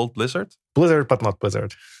yet called Blizzard. Blizzard, but not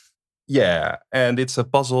Blizzard. Yeah, and it's a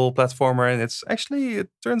puzzle platformer, and it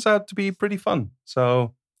turns out to be pretty fun.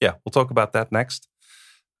 So yeah, we'll talk about that next.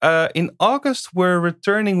 In August, we're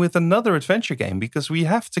returning with another adventure game because we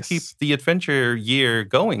have to keep the adventure year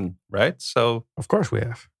going, right? So of course we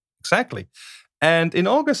have. Exactly. And in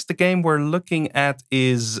August, the game we're looking at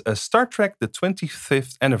is Star Trek, the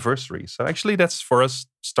 25th anniversary. So actually, that's for us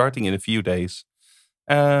starting in a few days.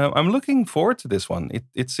 I'm looking forward to this one.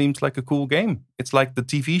 It seems like a cool game. It's like the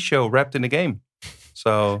TV show wrapped in a game.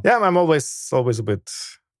 So yeah, I'm always a bit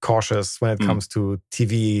cautious when it comes to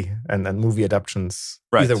TV and movie adaptations.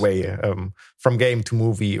 Right. Either way, from game to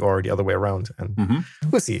movie or the other way around. And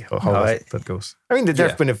we'll see how that goes. I mean, there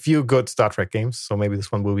have been a few good Star Trek games, so maybe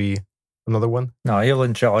this one will be another one. No, you'll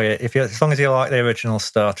enjoy it. As long as you like the original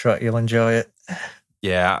Star Trek, you'll enjoy it.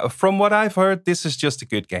 Yeah, from what I've heard, this is just a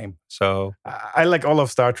good game. So I like all of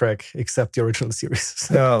Star Trek except the original series.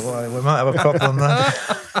 Oh, well, we might have a problem then.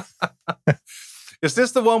 Is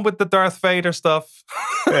this the one with the Darth Vader stuff?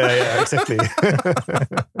 Yeah, exactly.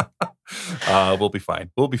 We'll be fine.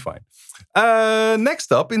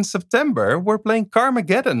 Next up in September, we're playing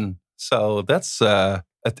Carmageddon. So that's a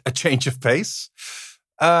change of pace.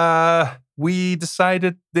 We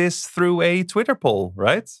decided this through a Twitter poll,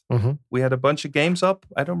 right? Mhm. We had a bunch of games up.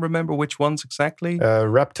 I don't remember which ones exactly.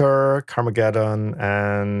 Raptor, Carmageddon,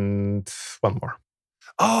 and one more.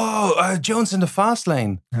 Jones in the Fast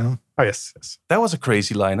Lane. Oh, yes. That was a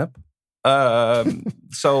crazy lineup.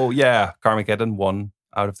 So yeah, Carmageddon won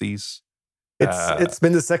out of these. It's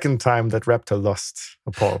been the second time that Raptor lost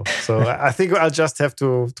a poll, so I think I'll just have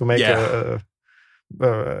to make a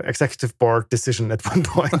executive board decision at one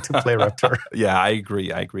point to play Raptor. Yeah, I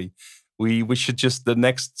agree. We should just, the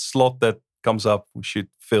next slot that comes up, we should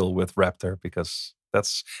fill with Raptor, because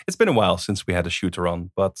it's been a while since we had a shooter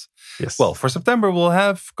on. But yes. Well, for September we'll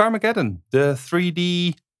have Carmageddon, the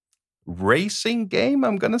 3D racing game,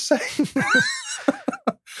 I'm gonna say.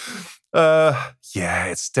 Yeah,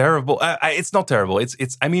 it's terrible. It's not terrible.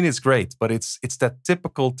 I mean, it's great, but it's that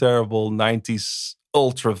typical terrible 90s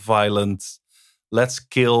ultra violent. Let's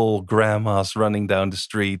kill grandmas running down the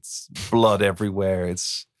streets, blood everywhere.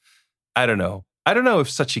 I don't know. I don't know if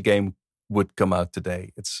such a game would come out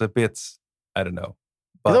today. It's a bit, I don't know.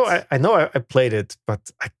 But I know I played it,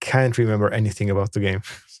 but I can't remember anything about the game.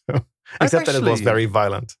 So, except that it was very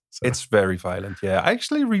violent. So. It's very violent, yeah. I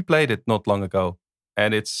actually replayed it not long ago,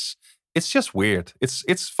 and it's just weird.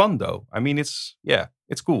 It's fun though. I mean, it's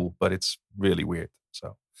cool, but it's really weird.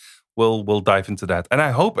 So we'll dive into that, and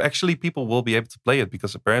I hope actually people will be able to play it,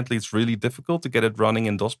 because apparently it's really difficult to get it running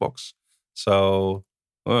in DOSBox. So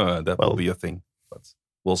that will be a thing, but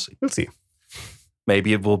we'll see. We'll see.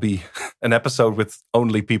 Maybe it will be an episode with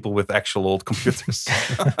only people with actual old computers.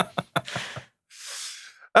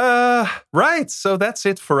 Right, so that's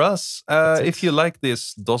it for us. If you like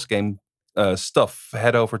this DOS game stuff,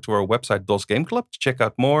 head over to our website, DOS Game Club, to check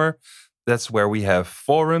out more. That's where we have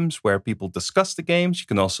forums where people discuss the games. You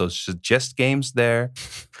can also suggest games there.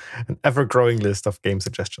 An ever-growing list of game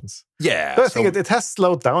suggestions. Yeah. But I think it has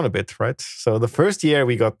slowed down a bit, right? So the first year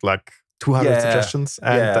we got like 200 suggestions,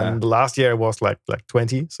 and then the last year was like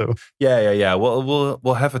 20. So yeah.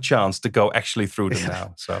 We'll have a chance to go actually through them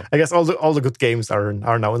now. So I guess all the good games are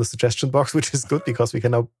now in the suggestion box, which is good, because we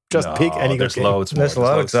can now just pick any good game. There's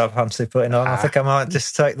loads I've fancy putting on. I think I might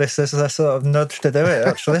just take this as a sort of nudge to do it,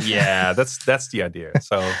 actually. Yeah, that's the idea.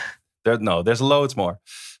 So there's loads more.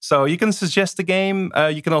 So you can suggest a game.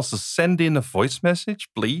 You can also send in a voice message,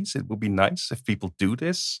 please. It would be nice if people do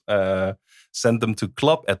this. Send them to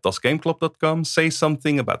club@dosgameclub.com. Say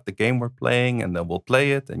something about the game we're playing, and then we'll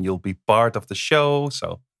play it, and you'll be part of the show.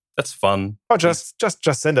 So that's fun. Or just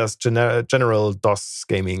send us general DOS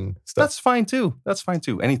gaming stuff. That's fine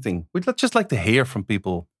too. Anything. We'd just like to hear from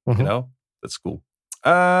people. Mm-hmm. You know, that's cool.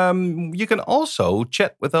 You can also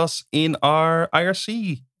chat with us in our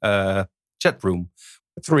IRC chat room.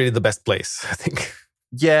 It's really the best place, I think.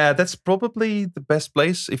 Yeah, that's probably the best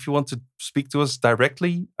place if you want to speak to us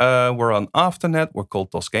directly. We're on Afternet. We're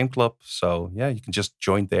called DOS Game Club. So yeah, you can just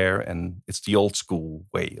join there, and it's the old school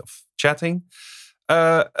way of chatting.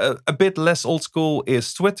 A bit less old school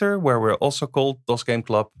is Twitter, where we're also called DOS Game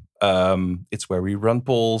Club. It's where we run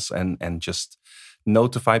polls and just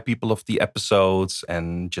notify people of the episodes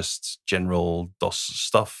and just general DOS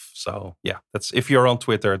stuff. So yeah, that's, if you're on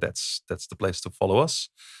Twitter, that's the place to follow us.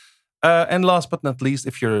 And last but not least,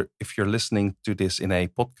 if you're listening to this in a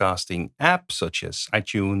podcasting app such as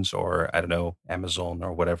iTunes or, I don't know, Amazon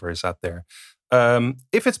or whatever is out there,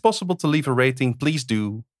 if it's possible to leave a rating, please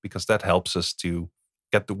do, because that helps us to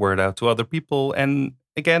get the word out to other people. And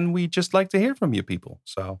again, we just like to hear from you people.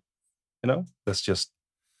 So, that's just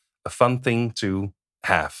a fun thing to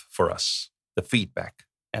have for us, the feedback.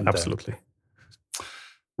 And absolutely.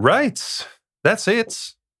 Right. That's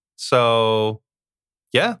it. So,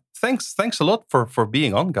 yeah, thanks a lot for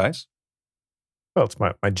being on, guys. Well, it's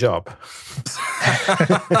my job.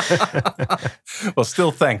 Well,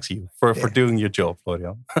 still thanks you for doing your job,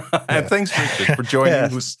 Florian. And thanks, Richard, for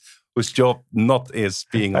joining, whose job not is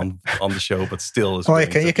being on the show, but still is. Well,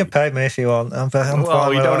 you can pay me if you want. I'm well,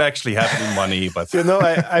 we don't actually have any money, but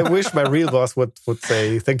I wish my real boss would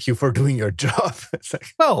say thank you for doing your job.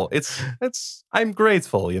 Well, it's I'm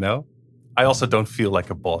grateful, I also don't feel like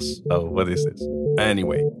a boss. Oh, what is this?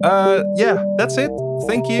 Anyway, yeah, that's it.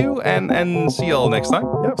 Thank you, and see you all next time.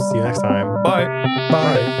 Yep, see you next time. Bye.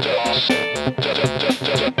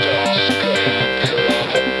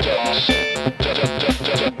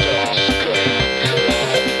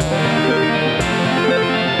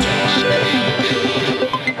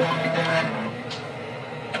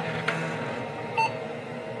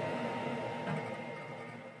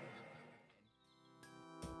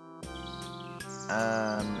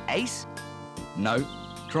 Ace? No.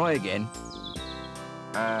 Try again.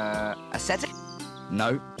 Ascetic?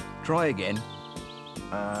 No. Try again.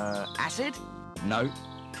 Acid? No.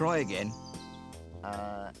 Try again.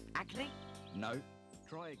 Acne? No.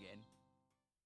 Try again.